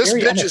 this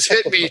bitch has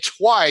hit me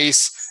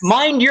twice.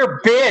 Mind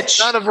your bitch.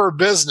 None of her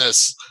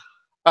business.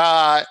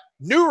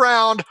 New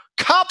round.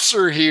 Cops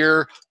are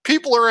here.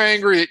 People are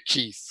angry at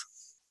Keith.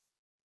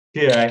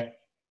 Yeah.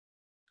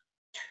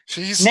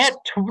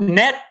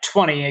 Net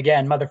 20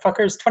 again,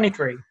 motherfuckers.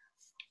 23.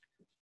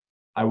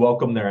 I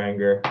welcome their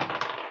anger.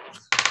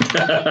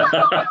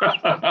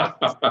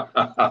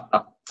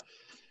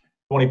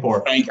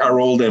 24. I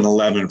rolled an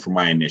 11 for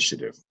my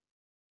initiative.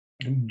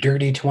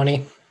 Dirty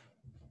 20.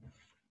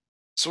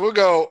 So we'll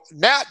go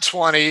nat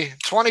 20,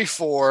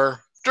 24,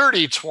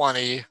 dirty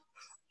 20,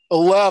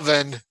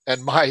 11,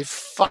 and my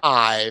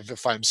 5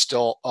 if I'm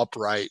still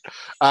upright.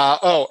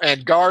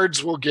 And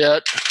guards will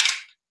get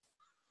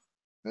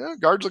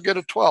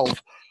a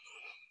 12.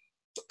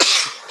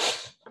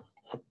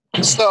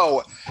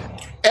 So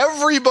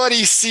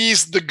everybody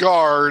sees the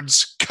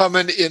guards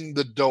coming in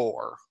the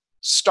door.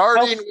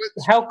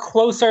 How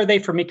close are they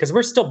from me? Because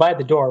we're still by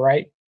the door,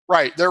 right?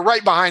 Right. They're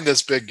right behind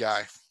this big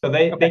guy. So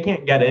they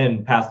can't get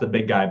in past the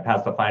big guy,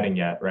 past the fighting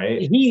yet,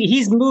 right?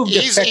 He moved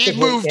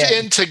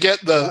in to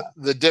get the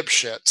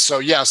dipshit. So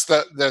yes,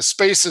 the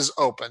space is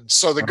open.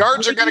 So the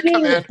guards are going to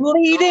come in.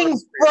 Bleeding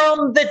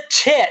from the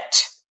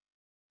tit.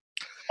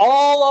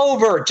 All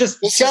over,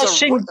 just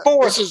gushing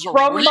forth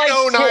from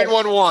Reno my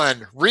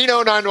 911.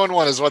 Reno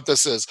 911 is what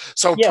this is.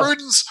 So yes.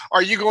 Prudence,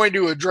 are you going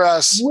to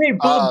address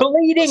bleeding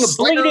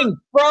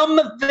from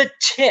the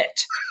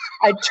tit?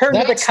 I turn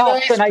to the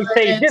cops and I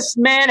say, "This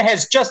man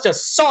has just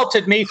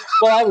assaulted me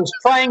while I was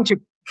trying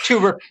to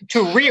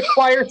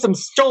reacquire some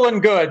stolen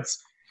goods,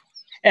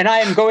 and I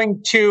am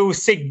going to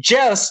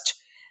suggest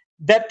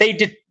that they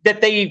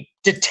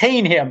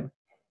detain him."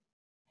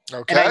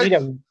 Okay. And I need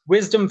a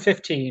wisdom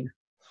 15.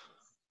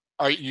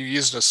 Are you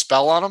using a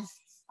spell on him?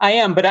 I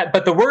am,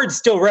 but the words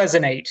still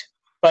resonate.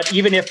 But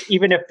even if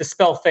the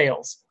spell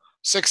fails,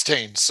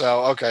 16.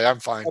 So okay, I'm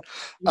fine.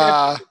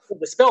 The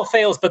spell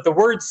fails, but the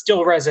words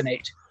still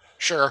resonate.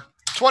 Sure.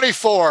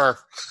 24.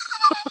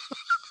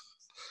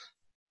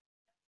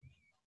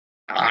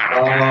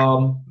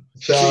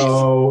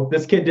 So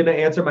this kid didn't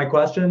answer my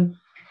question.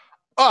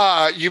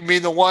 You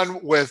mean the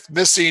one with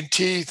missing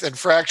teeth and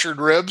fractured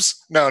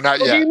ribs? No, not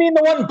yet. Do you mean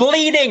the one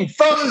bleeding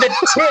from the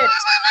tit?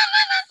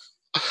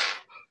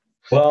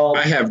 Well,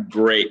 I have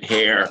great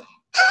hair.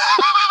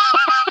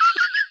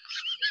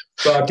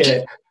 Fuck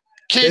it.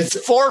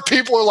 Keith, 4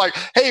 people are like,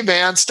 "Hey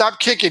man, stop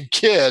kicking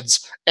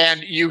kids,"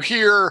 and you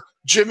hear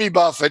Jimmy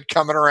Buffett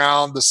coming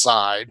around the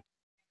side.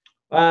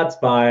 That's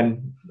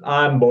fine.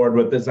 I'm bored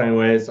with this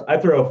anyways. I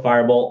throw a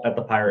firebolt at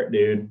the pirate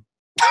dude.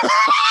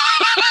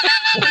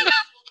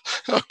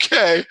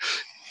 Okay,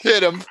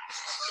 hit him.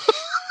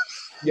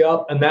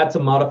 Yep, and that's a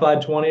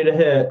modified 20 to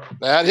hit.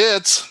 That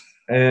hits.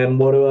 And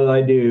what do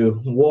I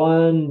do?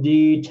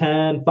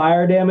 1d10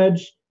 fire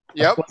damage.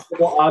 Yep. A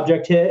flexible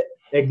object hit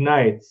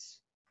ignites.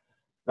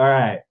 All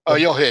right. Oh,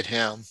 you'll hit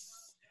him.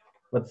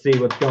 Let's see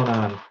what's going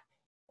on.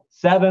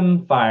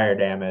 7 fire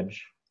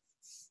damage.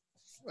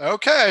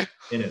 Okay.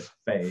 In his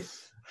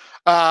face.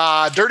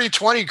 Dirty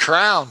 20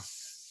 crown.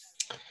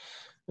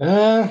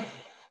 How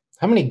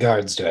many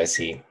guards do I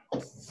see?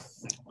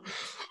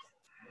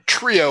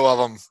 Trio of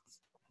them.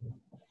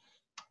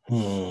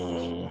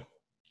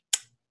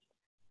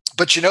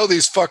 But you know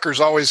these fuckers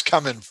always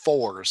come in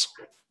 4s.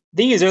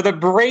 These are the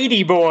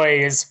Brady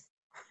boys.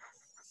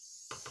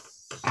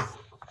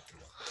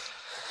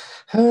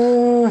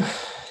 What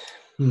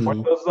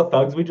those the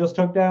thugs we just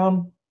took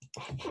down?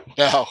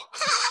 No.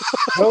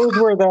 those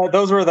were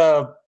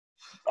the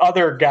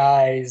other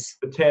guys.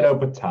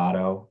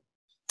 Potato.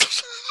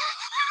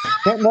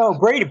 No,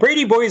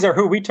 Brady boys are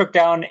who we took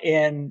down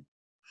in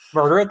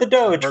Murder at the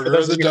Doge. Murder For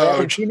those at of the you who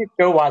haven't Doge. seen it,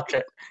 go watch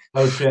it.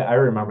 Oh shit, I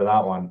remember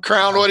that one.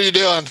 Crown, what are you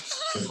doing?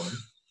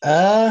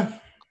 Can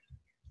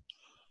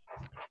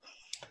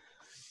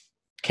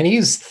I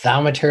use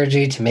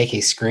thaumaturgy to make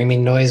a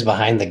screaming noise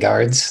behind the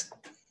guards?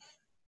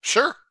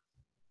 Sure.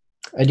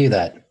 I do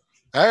that.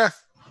 Yeah.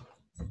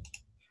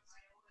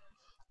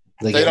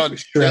 They don't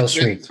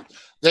shriek.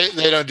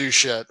 They don't do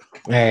shit.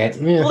 All right.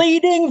 Yeah.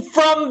 Bleeding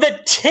from the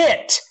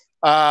tit.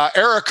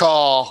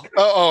 Ericol.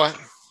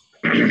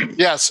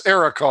 Yes,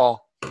 Ericol.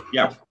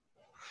 Yeah.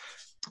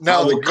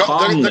 No,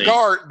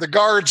 the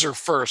guards are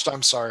first.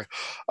 I'm sorry.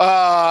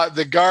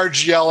 The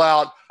guards yell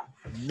out,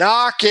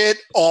 "Knock it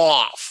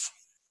off."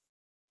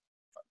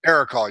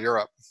 Ericol, you're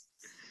up.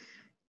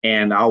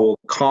 And I will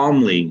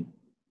calmly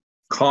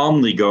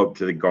go up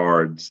to the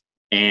guards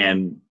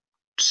and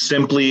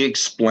simply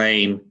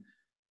explain,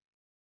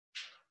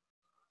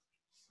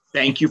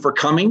 "Thank you for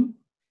coming.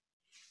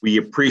 We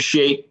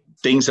appreciate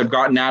things have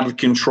gotten out of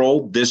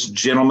control. This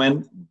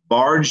gentleman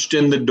barged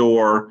in the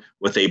door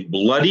with a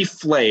bloody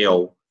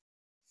flail,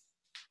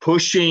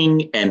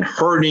 pushing and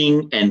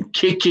hurting and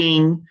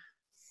kicking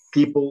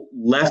people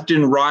left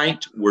and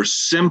right. We're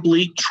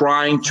simply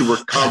trying to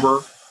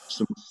recover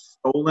some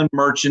stolen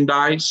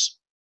merchandise.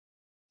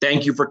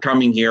 Thank you for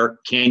coming here.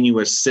 Can you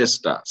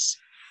assist us?"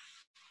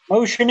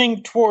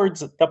 Motioning towards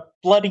the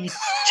bloody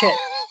tit.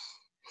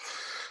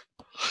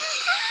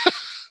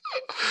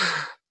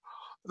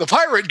 The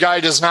pirate guy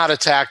does not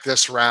attack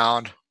this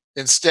round.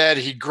 Instead,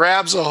 he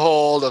grabs a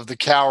hold of the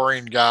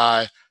cowering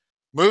guy,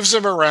 moves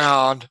him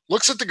around,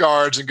 looks at the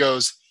guards, and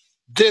goes,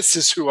 "This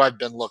is who I've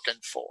been looking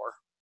for."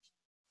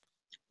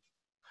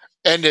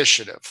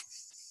 Initiative.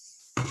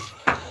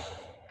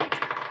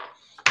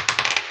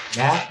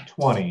 Nat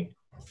 20.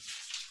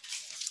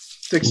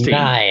 16.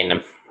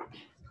 9.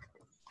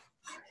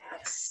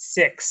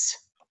 6.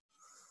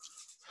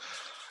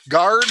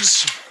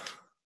 Guards,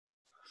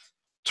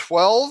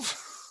 12.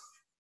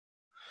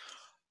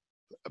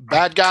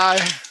 Bad guy,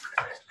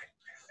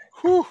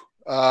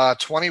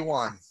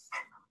 21.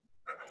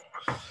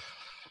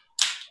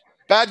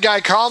 Bad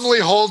guy calmly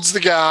holds the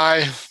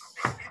guy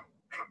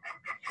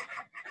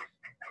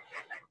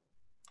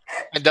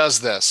and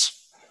does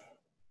this.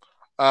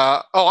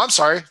 I'm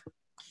sorry.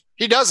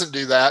 He doesn't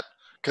do that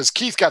because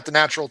Keith got the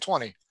natural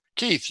 20.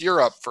 Keith,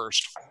 you're up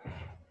first.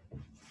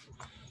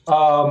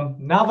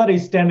 Now that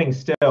he's standing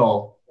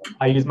still,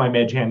 I use my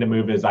mage hand to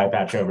move his eye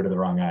patch over to the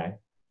wrong eye.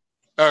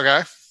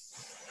 Okay.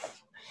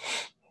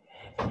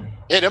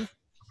 Hit him.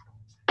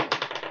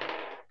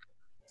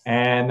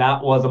 And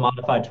that was a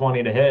modified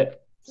 20 to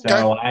hit.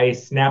 So okay. I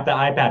snap the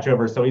eye patch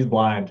over so he's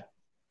blind.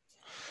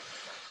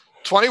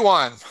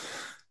 21.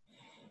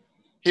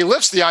 He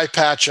lifts the eye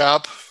patch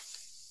up.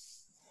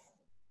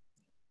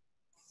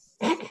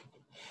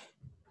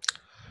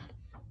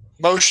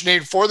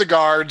 Motioning for the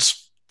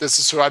guards. This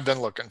is who I've been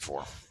looking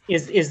for.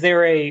 Is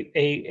there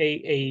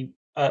a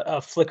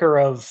flicker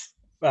of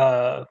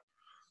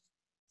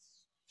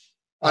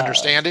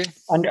understanding?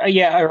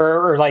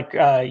 Or like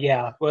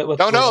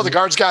No, the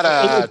guards got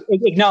a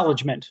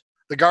acknowledgement.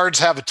 The guards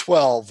have a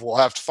 12. We'll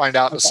have to find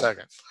out in a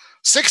second.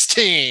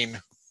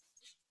 16.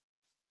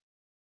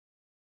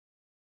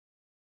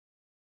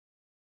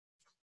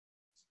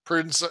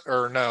 Prudence,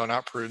 or no,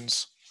 not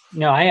Prudence.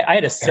 No, I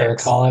had a 6.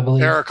 Ericall, I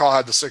believe. Ericall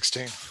had the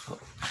 16.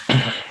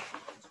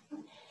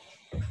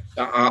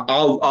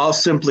 I'll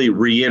simply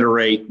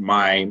reiterate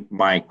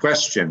my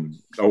question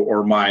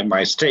or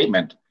my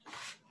statement.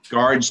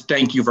 Guards,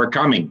 thank you for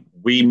coming.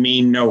 We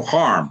mean no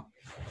harm.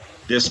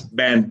 This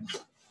man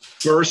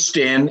burst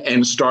in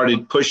and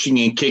started pushing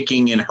and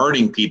kicking and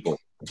hurting people.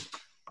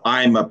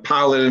 I'm a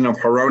paladin of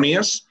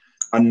Heronius,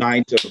 a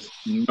knight of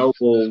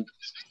noble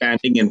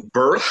standing and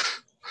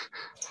birth.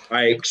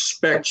 I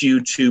expect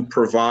you to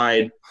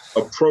provide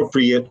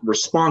appropriate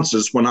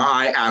responses when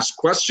I ask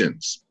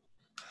questions.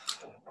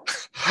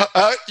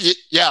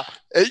 Yeah.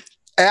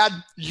 Add,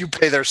 you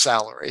pay their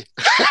salary.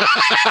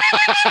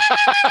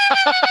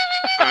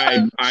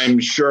 I'm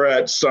sure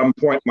at some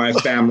point my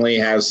family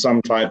has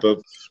some type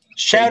of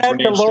shout out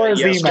to Laura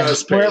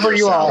Zeman, wherever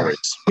you are.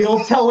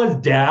 He'll tell his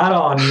dad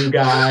on you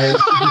guys.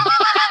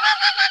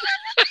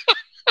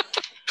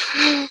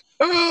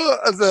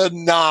 The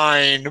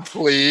 9,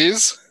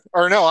 please.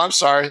 Or no, I'm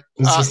sorry.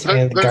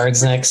 The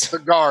guards next. The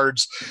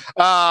guards.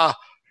 The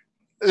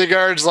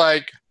guards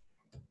like,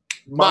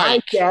 my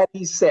Mike,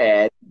 daddy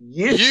said,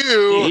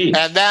 you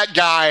and that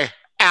guy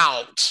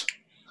out.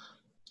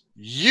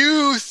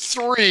 You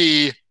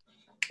 3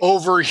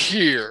 over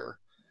here.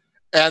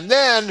 And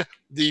then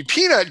the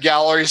peanut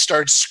gallery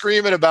starts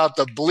screaming about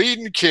the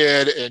bleeding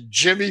kid, and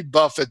Jimmy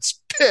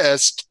Buffett's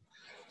pissed,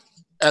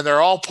 and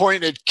they're all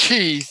pointing at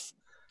Keith,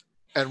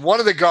 and one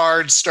of the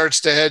guards starts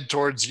to head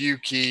towards you,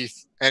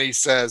 Keith, and he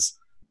says,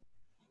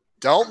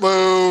 don't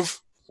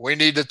move. We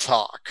need to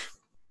talk.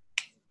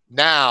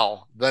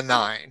 Now, the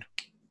 9.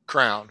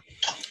 Crown.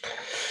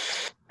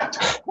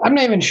 I'm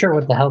not even sure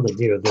what the hell to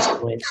do at this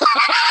point.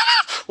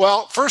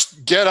 Well,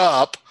 first get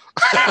up.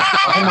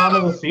 I'm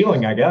onto the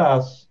ceiling, I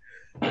guess.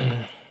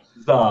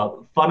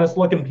 The funnest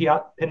looking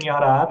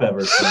pinata I've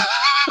ever seen.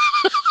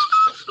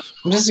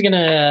 I'm just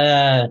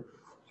gonna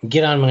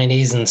get on my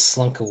knees and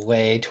slunk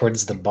away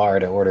towards the bar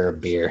to order a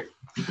beer.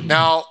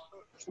 Now,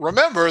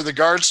 remember, the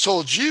guards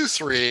told you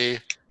 3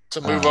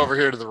 to move over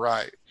here to the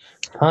right.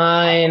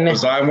 Fine.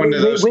 Was I one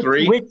of those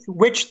 3?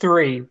 Which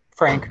 3,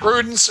 Frank?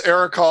 Prudence,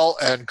 Ericall,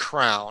 and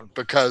Crown,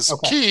 because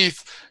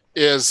Keith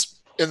is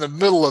in the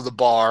middle of the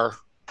bar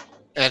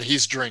and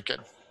he's drinking.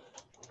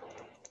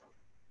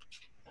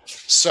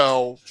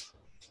 So,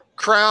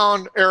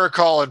 Crown,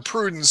 Ericall, and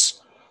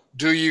Prudence,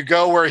 do you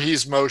go where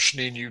he's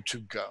motioning you to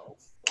go?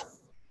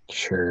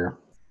 Sure.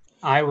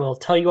 I will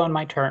tell you on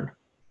my turn.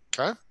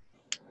 Okay.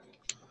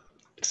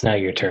 It's now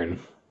your turn.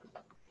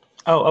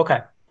 Oh,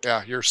 okay.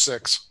 Yeah, you're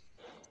 6.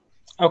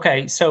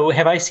 Okay, so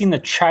have I seen the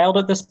child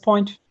at this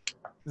point?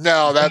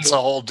 No, that's a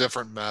whole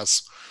different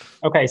mess.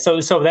 Okay, so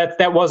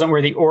that wasn't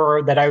where the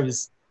aura that I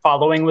was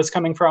following was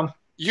coming from?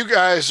 You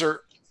guys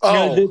are...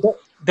 No,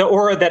 the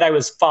aura that I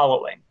was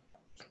following.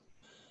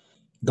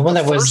 The one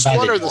that was by the first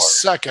one or door. the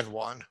second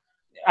one?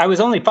 I was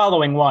only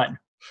following one.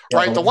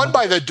 Right, the one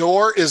by the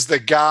door is the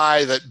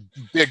guy that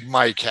Big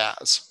Mike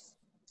has.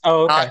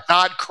 Oh, okay.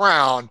 Not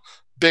Crown,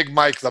 Big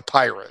Mike the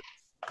pirate.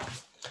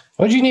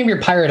 What'd you name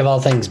your pirate of all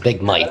things,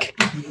 Big Mike?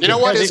 You know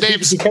what? His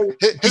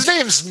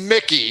name's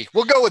Mickey.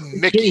 We'll go with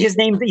Mickey. His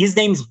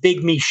name's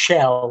Big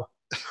Michel.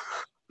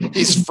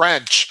 He's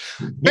French.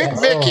 Big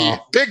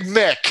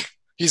Mick.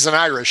 He's an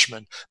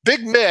Irishman.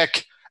 Big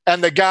Mick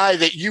and the guy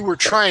that you were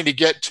trying to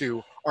get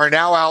to are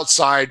now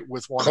outside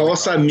with one.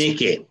 Cosa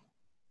Mickey.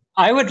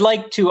 I would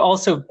like to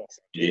also,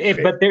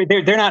 but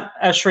they're not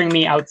ushering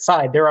me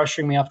outside. They're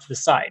ushering me off to the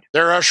side.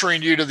 They're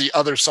ushering you to the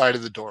other side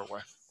of the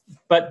doorway.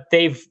 But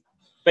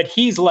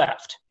he's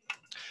left.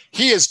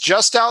 He is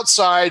just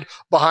outside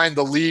behind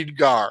the lead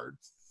guard.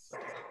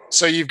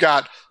 So you've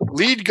got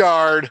lead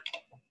guard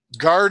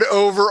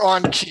over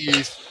on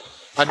Keith,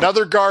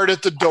 another guard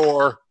at the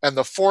door, and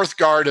the fourth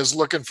guard is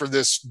looking for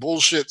this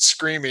bullshit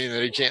screaming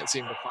that he can't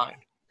seem to find.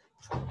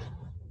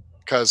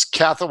 Because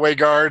Cathoway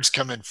guards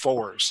come in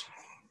 4s.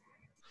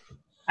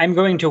 I'm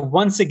going to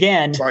once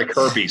again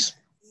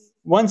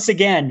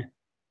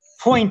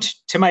point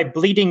to my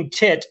bleeding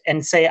tit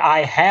and say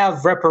I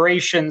have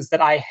reparations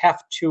that I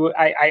have to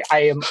I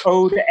am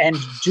owed and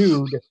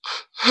due.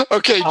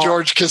 Okay,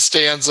 George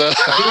Costanza.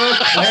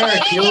 I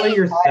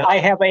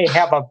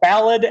have a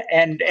valid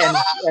and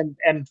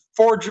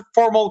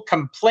formal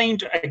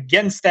complaint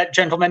against that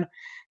gentleman,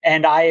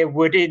 and I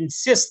would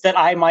insist that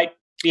I might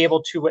be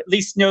able to at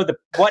least know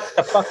what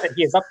the fuck that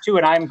he is up to,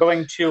 and I'm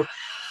going to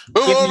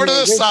move over to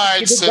the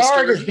side,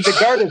 sister. The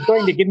guard is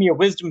going to give me a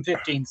wisdom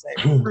 15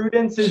 save.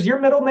 Prudence, is your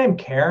middle name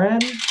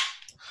Karen?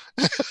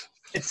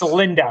 It's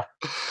Linda.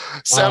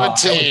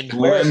 17.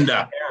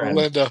 Linda.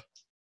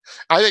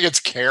 I think it's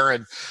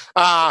Karen.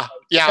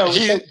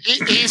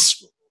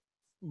 He's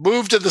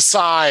moved to the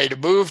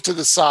side.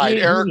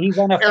 He's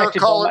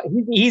unaffected.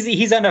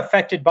 He's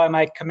unaffected by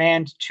my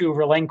command to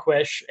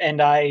relinquish, and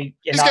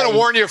he's going to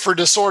warn you for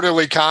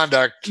disorderly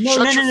conduct.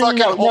 Shut your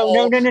fucking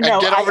hole and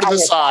get over to the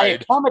side. I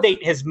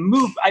accommodate his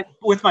move.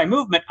 With my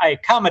movement, I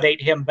accommodate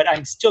him, but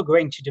I'm still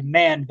going to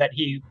demand that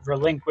he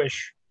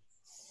relinquish.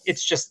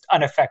 It's just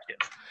ineffective.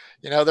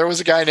 There was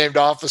a guy named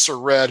Officer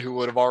Red who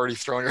would have already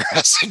thrown your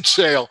ass in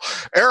jail.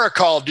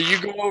 Ericol, do you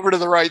go over to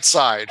the right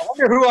side? I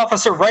wonder who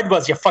Officer Red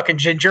was, you fucking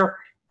ginger.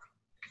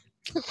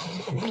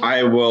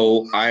 I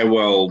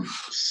will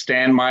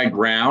stand my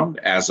ground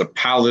as a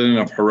paladin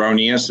of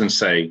Heronius and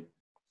say,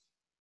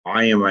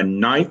 I am a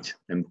knight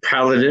and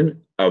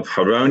paladin of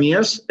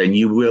Heronius, and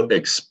you will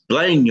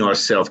explain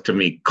yourself to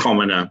me,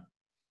 commoner,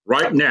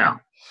 right now.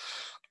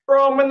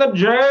 Throw him in the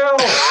jail.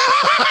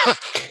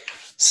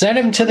 Send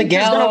him to the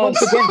gallows.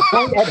 Once again,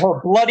 point at her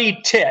bloody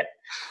tit.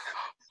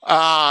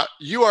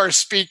 You are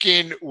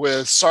speaking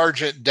with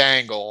Sergeant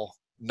Dangle,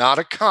 not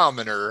a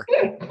commoner.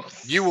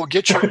 You will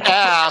get your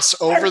ass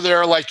over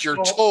there like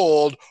you're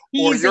told,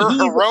 or your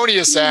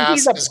erroneous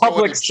ass is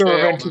going to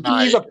jail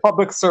tonight. He's a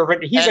public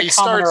servant. He's a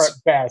commoner at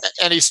best.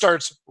 And he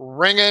starts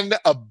ringing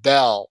a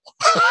bell.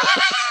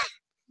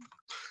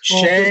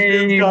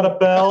 Shame. He's got a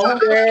bell.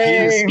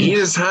 He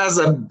just has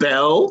a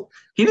bell.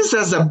 He just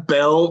has a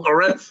bell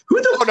around.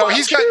 Who the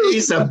fuck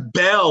carries a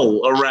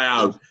bell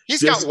around?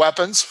 He's got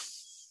weapons.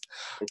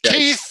 Okay.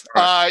 Keith,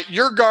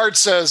 your guard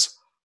says,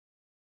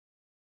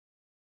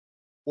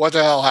 what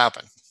the hell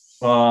happened?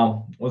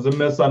 Was a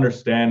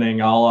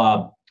misunderstanding.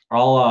 I'll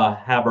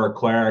have our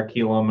cleric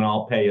heal him, and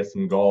I'll pay you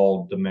some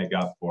gold to make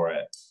up for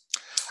it.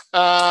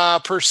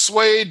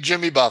 Persuade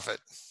Jimmy Buffett.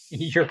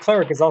 Your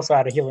cleric is also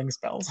out of healing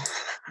spells.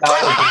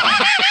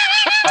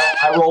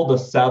 I rolled a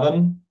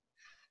 7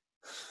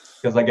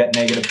 because I get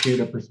 -2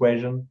 to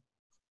persuasion.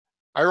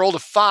 I rolled a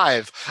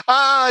 5.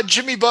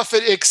 Jimmy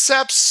Buffett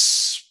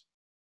accepts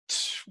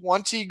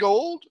 20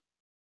 gold.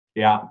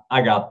 Yeah,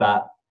 I got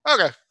that.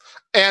 Okay,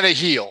 and a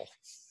heal.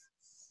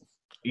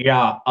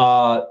 Yeah,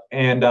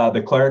 and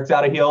the cleric's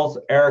out of heals.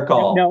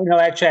 Ericol. No,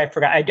 actually, I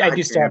forgot. I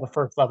do still have a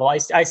first level. I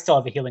still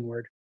have a healing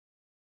word.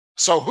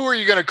 So who are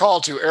you going to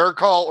call to,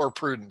 Ericol or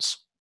Prudence?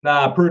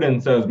 Nah,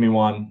 Prudence owes me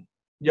one.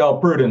 Yo,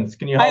 Prudence,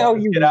 can you help I owe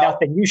us you get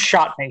nothing. out? You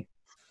shot me.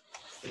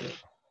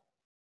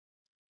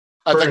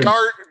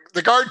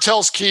 The guard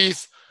tells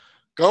Keith,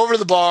 go over to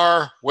the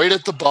bar, wait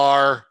at the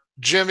bar.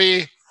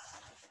 Jimmy,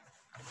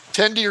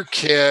 tend to your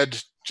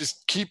kid.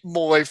 Just keep him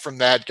away from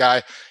that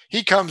guy.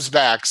 He comes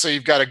back. So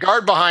you've got a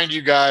guard behind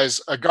you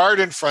guys, a guard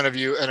in front of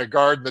you, and a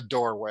guard in the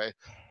doorway.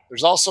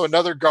 There's also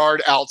another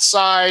guard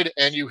outside,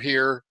 and you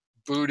hear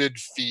booted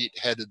feet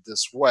headed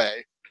this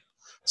way.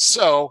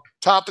 So,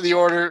 top of the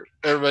order,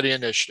 everybody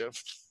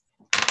initiative.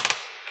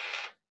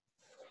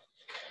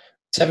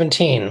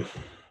 17.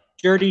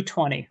 Dirty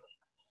 20.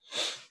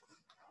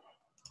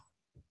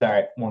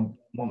 Sorry, one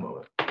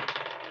moment.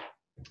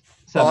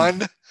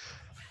 1.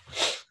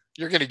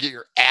 You're going to get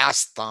your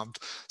ass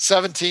thumped.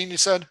 17, you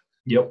said?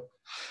 Yep.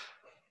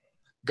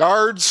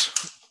 Guards.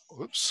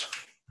 Whoops.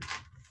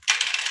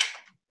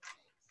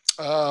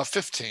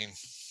 15.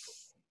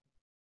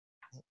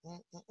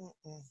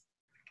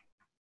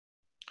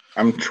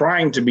 I'm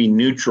trying to be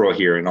neutral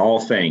here in all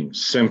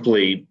things,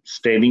 simply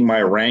stating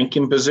my rank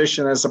and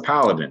position as a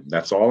paladin.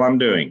 That's all I'm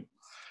doing.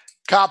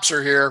 Cops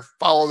are here.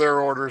 Follow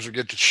their orders or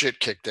get the shit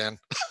kicked in.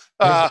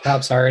 The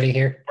cops already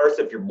here. First,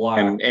 if you're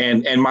blind,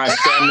 and my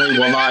family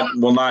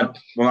will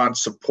not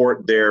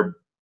support their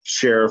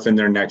sheriff in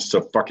their next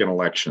fucking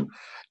election.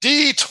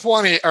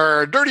 D20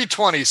 or Dirty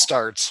 20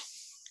 starts.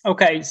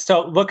 Okay,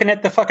 so looking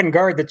at the fucking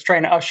guard that's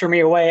trying to usher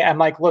me away, I'm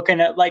like looking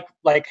at like,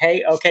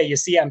 hey, okay, you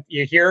see,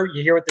 you hear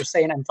what they're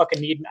saying.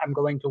 I'm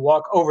going to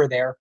walk over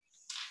there,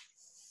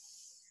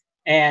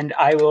 and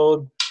I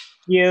will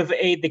give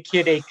the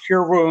kid a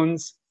cure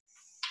wounds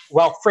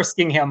while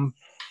frisking him,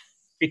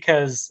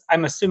 because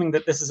I'm assuming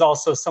that this is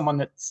also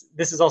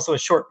a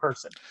short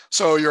person.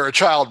 So you're a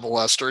child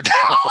molester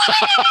now.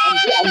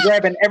 I'm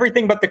grabbing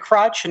everything but the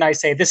crotch, and I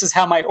say, "This is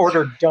how my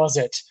order does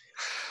it."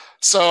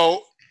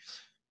 So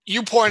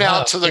you point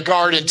out to the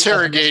guard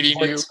interrogating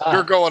you.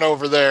 You're going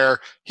over there.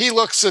 He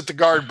looks at the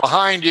guard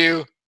behind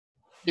you.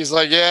 He's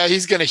like, yeah,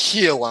 he's going to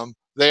heal him.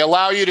 They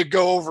allow you to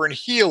go over and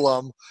heal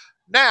him.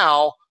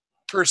 Now,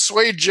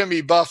 persuade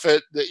Jimmy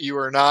Buffett that you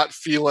are not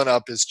feeling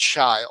up his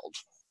child.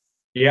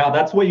 Yeah,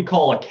 that's what you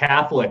call a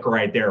Catholic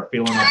right there,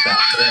 feeling up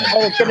that. I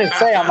was gonna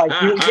say,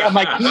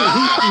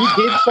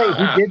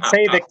 he did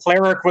say the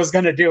cleric was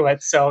gonna do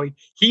it, so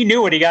he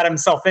knew what he got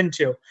himself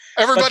into.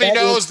 Everybody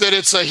knows that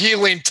it's a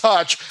healing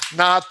touch,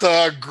 not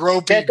the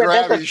gropey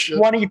grabby that's a shit.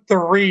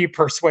 23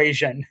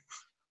 persuasion.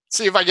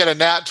 See if I get a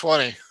nat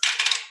 20.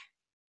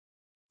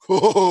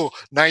 Ooh,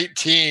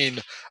 19.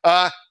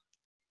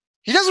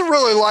 He doesn't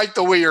really like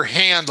the way you're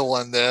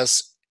handling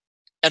this,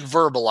 and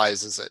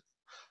verbalizes it.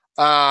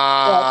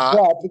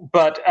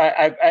 But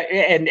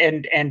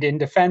in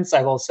defense,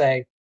 I will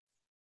say,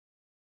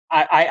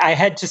 I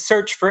had to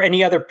search for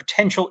any other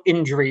potential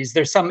injuries.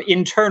 There's some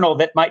internal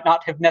that might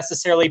not have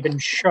necessarily been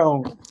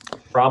shown.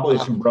 Probably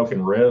some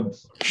broken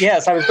ribs.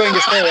 Yes, I was going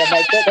to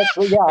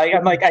say.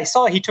 I'm like, I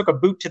saw he took a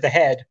boot to the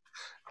head.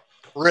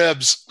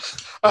 Ribs.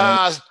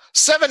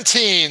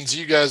 17s.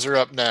 You guys are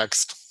up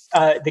next.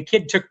 The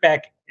kid took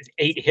back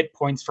 8 hit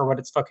points for what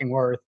it's fucking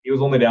worth. He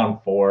was only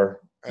down 4.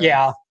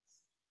 Yeah.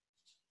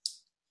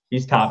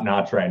 He's top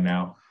notch right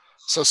now.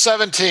 So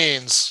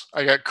 17s.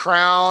 I got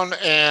Crown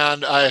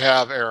and I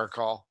have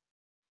Ericol.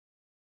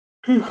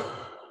 You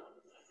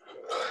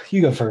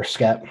go first,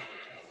 Scott.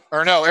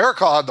 Or no,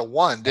 Ericol had the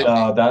 1, didn't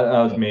he?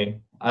 That was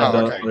me. I had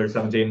the other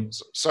 17.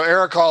 So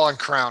Ericol and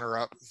Crown are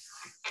up.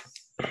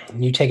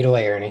 You take it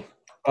away, Ernie.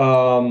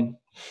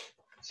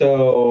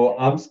 So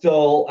I'm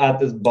still at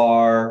this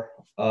bar.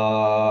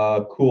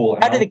 Cool.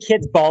 How do the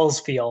kids' balls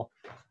feel?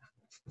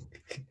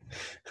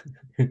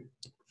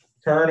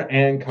 Turn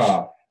and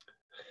cop.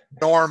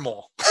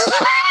 Normal.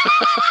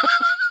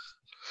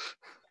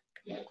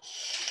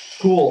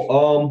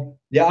 Cool.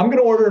 Yeah, I'm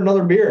gonna order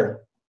another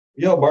beer.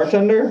 Yo,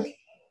 bartender.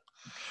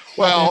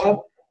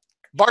 Well,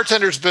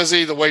 bartender's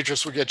busy. The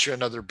waitress will get you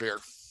another beer.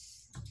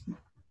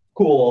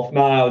 Cool. If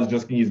not, I was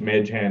just gonna use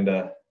mage hand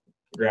to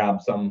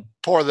grab some.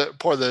 Pour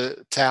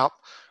the tap.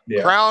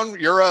 Yeah. Crown,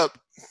 you're up.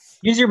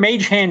 Use your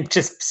mage hand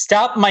to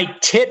stop my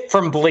tit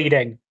from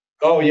bleeding.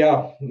 Oh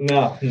yeah.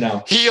 No.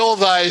 Heal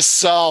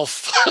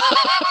thyself.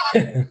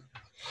 I'd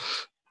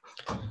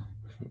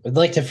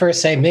like to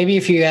first say, maybe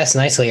if you ask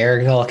nicely,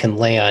 Ericol can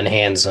lay on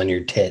hands on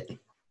your tit.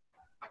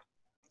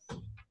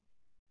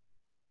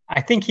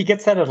 I think he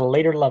gets that at a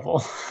later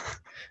level.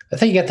 I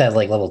think you get that at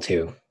like level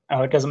 2.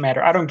 Oh, it doesn't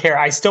matter. I don't care.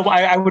 I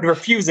would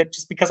refuse it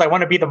just because I want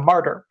to be the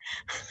martyr.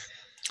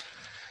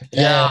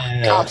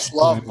 Yeah, cops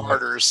love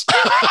martyrs.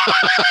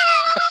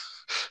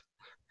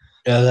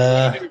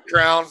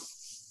 Crown.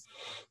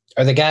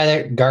 Are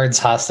the guards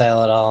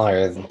hostile at all,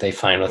 or are they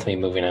fine with me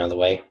moving out of the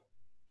way?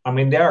 I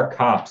mean, they are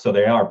cops, so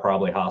they are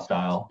probably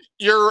hostile.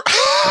 You're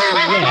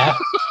yeah.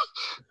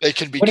 They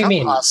can become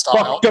hostile.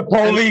 Fuck the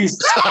police.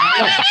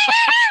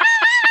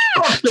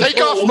 Take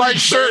off my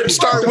shirt and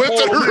start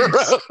whipping her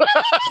around.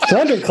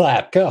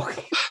 Thunderclap, go.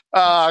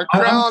 Crown.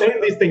 I'm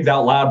saying these things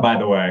out loud, by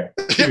the way.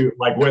 Too,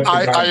 like with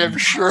I am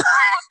sure.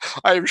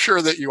 I am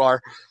sure that you are.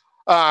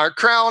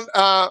 Crown.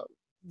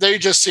 They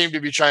just seem to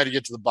be trying to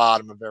get to the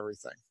bottom of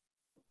everything.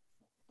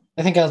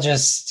 I think I'll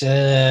just.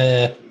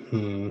 Are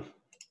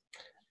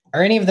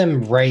any of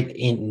them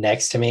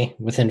next to me,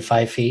 within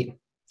 5 feet?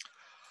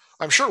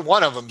 I'm sure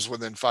one of them's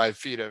within 5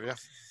 feet of you.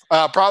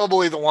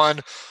 Probably the one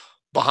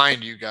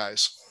behind you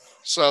guys.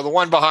 So the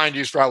one behind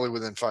you is probably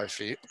within 5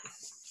 feet.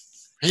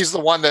 He's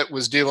the one that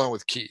was dealing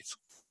with Keith.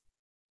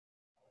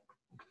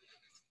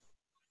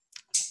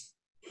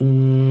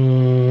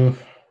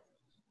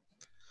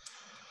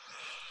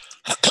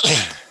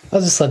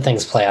 I'll just let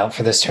things play out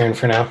for this turn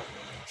for now.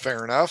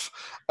 Fair enough.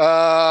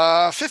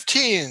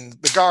 15,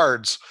 the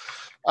guards.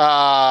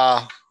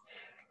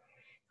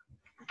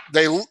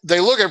 They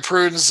look at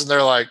Prudence and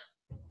they're like,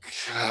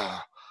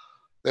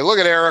 they look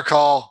at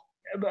Ericol.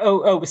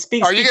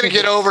 Are you going to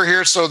get over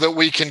here so that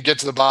we can get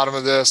to the bottom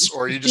of this,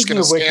 or are you just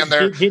going to stand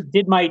there?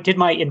 Did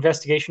my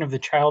investigation of the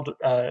child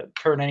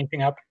turn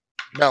anything up?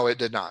 No, it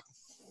did not.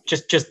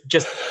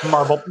 Just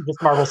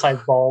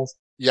marble-sized balls.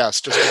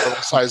 Yes, just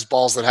marble-sized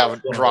balls that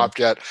haven't dropped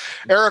yet.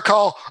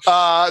 Ericol,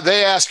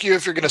 they ask you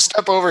if you're going to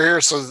step over here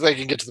so that they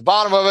can get to the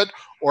bottom of it,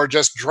 or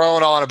just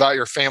drone on about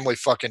your family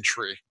fucking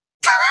tree.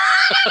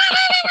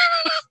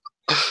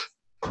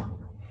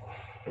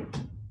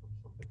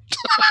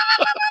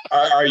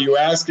 Are you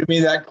asking me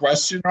that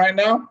question right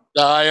now?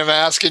 I am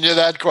asking you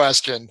that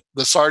question.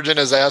 The sergeant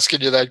is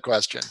asking you that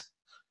question.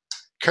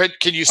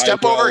 Can you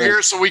step over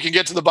here so we can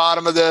get to the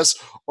bottom of this,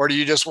 or do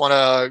you just want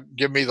to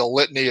give me the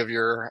litany of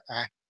your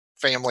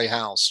family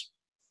house?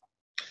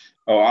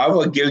 Oh, I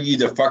will give you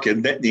the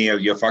fucking litany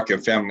of your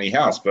fucking family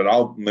house, but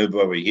I'll move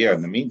over here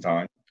in the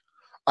meantime.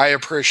 I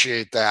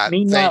appreciate that.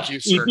 Thank you,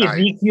 sir.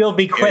 You'll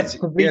be quick.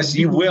 Yes,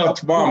 you will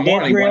tomorrow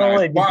morning when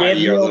I fire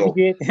your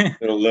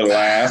little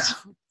ass.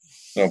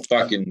 Little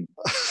fucking.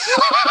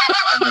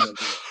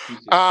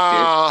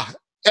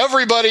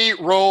 Everybody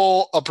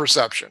roll a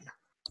perception.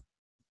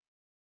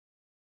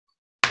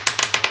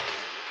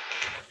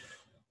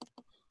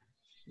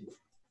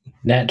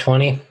 Nat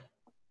 20.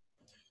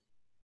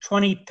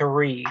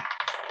 23.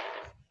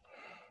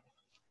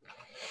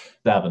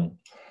 7.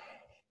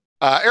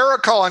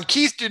 Ericol and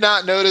Keith do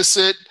not notice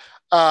it,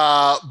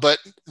 but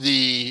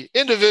the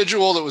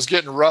individual that was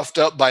getting roughed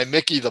up by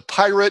Mickey the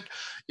pirate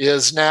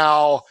is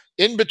now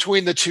in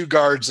between the two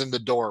guards in the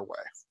doorway.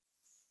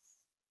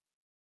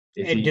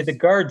 Did the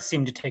guards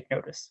seem to take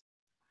notice?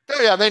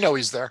 Oh, yeah, they know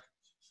he's there.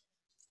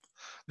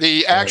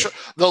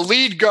 The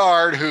lead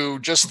guard who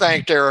just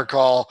thanked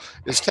Ericol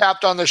is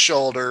tapped on the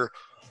shoulder.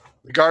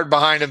 The guard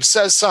behind him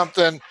says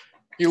something.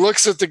 He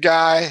looks at the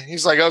guy.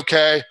 He's like,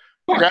 okay,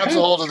 grabs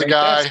a hold of the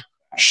guy,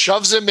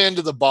 shoves him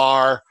into the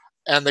bar,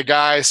 and the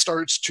guy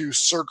starts to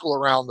circle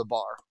around the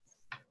bar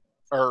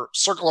or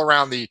circle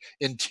around the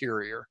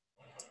interior.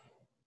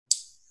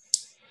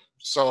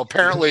 So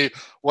apparently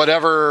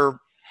whatever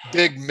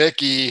Big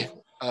Mickey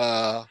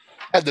had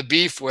the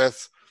beef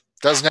with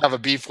doesn't have a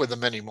beef with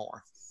him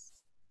anymore.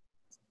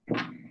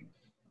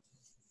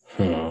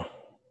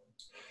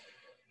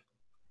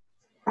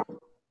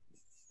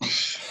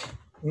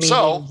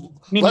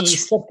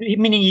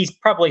 Meaning he's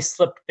probably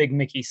slipped Big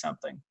Mickey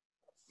something.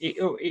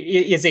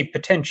 Is a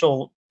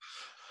potential.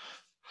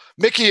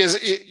 Mickey is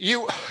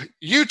you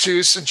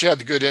two, since you had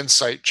the good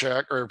insight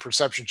check or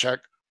perception check,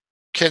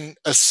 can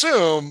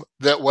assume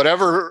that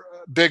whatever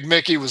Big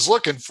Mickey was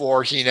looking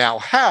for, he now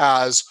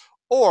has,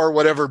 or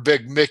whatever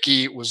Big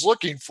Mickey was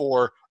looking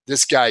for,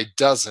 this guy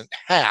doesn't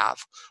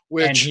have.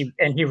 Which you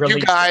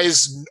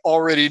guys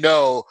already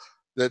know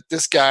that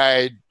this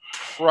guy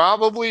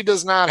probably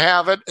does not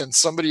have it, and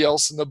somebody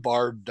else in the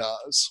bar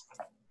does.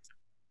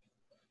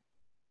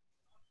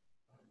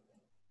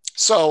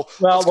 So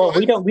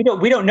we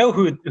don't know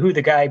who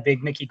the guy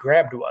Big Mickey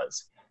grabbed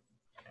was.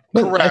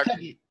 Correct.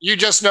 You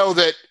just know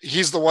that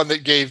he's the one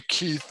that gave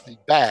Keith the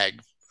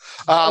bag.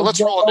 Let's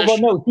roll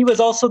initiative. Well, no, he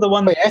was also the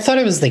one. Wait, I thought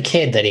it was the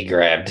kid that he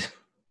grabbed.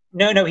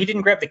 No, he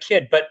didn't grab the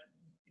kid, but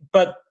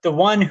the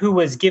one who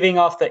was giving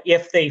off the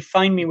 "if they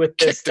find me with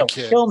this, they'll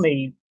kill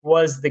me"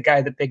 was the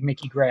guy that Big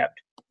Mickey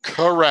grabbed.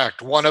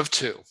 Correct. One of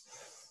two.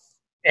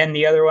 And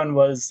the other one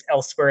was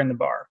elsewhere in the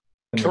bar.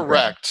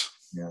 Correct.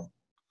 Yeah.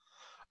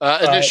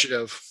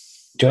 Initiative.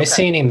 Do I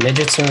see any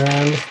midgets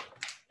around?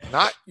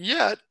 Not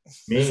yet.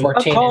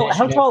 14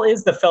 how tall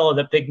is the fellow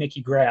that Big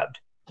Mickey grabbed?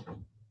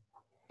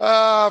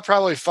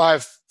 Probably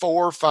 5'4",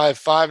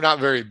 5'5", not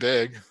very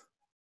big.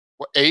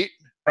 What, 8?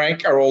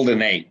 Frank, I rolled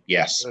an 8.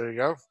 Yes. There you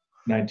go.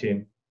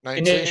 19.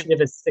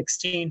 Initiative is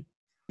 16.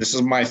 This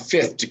is my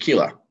 5th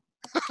tequila.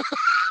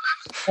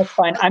 That's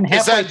fine. I'm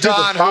halfway through this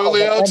bottle.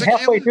 I'm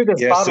halfway through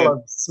this bottle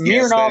of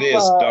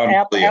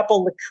Smirnoff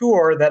apple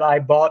liqueur that I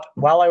bought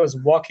while I was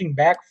walking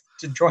back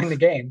to join the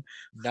game.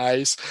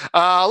 Nice.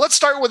 Let's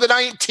start with a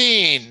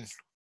 19.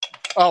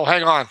 Oh,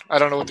 hang on. I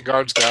don't know what the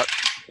guards got.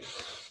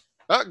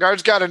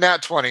 Guards got a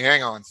nat 20.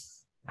 Hang on.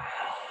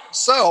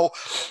 So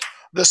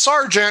the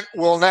sergeant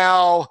will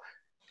now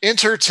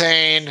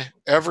entertain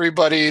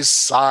everybody's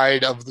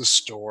side of the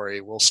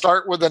story. We'll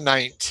start with a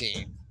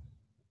 19.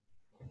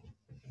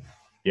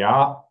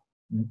 Yeah.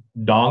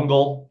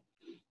 Dongle.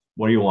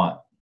 What do you want?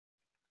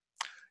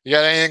 You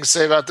got anything to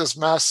say about this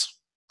mess?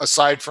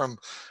 Aside from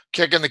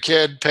kicking the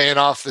kid, paying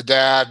off the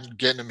dad, and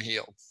getting him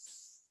healed.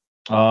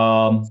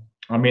 I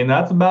mean,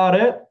 that's about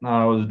it.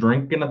 I was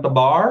drinking at the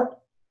bar,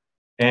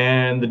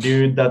 and the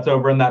dude that's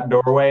over in that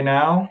doorway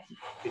now,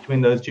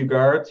 between those two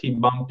guards, he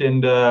bumped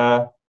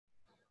into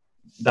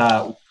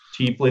that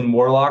tiefling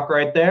warlock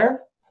right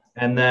there,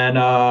 and then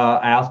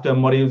asked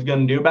him what he was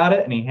going to do about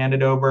it, and he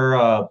handed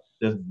over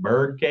this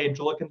bird cage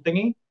looking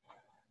thingy.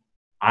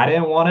 I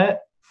didn't want it,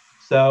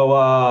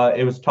 so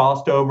it was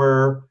tossed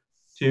over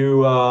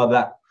to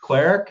that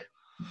cleric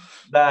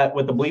that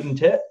with the bleeding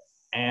tit,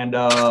 and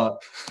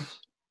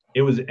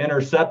it was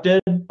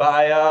intercepted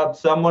by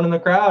someone in the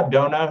crowd,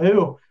 don't know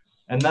who.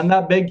 And then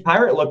that big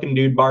pirate looking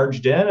dude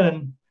barged in,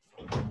 and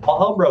all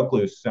hell broke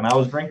loose. And I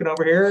was drinking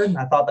over here, and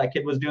I thought that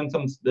kid was doing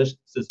something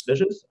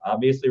suspicious,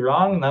 obviously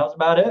wrong, and that was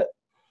about it.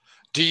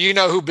 Do you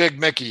know who Big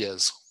Mickey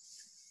is?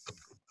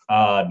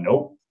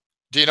 Nope.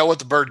 Do you know what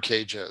the bird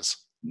cage is?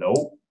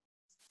 Nope.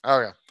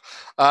 Okay.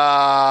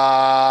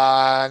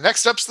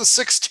 Next up's the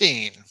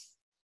 16.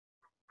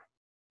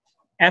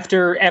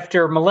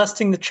 After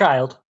molesting the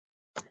child,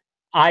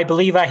 I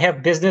believe I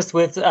have business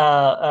with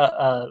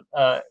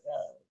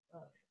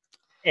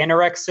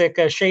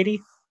anorexic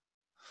Shady.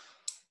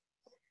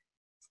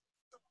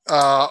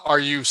 Are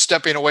you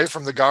stepping away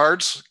from the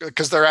guards?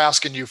 Because they're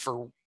asking you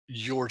for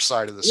your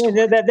side of the story.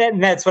 Yeah,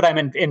 that's what I'm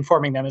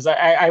informing them. Is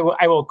I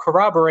will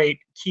corroborate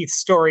Keith's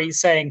story,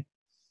 saying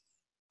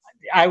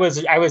I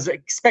was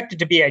expected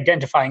to be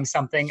identifying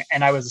something,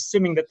 and I was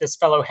assuming that this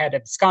fellow had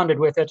absconded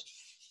with it,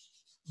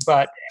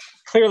 but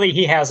clearly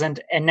he hasn't.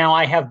 And now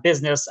I have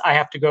business. I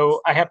have to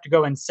go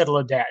and settle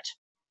a debt,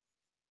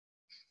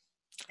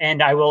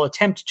 and I will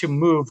attempt to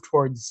move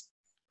towards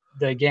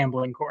the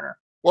gambling corner.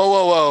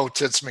 Whoa,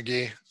 Tits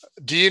McGee.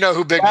 Do you know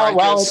who Big Mike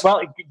is?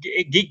 Well,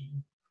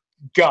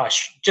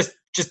 gush, just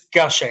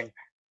gushing.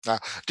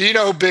 Do you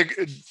know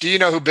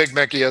who Big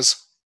Mickey is?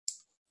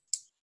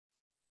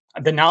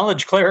 The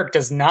knowledge cleric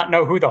does not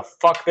know who the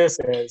fuck this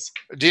is.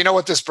 Do you know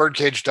what this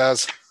birdcage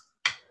does?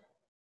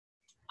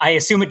 I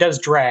assume it does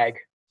drag.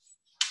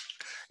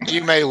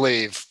 You may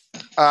leave.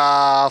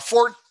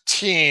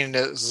 14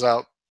 is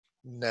up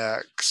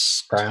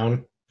next.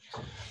 Brown.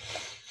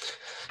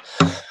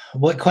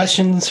 What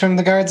questions from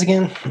the guards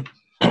again?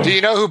 Do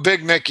you know who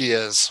Big Mickey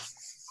is?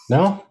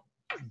 No?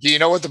 Do you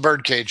know what the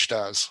birdcage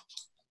does?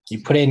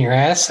 You put it in your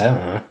ass? I don't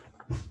know.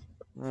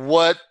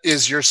 What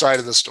is your side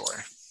of the story?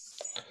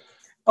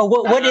 Oh,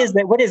 what is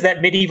that? What is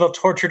that medieval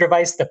torture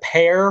device? The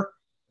pear?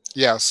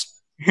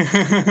 Yes.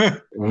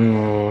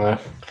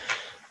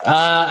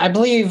 I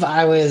believe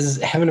I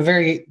was having a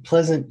very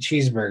pleasant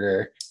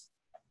cheeseburger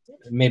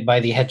made by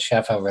the head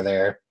chef over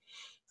there.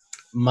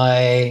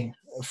 My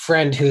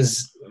friend,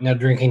 who's now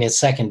drinking his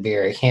second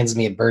beer, hands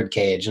me a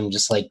birdcage. I'm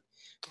just like,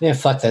 man,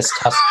 fuck this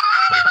tough.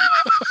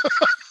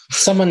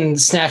 Someone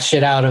snatched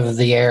it out of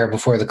the air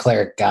before the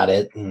cleric got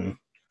it. And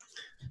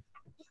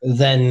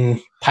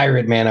then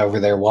Pirate Man over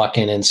there walked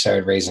in and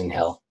started raising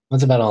hell.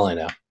 That's about all I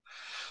know.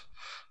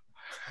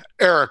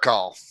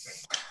 Ericol,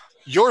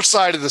 your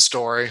side of the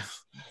story.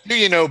 Do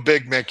you know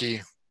Big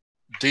Mickey?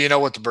 Do you know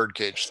what the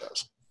birdcage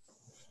says?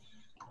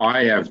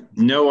 I have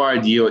no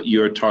idea what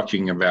you're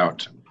talking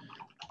about.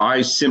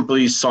 I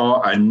simply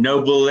saw a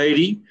noble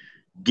lady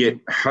get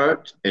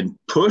hurt and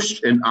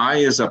pushed, and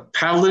I, as a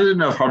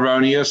paladin of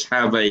Haronius,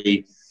 have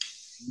a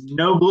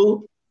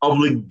noble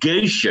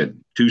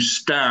obligation to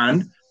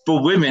stand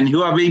for women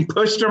who are being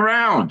pushed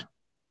around.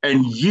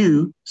 And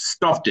you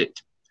stopped it.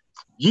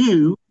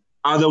 You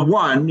are the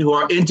one who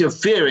are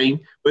interfering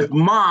with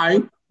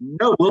my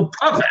noble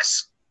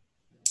purpose.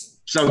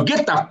 So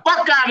get the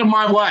fuck out of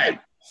my way.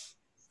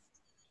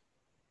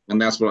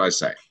 And that's what I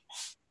say.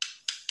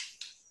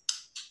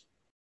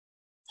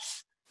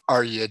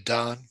 Are you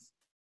done?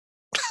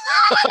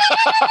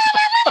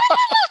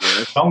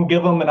 Don't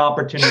give him an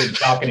opportunity to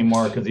talk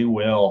anymore, because he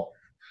will.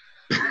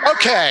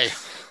 Okay.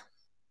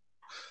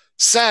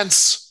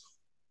 Since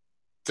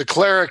the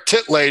cleric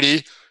tit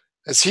lady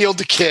has healed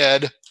the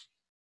kid,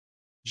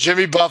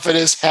 Jimmy Buffett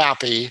is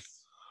happy.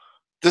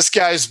 This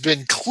guy's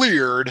been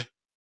cleared.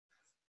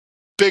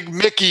 Big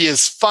Mickey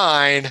is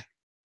fine.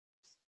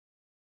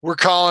 We're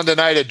calling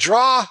tonight a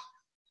draw.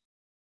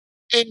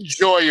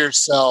 Enjoy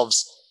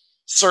yourselves.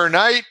 Sir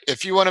Knight,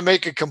 if you want to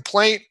make a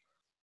complaint,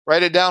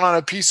 write it down on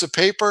a piece of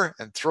paper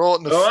and throw it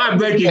in the I'm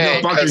making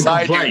a fucking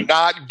complaint. I do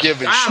not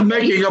give a shit. I'm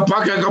making a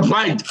fucking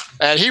complaint.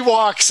 And he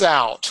walks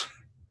out.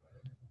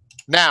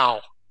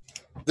 Now,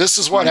 this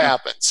is what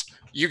happens.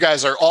 You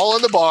guys are all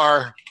in the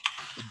bar.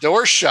 The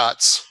door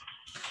shuts.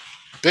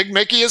 Big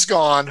Mickey is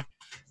gone.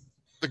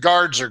 The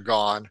guards are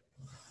gone.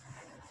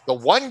 The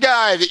one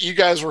guy that you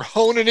guys were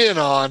honing in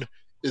on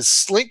is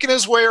slinking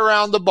his way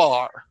around the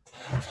bar.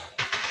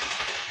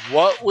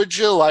 What would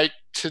you like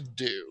to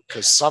do?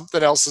 Because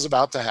something else is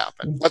about to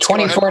happen.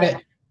 24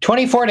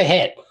 to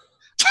hit.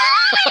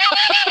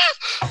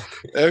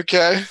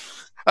 Okay.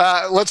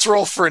 Let's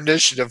roll for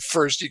initiative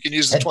first. You can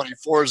use the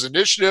 24 as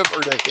initiative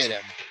or to hit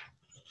him.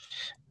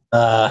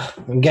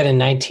 I'm getting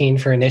 19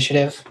 for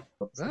initiative.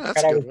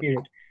 That's good.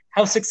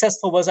 How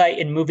successful was I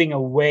in moving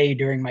away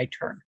during my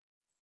turn?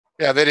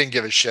 Yeah, they didn't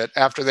give a shit.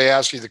 After they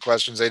asked you the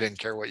questions, they didn't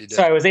care what you did.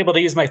 So I was able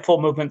to use my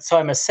full movement. So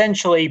I'm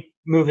essentially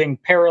moving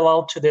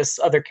parallel to this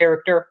other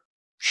character.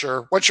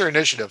 Sure. What's your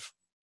initiative?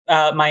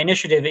 My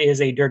initiative is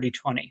a dirty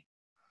 20.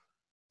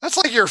 That's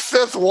like your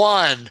fifth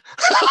one.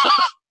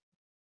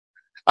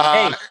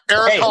 Eric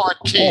and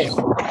Keith.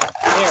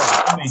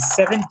 There,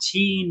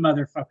 17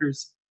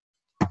 motherfuckers.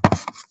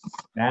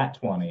 Nat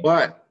 20.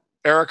 What?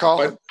 Eric,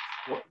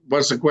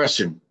 What's the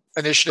question?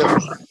 Initiative.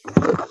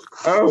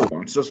 Oh,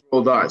 it's just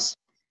roll dice.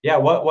 Yeah,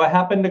 what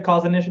happened to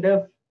cause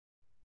initiative?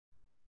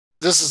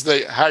 This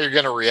is how you're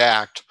going to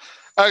react.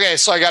 Okay,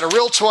 so I got a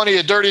real 20,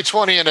 a dirty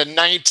 20, and a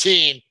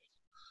 19.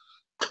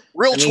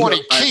 Real 20,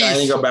 Keith. I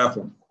need to go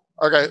bathroom.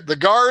 Okay, the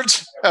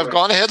guards have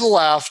gone ahead and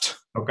left.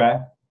 Okay.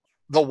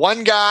 The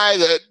one guy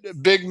that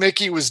Big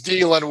Mickey was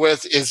dealing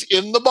with is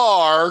in the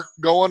bar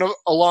going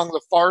along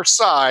the far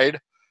side.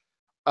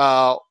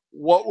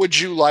 What would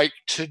you like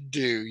to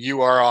do?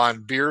 You are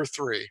on beer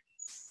 3.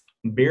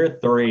 Beer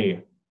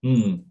 3.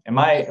 Am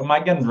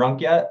I getting drunk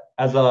yet?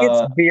 As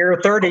It's beer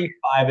 30.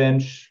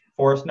 5-inch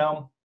forest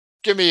gnome?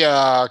 Give me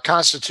a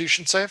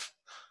Constitution save.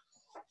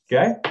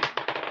 Okay.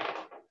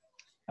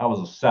 That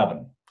was a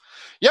 7.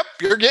 Yep,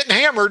 you're getting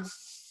hammered.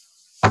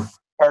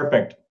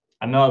 Perfect.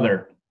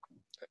 Another.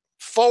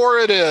 4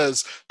 it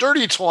is.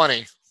 Dirty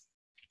 20.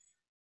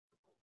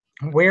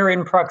 Where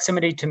in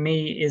proximity to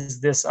me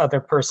is this other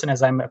person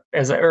have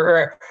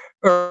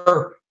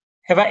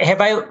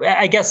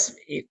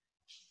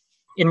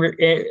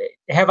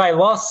I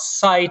lost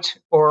sight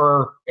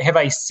or have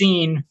I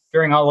seen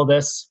during all of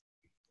this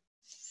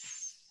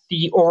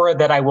the aura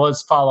that I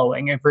was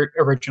following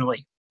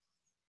originally?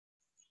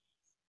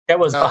 That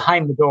was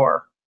behind the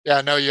door.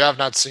 Yeah, no, you have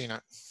not seen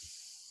it.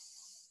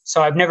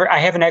 So I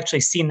haven't actually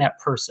seen that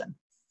person.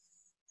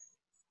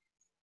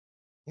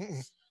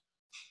 Mm-mm.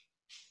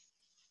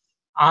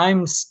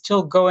 I'm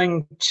still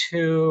going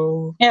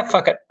to... Yeah,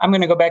 fuck it. I'm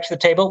going to go back to the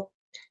table.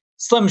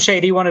 Slim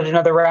Shady wanted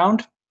another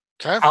round.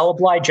 Okay. I'll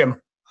oblige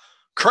him.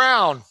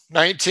 Crown,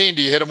 19.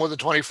 Do you hit him with a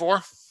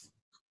 24?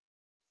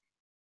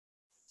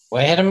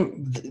 Why hit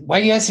him?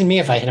 Why are you asking me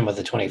if I hit him with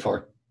a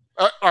 24?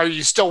 Are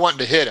you still wanting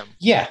to hit him?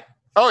 Yeah.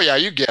 Oh, yeah,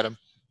 you get him.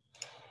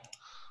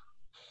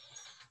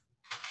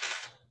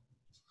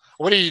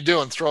 What are you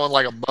doing? Throwing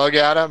like a bug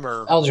at him?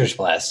 Or Eldritch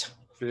Blast.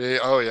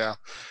 Oh, yeah.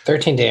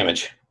 13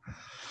 damage.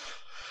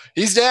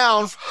 He's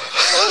down. All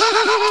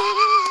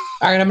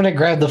right, I'm going to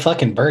grab the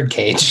fucking bird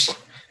cage.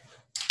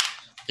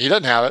 He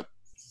doesn't have it.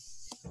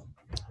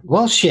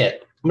 Well,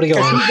 shit. I'm going to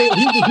go.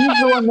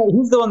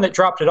 He's the one that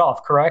dropped it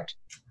off, correct?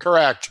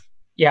 Correct.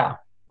 Yeah.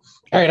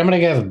 All right, I'm going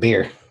to go have a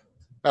beer.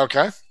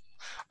 Okay.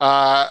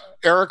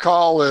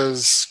 Ericol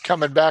is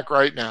coming back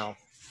right now.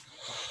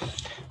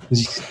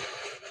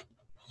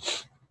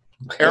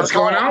 What's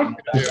going on?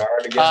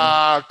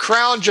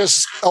 Crown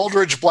just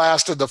Eldritch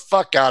blasted the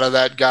fuck out of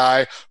that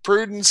guy.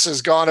 Prudence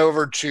has gone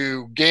over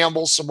to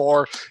gamble some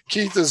more.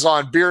 Keith is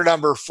on beer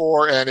number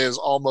 4 and is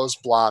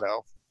almost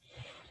blotto.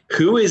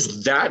 Who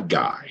is that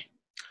guy?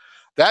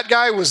 That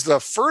guy was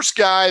the first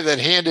guy that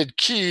handed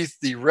Keith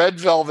the red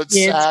velvet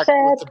sack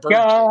with the bird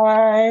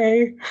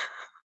guy.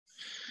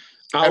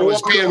 I'll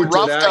was walk being over to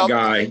roughed that up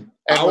guy.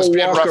 and was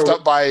being roughed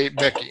up by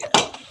Mickey.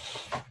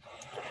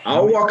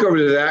 I'll walk over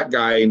to that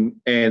guy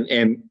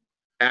and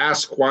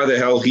ask why the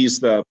hell he's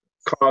the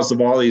cause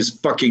of all these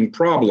fucking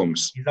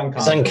problems. He's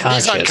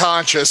unconscious. He's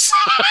unconscious.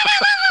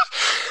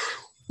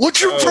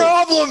 What's your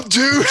problem,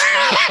 dude?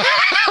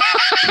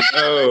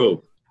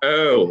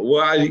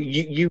 Well,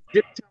 you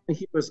did tell me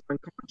he was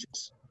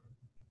unconscious.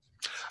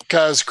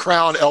 Because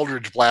Crown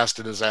Eldridge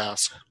blasted his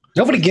ass.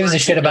 Nobody gives a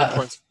shit about.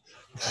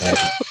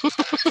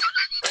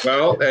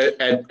 Well,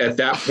 at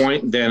that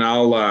point, then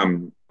I'll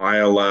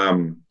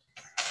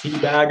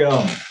teabag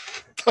him.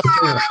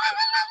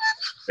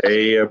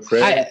 Say a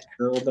prayer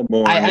till the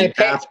morning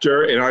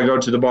after, and I go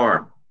to the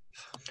bar.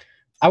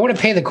 I want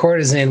to pay the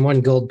courtesan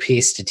 1 gold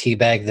piece to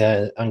teabag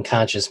the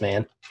unconscious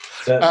man.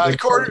 The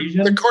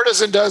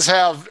courtesan does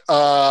have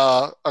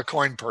a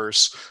coin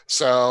purse,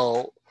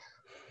 so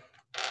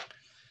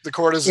the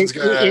courtesan's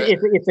gonna.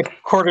 It's a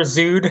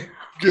courtesude.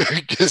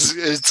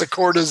 It's a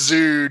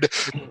courtesude,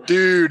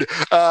 dude.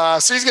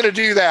 So he's gonna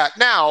do that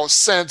now.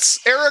 Since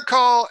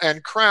Ericol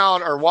and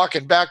Crown are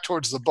walking back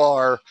towards the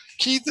bar,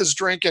 Keith is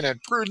drinking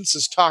and Prudence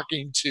is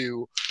talking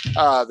to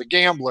the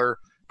gambler.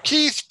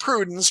 Keith,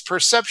 Prudence,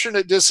 perception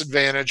at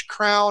disadvantage.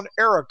 Crown,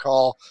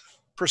 Ericol,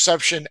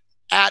 perception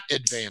at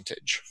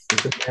advantage.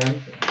 That's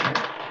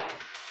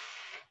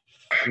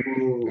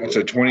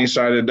a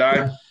 20-sided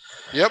die.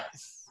 Yep.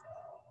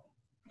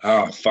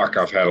 Oh, fuck.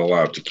 I've had a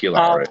lot of tequila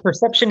already.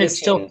 Perception is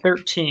still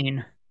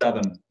 13.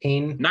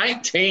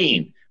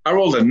 19. I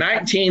rolled a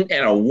 19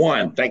 and a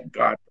 1. Thank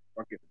God.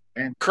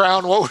 Man.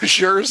 Crown, what was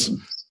yours?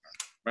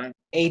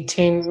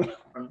 18.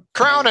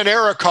 Crown and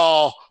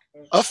Ericol,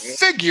 a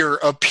figure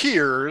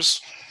appears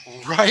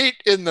right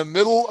in the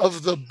middle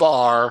of the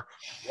bar,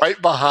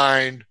 right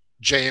behind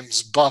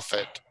James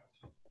Buffett.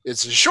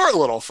 It's a short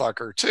little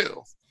fucker,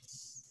 too.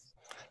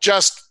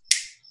 Just,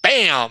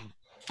 bam,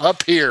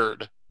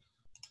 appeared.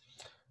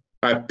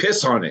 I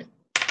piss on it.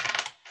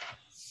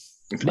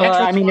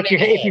 I mean,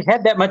 if you've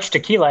had that much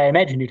tequila, I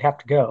imagine you'd have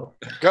to go.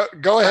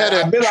 Go ahead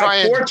and I've been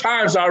try like 4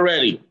 times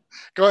already.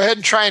 Go ahead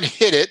and try and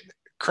hit it.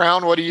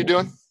 Crown, what are you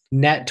doing?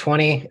 Nat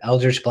 20,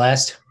 Eldritch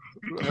Blast.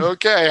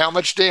 Okay, how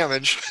much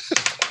damage?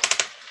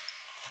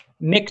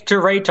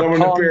 Nicterate upon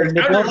the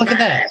middle. Oh, look at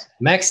that.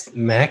 Max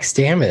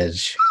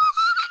damage.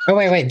 Oh,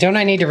 wait. Don't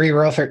I need to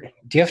reroll for...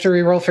 Do you have to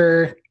reroll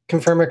for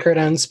confirm or crit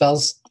on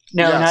spells?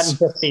 No, Yes. not in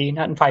 50,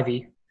 not in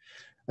 5e.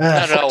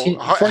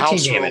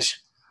 14 damage.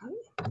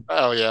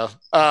 Oh, yeah.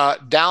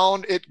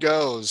 Down it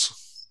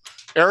goes.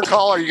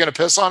 Ericol, are you going to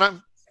piss on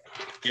him?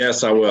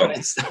 Yes, I will.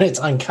 It's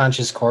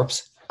unconscious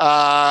corpse.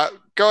 Go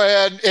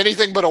ahead.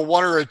 Anything but a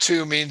 1 or a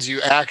 2 means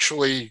you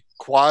actually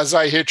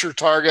quasi hit your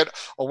target.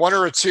 A 1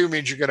 or a 2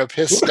 means you're going to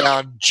piss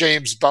down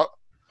James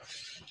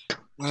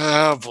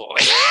Oh boy!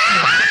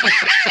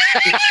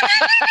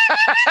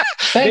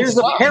 There's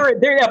a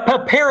parrot. A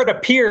parrot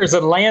appears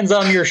and lands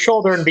on your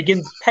shoulder and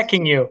begins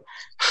pecking you.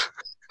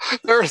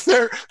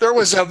 There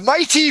was a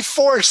mighty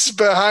force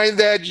behind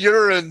that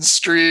urine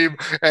stream,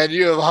 and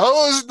you have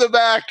hosed the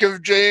back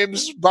of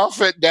James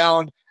Buffett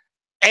down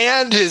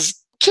and his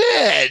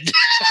kid.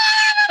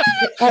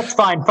 That's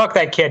fine. Fuck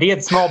that kid. He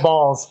had small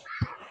balls.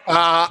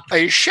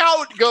 A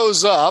shout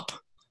goes up.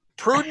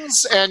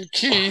 Prudence and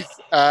Keith,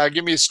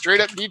 give me straight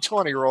up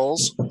D20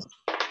 rolls.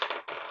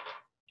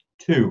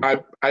 2. I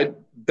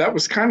that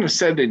was kind of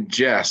said in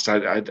jest. All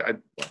right.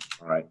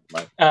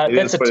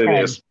 That's a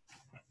 10.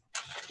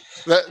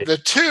 The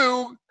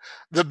 2,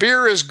 the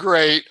beer is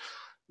great.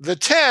 The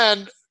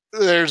 10,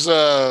 there's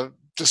a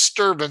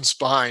disturbance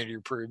behind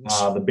you, Prudence.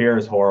 The beer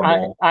is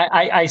horrible.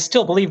 I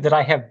still believe that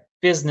I have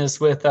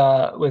business with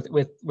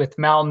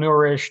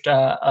malnourished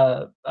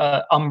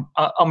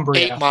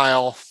Umbria. 8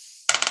 Mile.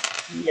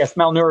 Yes,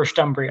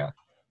 malnourished Umbria.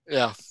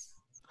 Yeah.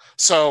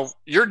 So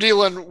you're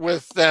dealing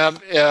with them.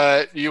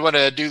 You want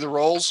to do the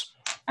rolls?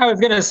 I was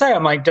gonna say,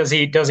 I'm like, does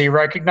he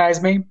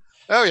recognize me?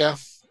 Oh yeah.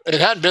 It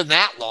hadn't been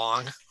that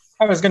long.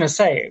 I was gonna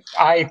say,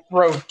 I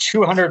throw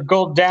 200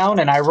 gold down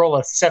and I roll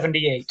a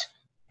 78.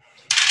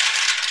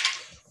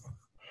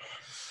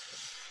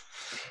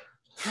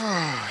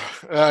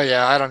 Oh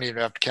yeah, I don't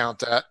even have to count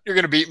that. You're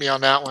gonna beat me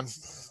on that one.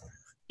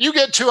 You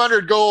get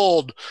 200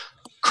 gold.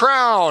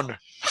 Crown.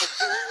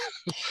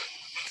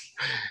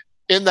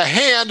 In the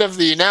hand of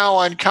the now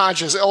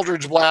unconscious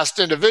Eldritch Blast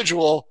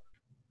individual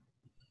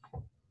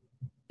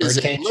is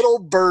a little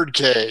bird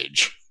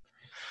cage.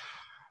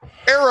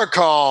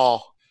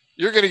 Ericol,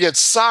 you're going to get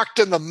socked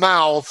in the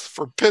mouth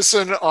for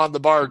pissing on the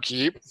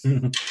barkeep.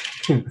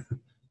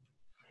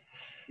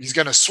 He's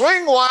going to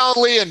swing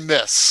wildly and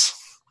miss.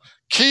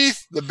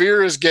 Keith, the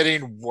beer is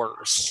getting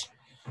worse.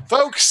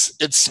 Folks,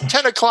 it's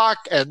 10 o'clock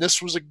and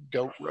this was a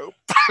goat rope.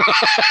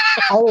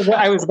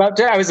 I was about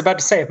to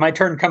say, if my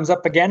turn comes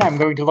up again, I'm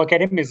going to look at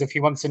him as if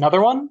he wants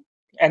another one,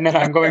 and then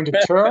I'm going to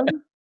turn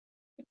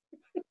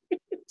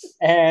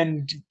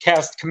and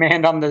cast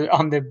command on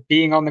the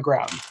being on the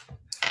ground.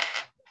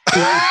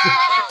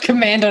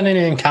 Command on an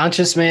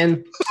unconscious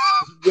man?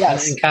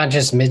 Yes. An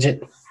unconscious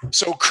midget.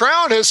 So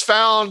Crown has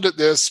found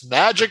this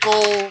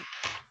magical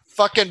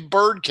fucking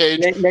bird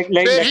cage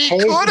that he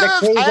could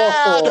have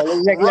had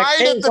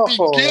right at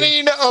the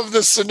beginning of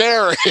the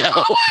scenario.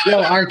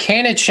 Yo,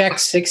 Arcana check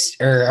 6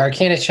 or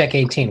Arcana check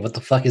 18. What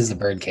the fuck is the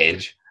bird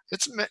cage?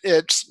 It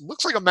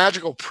looks like a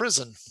magical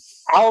prison.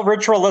 I'll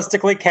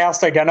ritualistically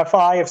cast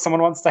Identify if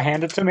someone wants to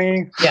hand it to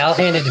me. Yeah, I'll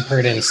hand it to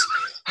Prudence.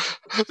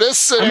 I'm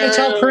gonna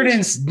tell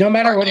Prudence, no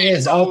matter what it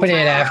is, open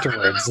it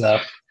afterwards,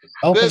 though.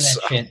 Open that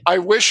shit. I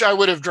wish I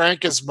would have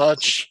drank as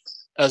much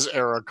as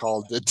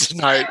Ericol did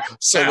tonight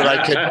so that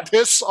I could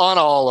piss on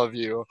all of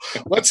you.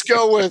 Let's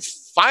go with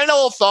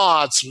final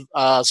thoughts.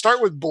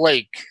 Start with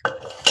Blake.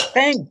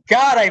 Thank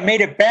God I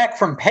made it back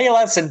from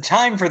Payless in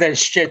time for this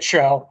shit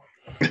show.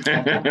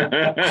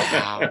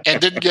 Wow.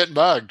 And didn't get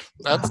bugged.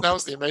 That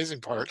was the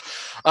amazing part.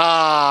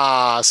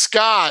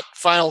 Scott,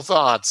 final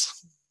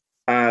thoughts.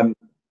 I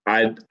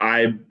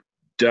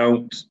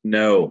don't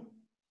know.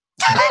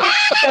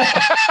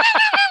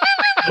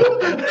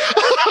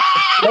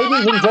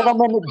 Ladies and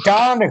gentlemen,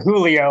 Don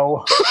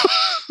Julio.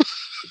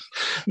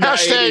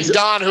 Hashtag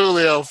Don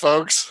Julio,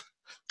 folks.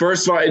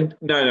 First of all,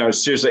 no,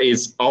 seriously,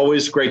 it's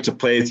always great to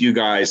play with you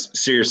guys.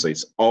 Seriously,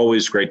 it's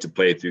always great to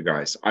play with you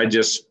guys. I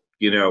just,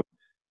 I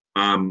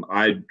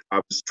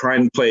was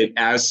trying to play it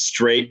as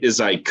straight as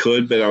I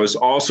could, but I was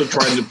also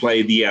trying to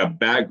play the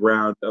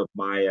background of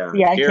my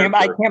character.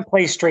 I can't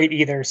play straight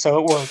either, so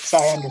it works.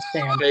 I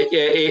understand.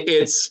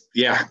 It's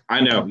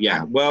I know.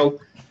 Yeah, well,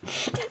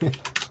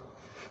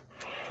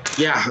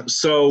 yeah.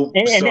 So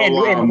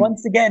and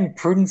once again,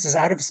 Prudence is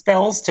out of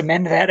spells to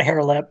mend that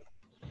hair lip.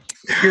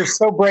 You're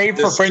so brave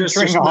for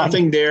venturing on.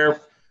 Nothing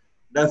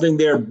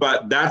there.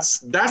 But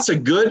that's a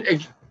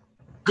good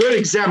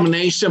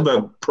examination of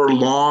a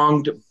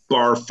prolonged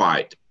bar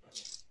fight.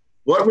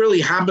 What really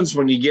happens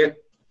when you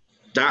get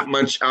that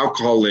much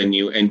alcohol in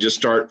you and just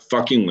start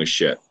fucking with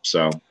shit?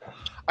 So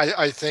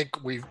I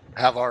think we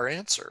have our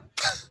answer.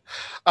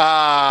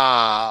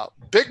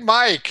 Big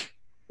Mike,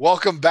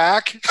 welcome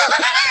back.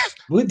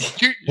 you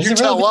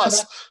tell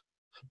us.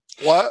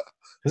 What?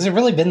 Has it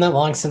really been that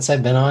long since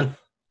I've been on?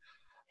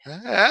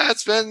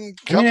 It's been.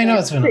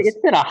 It's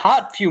been a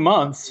hot few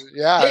months.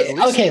 Yeah.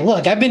 Okay,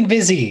 look, I've been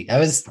busy.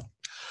 That's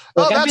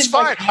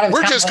fine.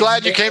 We're just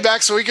glad you came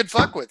back so we could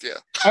fuck with you.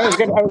 I was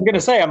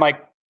gonna say, I'm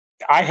like,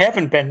 I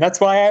haven't been.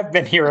 That's why I've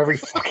been here every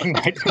fucking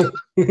night. So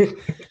did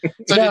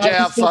you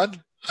have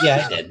fun?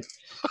 Yeah, I did.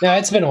 No,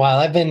 it's been a while.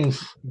 I've been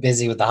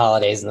busy with the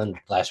holidays, and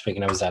then last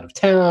weekend I was out of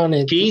town.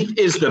 Keith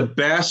is the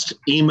best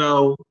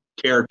emo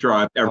character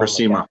I've ever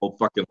seen in my whole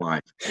fucking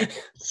life.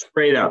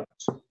 Straight up.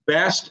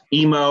 Best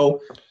emo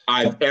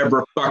I've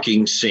ever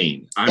fucking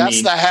seen.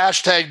 That's the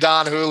hashtag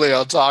Don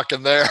Julio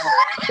talking there.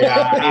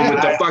 Yeah,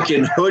 with the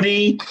fucking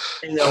hoodie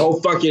and the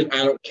whole fucking,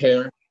 I don't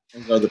care. I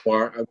go to the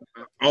bar.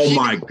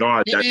 My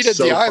God. He needed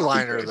the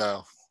eyeliner,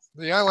 though.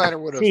 The eyeliner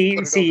would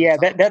have. See,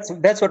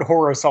 that's what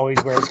Horace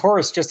always wears.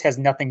 Horace just has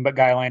nothing but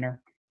guy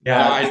liner.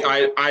 Yeah,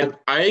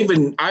 I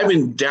even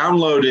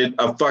downloaded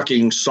a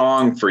fucking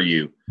song for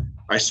you.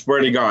 I swear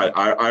to God,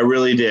 I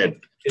really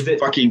did. Is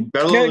it fucking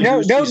Bella?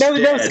 No,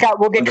 Scott.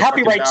 We'll get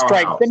copyright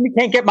strike. Then we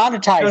can't get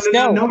monetized.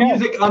 No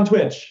music on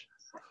Twitch.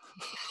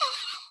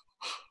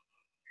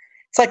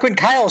 It's like when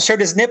Kyle showed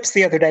his nips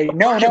the other day.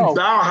 No.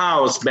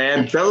 Bauhaus,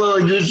 man. Bella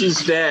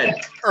Lugosi's dead.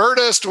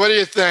 Ernest, what do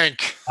you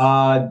think?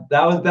 That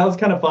was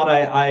kind of fun.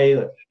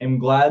 I am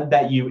glad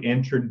that you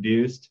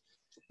introduced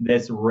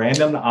this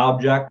random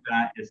object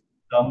that is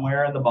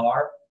somewhere in the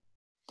bar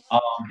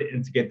to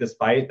instigate this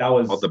fight.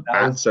 All the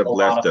bats have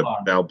left the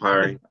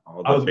Valkyrie.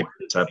 All the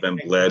victims have been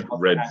bled.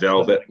 Red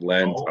velvet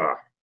lent.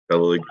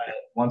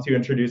 Once you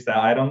introduce that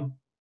item,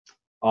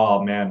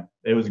 oh man,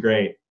 it was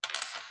great.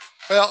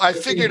 Well, I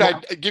figured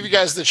I'd give you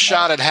guys the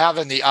shot at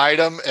having the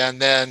item and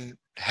then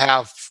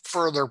have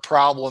further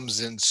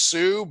problems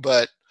ensue,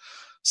 but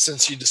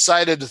since you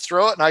decided to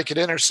throw it and I could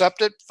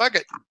intercept it, fuck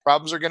it.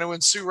 Problems are going to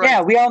ensue right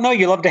Yeah, we all know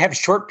you love to have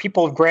short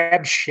people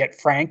grab shit,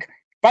 Frank.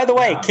 By the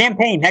way,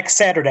 campaign next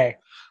Saturday.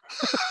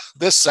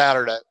 This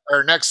Saturday,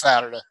 or next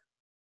Saturday.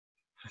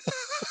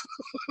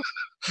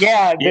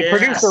 Yeah, the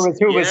producer was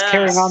who was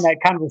carrying on that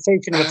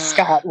conversation with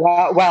Scott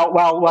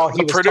while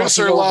he was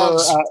producer talking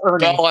loves over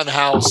Ernie. Bell and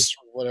House,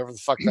 whatever the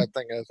fuck that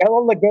thing is.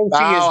 Bella Lugosi is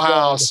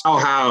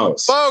Our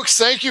house. Folks,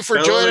 thank you for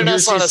Bela joining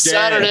us on a Lugosi's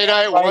Saturday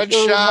night one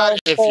shot.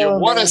 If you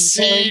want to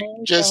see,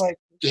 just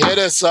hit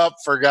us up,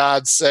 for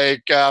God's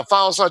sake.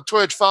 Follow us on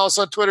Twitch, follow us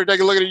on Twitter,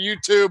 take a look at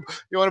YouTube.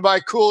 You want to buy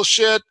cool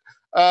shit?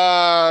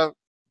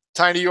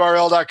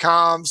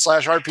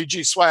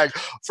 tinyurl.com/RPG swag.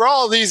 For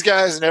all of these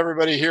guys and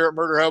everybody here at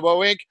Murder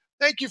Hobo Inc.,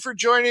 thank you for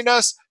joining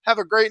us. Have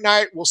a great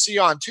night. We'll see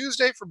you on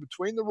Tuesday for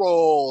Between the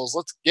Rolls.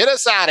 Let's get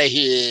us out of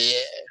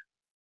here.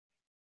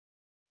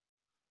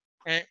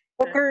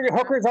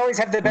 Hookers always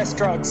have the best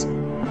drugs.